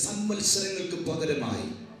നശിപ്പിച്ച സന്മത്സരങ്ങൾക്ക് പകരമായി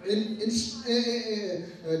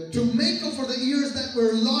to make up for the years that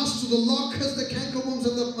were lost to the locusts, the cankerworms,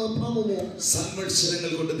 and the palmerworms.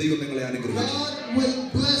 സന്മത്സരങ്ങൾ കൊണ്ട് ദൈവം നിങ്ങളെ അനുഗ്രഹിക്കും. God will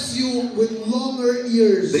bless you with longer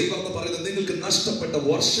years. ദൈവം പറയുന്നത് നിങ്ങൾക്ക് നഷ്ടപ്പെട്ട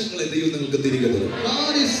വർഷങ്ങളെ ദൈവം നിങ്ങൾക്ക് തിരികെ തരും.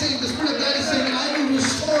 God is saying, the Spirit of God is saying, I will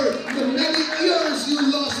restore the many years you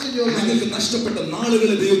lost in your life. നിങ്ങൾക്ക് നഷ്ടപ്പെട്ട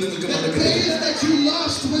നാളുകളെ ദൈവം നിങ്ങൾക്ക് മടക്കി The തരും. days that you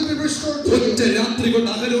lost will be restored to you. ഒറ്റ രാത്രി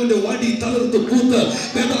കൊണ്ട് അഹരോന്റെ വടി തളർത്ത് പൂത്ത്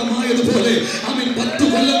ബദമായതുപോലെ അവൻ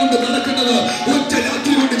 10 കൊല്ലം കൊണ്ട് നടക്കുന്നത് ഒറ്റ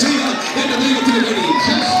രാത്രി കൊണ്ട് ചെയ്യാൻ എന്റെ ദൈവത്തിന് കഴിയും.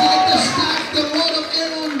 Just like the staff, the rod of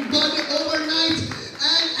Aaron budded overnight,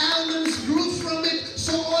 and almonds grew from it,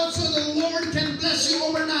 so also the Lord can bless you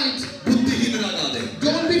overnight. ബുദ്ധിഹീനരാകാതെ,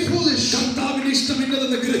 Don't be foolish, കർത്താവിന്റെ ഇഷ്ടം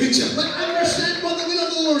ഇന്നതെന്ന് ഗ്രഹിച്ച് but understand what the will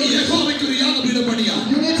of the Lord is. യഹോവയ്ക്ക് ഒരു യാഗപീഠം പണിയാം.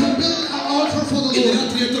 You need to build an altar for the ഇന്ന് Lord.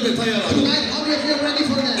 രാത്രി എത്തോടെ തയ്യാറാകും. Tonight, how many of you are ready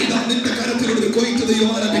for that? ഇതാ നിന്റെ കരത്തിലൂടെ ഒരു കൊയ്ത്ത്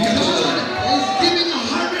ദൈവം ആരംഭിക്കാൻ പോകുന്നു. God is giving a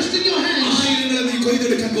harvest in your hands. ആയിരങ്ങളെ നീ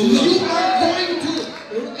കൊയ്തെടുക്കാൻ പോകുക. You are going to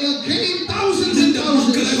gain thousands and നിന്റെ മക്കൾ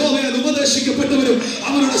thousands. യഹോവയാൽ ഉപദേശിക്കപ്പെട്ടവരും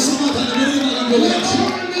അവരുടെ സമാധാനം ഒരുങ്ങാൻ Your പോകുക.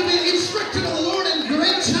 children will be instructed of the Lord, and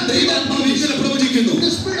great shall be ദൈവാത്മാവ് ഇങ്ങനെ പ്രവചിക്കുന്നു.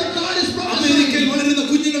 the Spirit of God is അമേരിക്കയിൽ prophesying. വളരുന്ന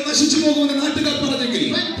കുഞ്ഞുങ്ങൾ നശിച്ചു പോകുമെന്ന് നാട്ടുകാർ പറഞ്ഞെങ്കിൽ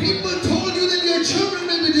When people told you that your children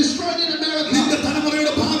will be destroyed in America, നിന്റെ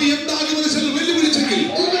തലമുറയുടെ ഭാവി എന്താകുമെന്ന് ചിലർ വെല്ലുവിളിച്ചെങ്കിൽ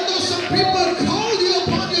even though some people called you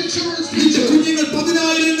upon your children's നിന്റെ future, കുഞ്ഞുങ്ങൾ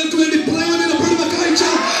 10,000-ങ്ങൾക്ക് വേണ്ടി പ്രയോജനപ്പെടുന്ന കാഴ്ച,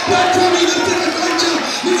 പ്ലാറ്റ്ഫോമിൽ നിർത്തുന്ന കാഴ്ച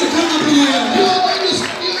നിങ്ങൾ കാണാൻ പോകുകയാണ്. you are going to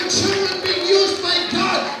see your children being used by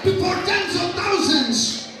God before tens of thousands.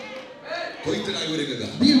 കൊയ്ത്തിനായി ഒരുങ്ങുക.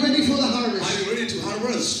 Be ready for the harvest. Are you ready to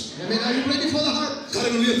harvest? I mean, are you ready for the harvest?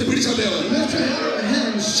 കരങ്ങൾ ഉയർത്തി പിടിച്ചാലേ അവർ Lift your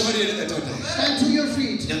hands. ചാടി എഴുന്നേറ്റാട്ടെ. Stand to your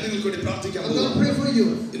feet. ഞാൻ നിങ്ങൾക്ക് വേണ്ടി പ്രാർത്ഥിക്കാൻ I'm going to പോകുന്നു. pray for you.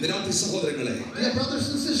 ഇന്ന് രാത്രി സഹോദരങ്ങളെ, Dear brothers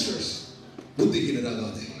and sisters,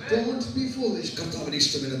 ബുദ്ധിഹീനരാകാതെ don't be foolish, കർത്താവിന്റെ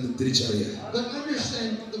ഇഷ്ടമെന്ന് തിരിച്ചറിയാൻ but understand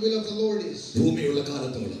what the will of the Lord is. ഭൂമിയുള്ള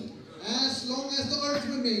കാലത്തോളം As long as the earth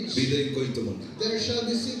remains, വിതയും കൊയ്ത്തുമുണ്ട്. there shall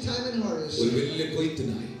be seed time and harvest. ഒരു വലിയ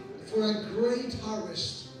കൊയ്ത്തിനായി For a great harvest,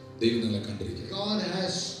 ദൈവം നിങ്ങളെ കണ്ടിരിക്കുന്നു. God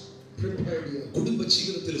has prepared you. കുടുംബ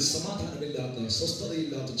ജീവിതത്തിൽ സമാധാനമില്ലാത്ത,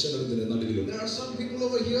 സ്വസ്ഥതയില്ലാത്ത ചിലരുടെ നടുവിലുണ്ട്. There are some people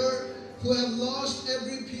over here who have lost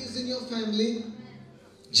every peace in your family.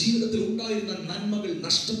 ജീവിതത്തിൽ ഉണ്ടായിരുന്ന നന്മകൾ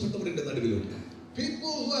നഷ്ടപ്പെട്ടവരുടെ നടുവിലുണ്ട്.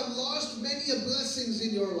 People who have lost many blessings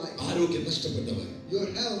in your life. ആരോഗ്യം നഷ്ടപ്പെട്ടവർ, Your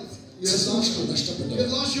health, you ശുശ്രൂഷകൾ have നഷ്ടപ്പെട്ടവർ,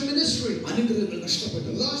 lost your ministry, അനുഗ്രഹങ്ങൾ you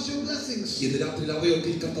നഷ്ടപ്പെട്ടവർ, lost your blessings. ഇന്ന് രാത്രി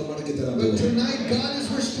അവയൊക്കെ കർത്താവ് മടക്കി തരാൻ But പോകുന്നു. tonight God is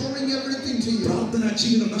restoring everything to you. പ്രാർത്ഥനാ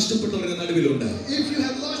ജീവിതം നഷ്ടപ്പെട്ടവരുടെ നടുവിലുണ്ട്. If you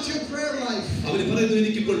have lost your prayer life, അവർ പറയുന്നു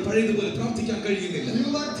എനിക്കിപ്പോൾ പഴയതുപോലെ പ്രാർത്ഥിക്കാൻ കഴിയുന്നില്ല.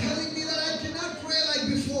 you are telling me that I cannot pray like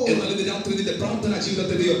before. എന്നാൽ ഇന്ന് രാത്രി നിന്റെ പ്രാർത്ഥനാ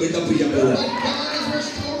ജീവിതത്തെ ദൈവം ബിൽഡപ്പ് ചെയ്യാൻ പോകുന്നു. But God is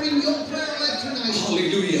restoring your prayer life tonight.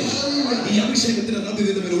 Hallelujah. Hallelujah. ഈ അഭിഷേകത്തിന്റെ നദി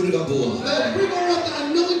നിന്റെ മേൽ ഒഴുകാൻ പോവാ. The river of the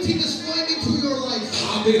anointing is flowing into your life.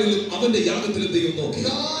 ഹാബേലിലും അവന്റെ യാഗത്തിലും ദൈവം നോക്കി.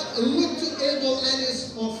 God looked to Abel and his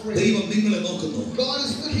offering. ദൈവം നിങ്ങളെ നോക്കുന്നു. God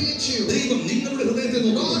is looking at you. ദൈവം നിങ്ങളുടെ ഹൃദയത്തെ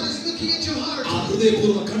നോക്കുന്നു. God is looking at your heart. ആ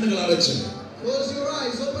ഹൃദയപൂർവ്വ കണ്ണുകൾ അടച്ച് Close your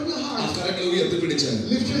eyes, open your ആ heart. കരങ്ങൾ ഉയർത്തി പിടിച്ച്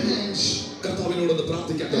Lift your hands കർത്താവിനോടൊന്ന്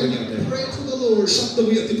പ്രാർത്ഥിക്കാൻ തുടങ്ങിയാട്ടെ. and pray to the Lord. ശബ്ദം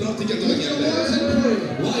ഉയർത്തി പ്രാർത്ഥിക്കാൻ Lift your തുടങ്ങിയാട്ടെ. voice and pray.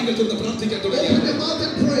 വായികൾ തുറന്ന് പ്രാർത്ഥിക്കാൻ Open തുടങ്ങിയാട്ടെ. your mouth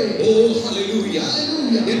and pray. Oh hallelujah.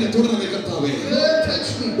 Hallelujah. എന്നെ തുടരണമേ കർത്താവേ. Lord, touch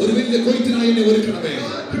me. ഒരു വലിയ കൊയ്ത്തിനായി എന്നെ ഒരുക്കണമേ.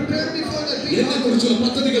 God, prepare me for the big എന്നെ കുറിച്ചുള്ള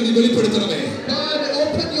പദ്ധതികൾ നീ വെളിപ്പെടുത്തണമേ. God,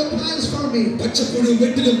 open your plans for me. പച്ചപ്പുഴും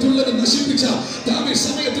വെട്ടിലും തുള്ളലും നശിപ്പിച്ച ദാവീദ്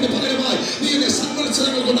സമയത്തിന് പകരമായി നീ എന്നെ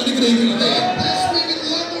സംവത്സരങ്ങൾ കൊണ്ട് അനുഗ്രഹിക്കണമേ. Bless me with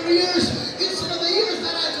longer years instead of the years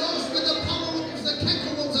that I lost with the palmerworms, the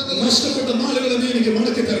cankerworms, and the നഷ്ടപ്പെട്ട നാളുകളെ നീ എനിക്ക്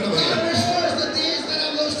മടക്കി തരണമേ. God restores the days that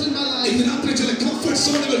I've lost in my life. ഇന്ന് രാത്രി ചില കംഫർട്ട്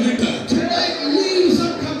സോണുകൾ വിട്ട് Tonight, leave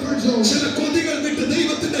some comfort zones. ചില കൊതികൾ വിട്ട്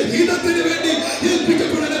ദൈവത്തിന്റെ ഹിതത്തിന് വേണ്ടി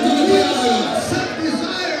ഏൽപ്പിക്കപ്പെടാൻ Some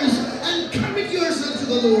desires and commit yourself to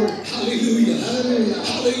the Lord. Hallelujah. Hallelujah.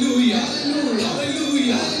 Hallelujah.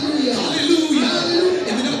 Hallelujah. Hallelujah.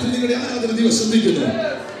 ഇതിനകത്ത് നിങ്ങളുടെ ആരാധന ദൈവം ശ്രദ്ധിക്കുന്നു.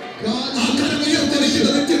 ആ കരം ഉയർത്തിരിക്കുന്ന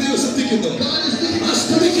വ്യക്തി ദൈവം ശ്രദ്ധിക്കുന്നു. ആ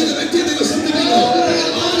സ്തുതിക്കുന്ന വ്യക്തി ദൈവം ശ്രദ്ധിക്കുന്നു.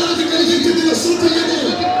 ആരാധിക്കുന്ന വ്യക്തി ദൈവം ശ്രദ്ധിക്കുന്നു.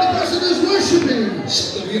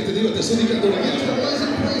 ശബ്ദം ഉയർത്തി ദൈവത്തെ സ്തുതിക്കാൻ തുടങ്ങി.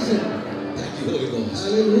 Thank you, Holy Ghost.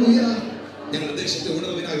 Hallelujah. ഞങ്ങളുടെ ദേശത്തെ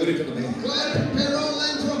ഉണർവിനായി ഒരുക്കണമേ. God, prepare all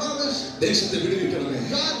land for harvest. ദേശത്തെ വിടുവിക്കണമേ.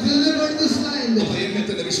 God, deliver this land. അപ്പൊ എന്നെ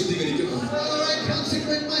തന്നെ വിശുദ്ധീകരിക്കുന്നു. Father, I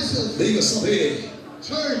consecrate myself. ദൈവസഭയെ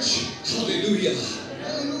Church. Hallelujah.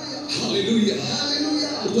 Hallelujah. Hallelujah.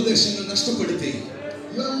 Hallelujah. ഉപദേശങ്ങൾ നഷ്ടപ്പെടുത്തി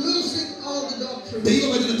You are losing all the doctrine.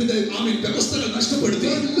 ദൈവവചനത്തിന്റെ വ്യവസ്ഥകൾ നഷ്ടപ്പെടുത്തി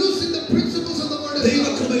You are losing the principles of the word of God.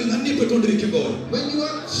 ദൈവകൃപയിൽ നന്ദിപ്പെട്ടുകൊണ്ടിരിക്കുമ്പോൾ When you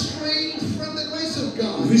are straying from the grace of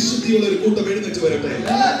God. വിശുദ്ധിയുള്ള ഒരു കൂട്ടം എഴുന്നേറ്റ് വരട്ടെ.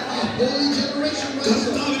 A holy generation rise up.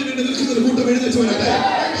 കർത്താവിന് വേണ്ടി നിൽക്കുന്ന ഒരു കൂട്ടം എഴുന്നേറ്റ് വരട്ടെ.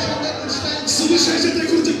 സുവിശേഷത്തെ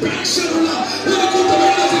കുറിച്ച് പാഷനുള്ള ഒരു കൂട്ടം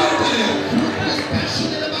എഴുന്നേറ്റ് വരട്ടെ.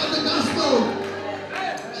 Passionate about the gospel.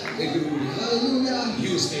 Hallelujah. Hallelujah.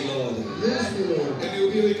 Use me, Lord. Yes, Lord. എന്നെ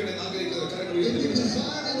ഉപയോഗിക്കണമെന്ന് ആഗ്രഹിക്കുന്ന കരങ്ങൾ If you ഉയർത്തി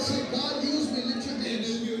desire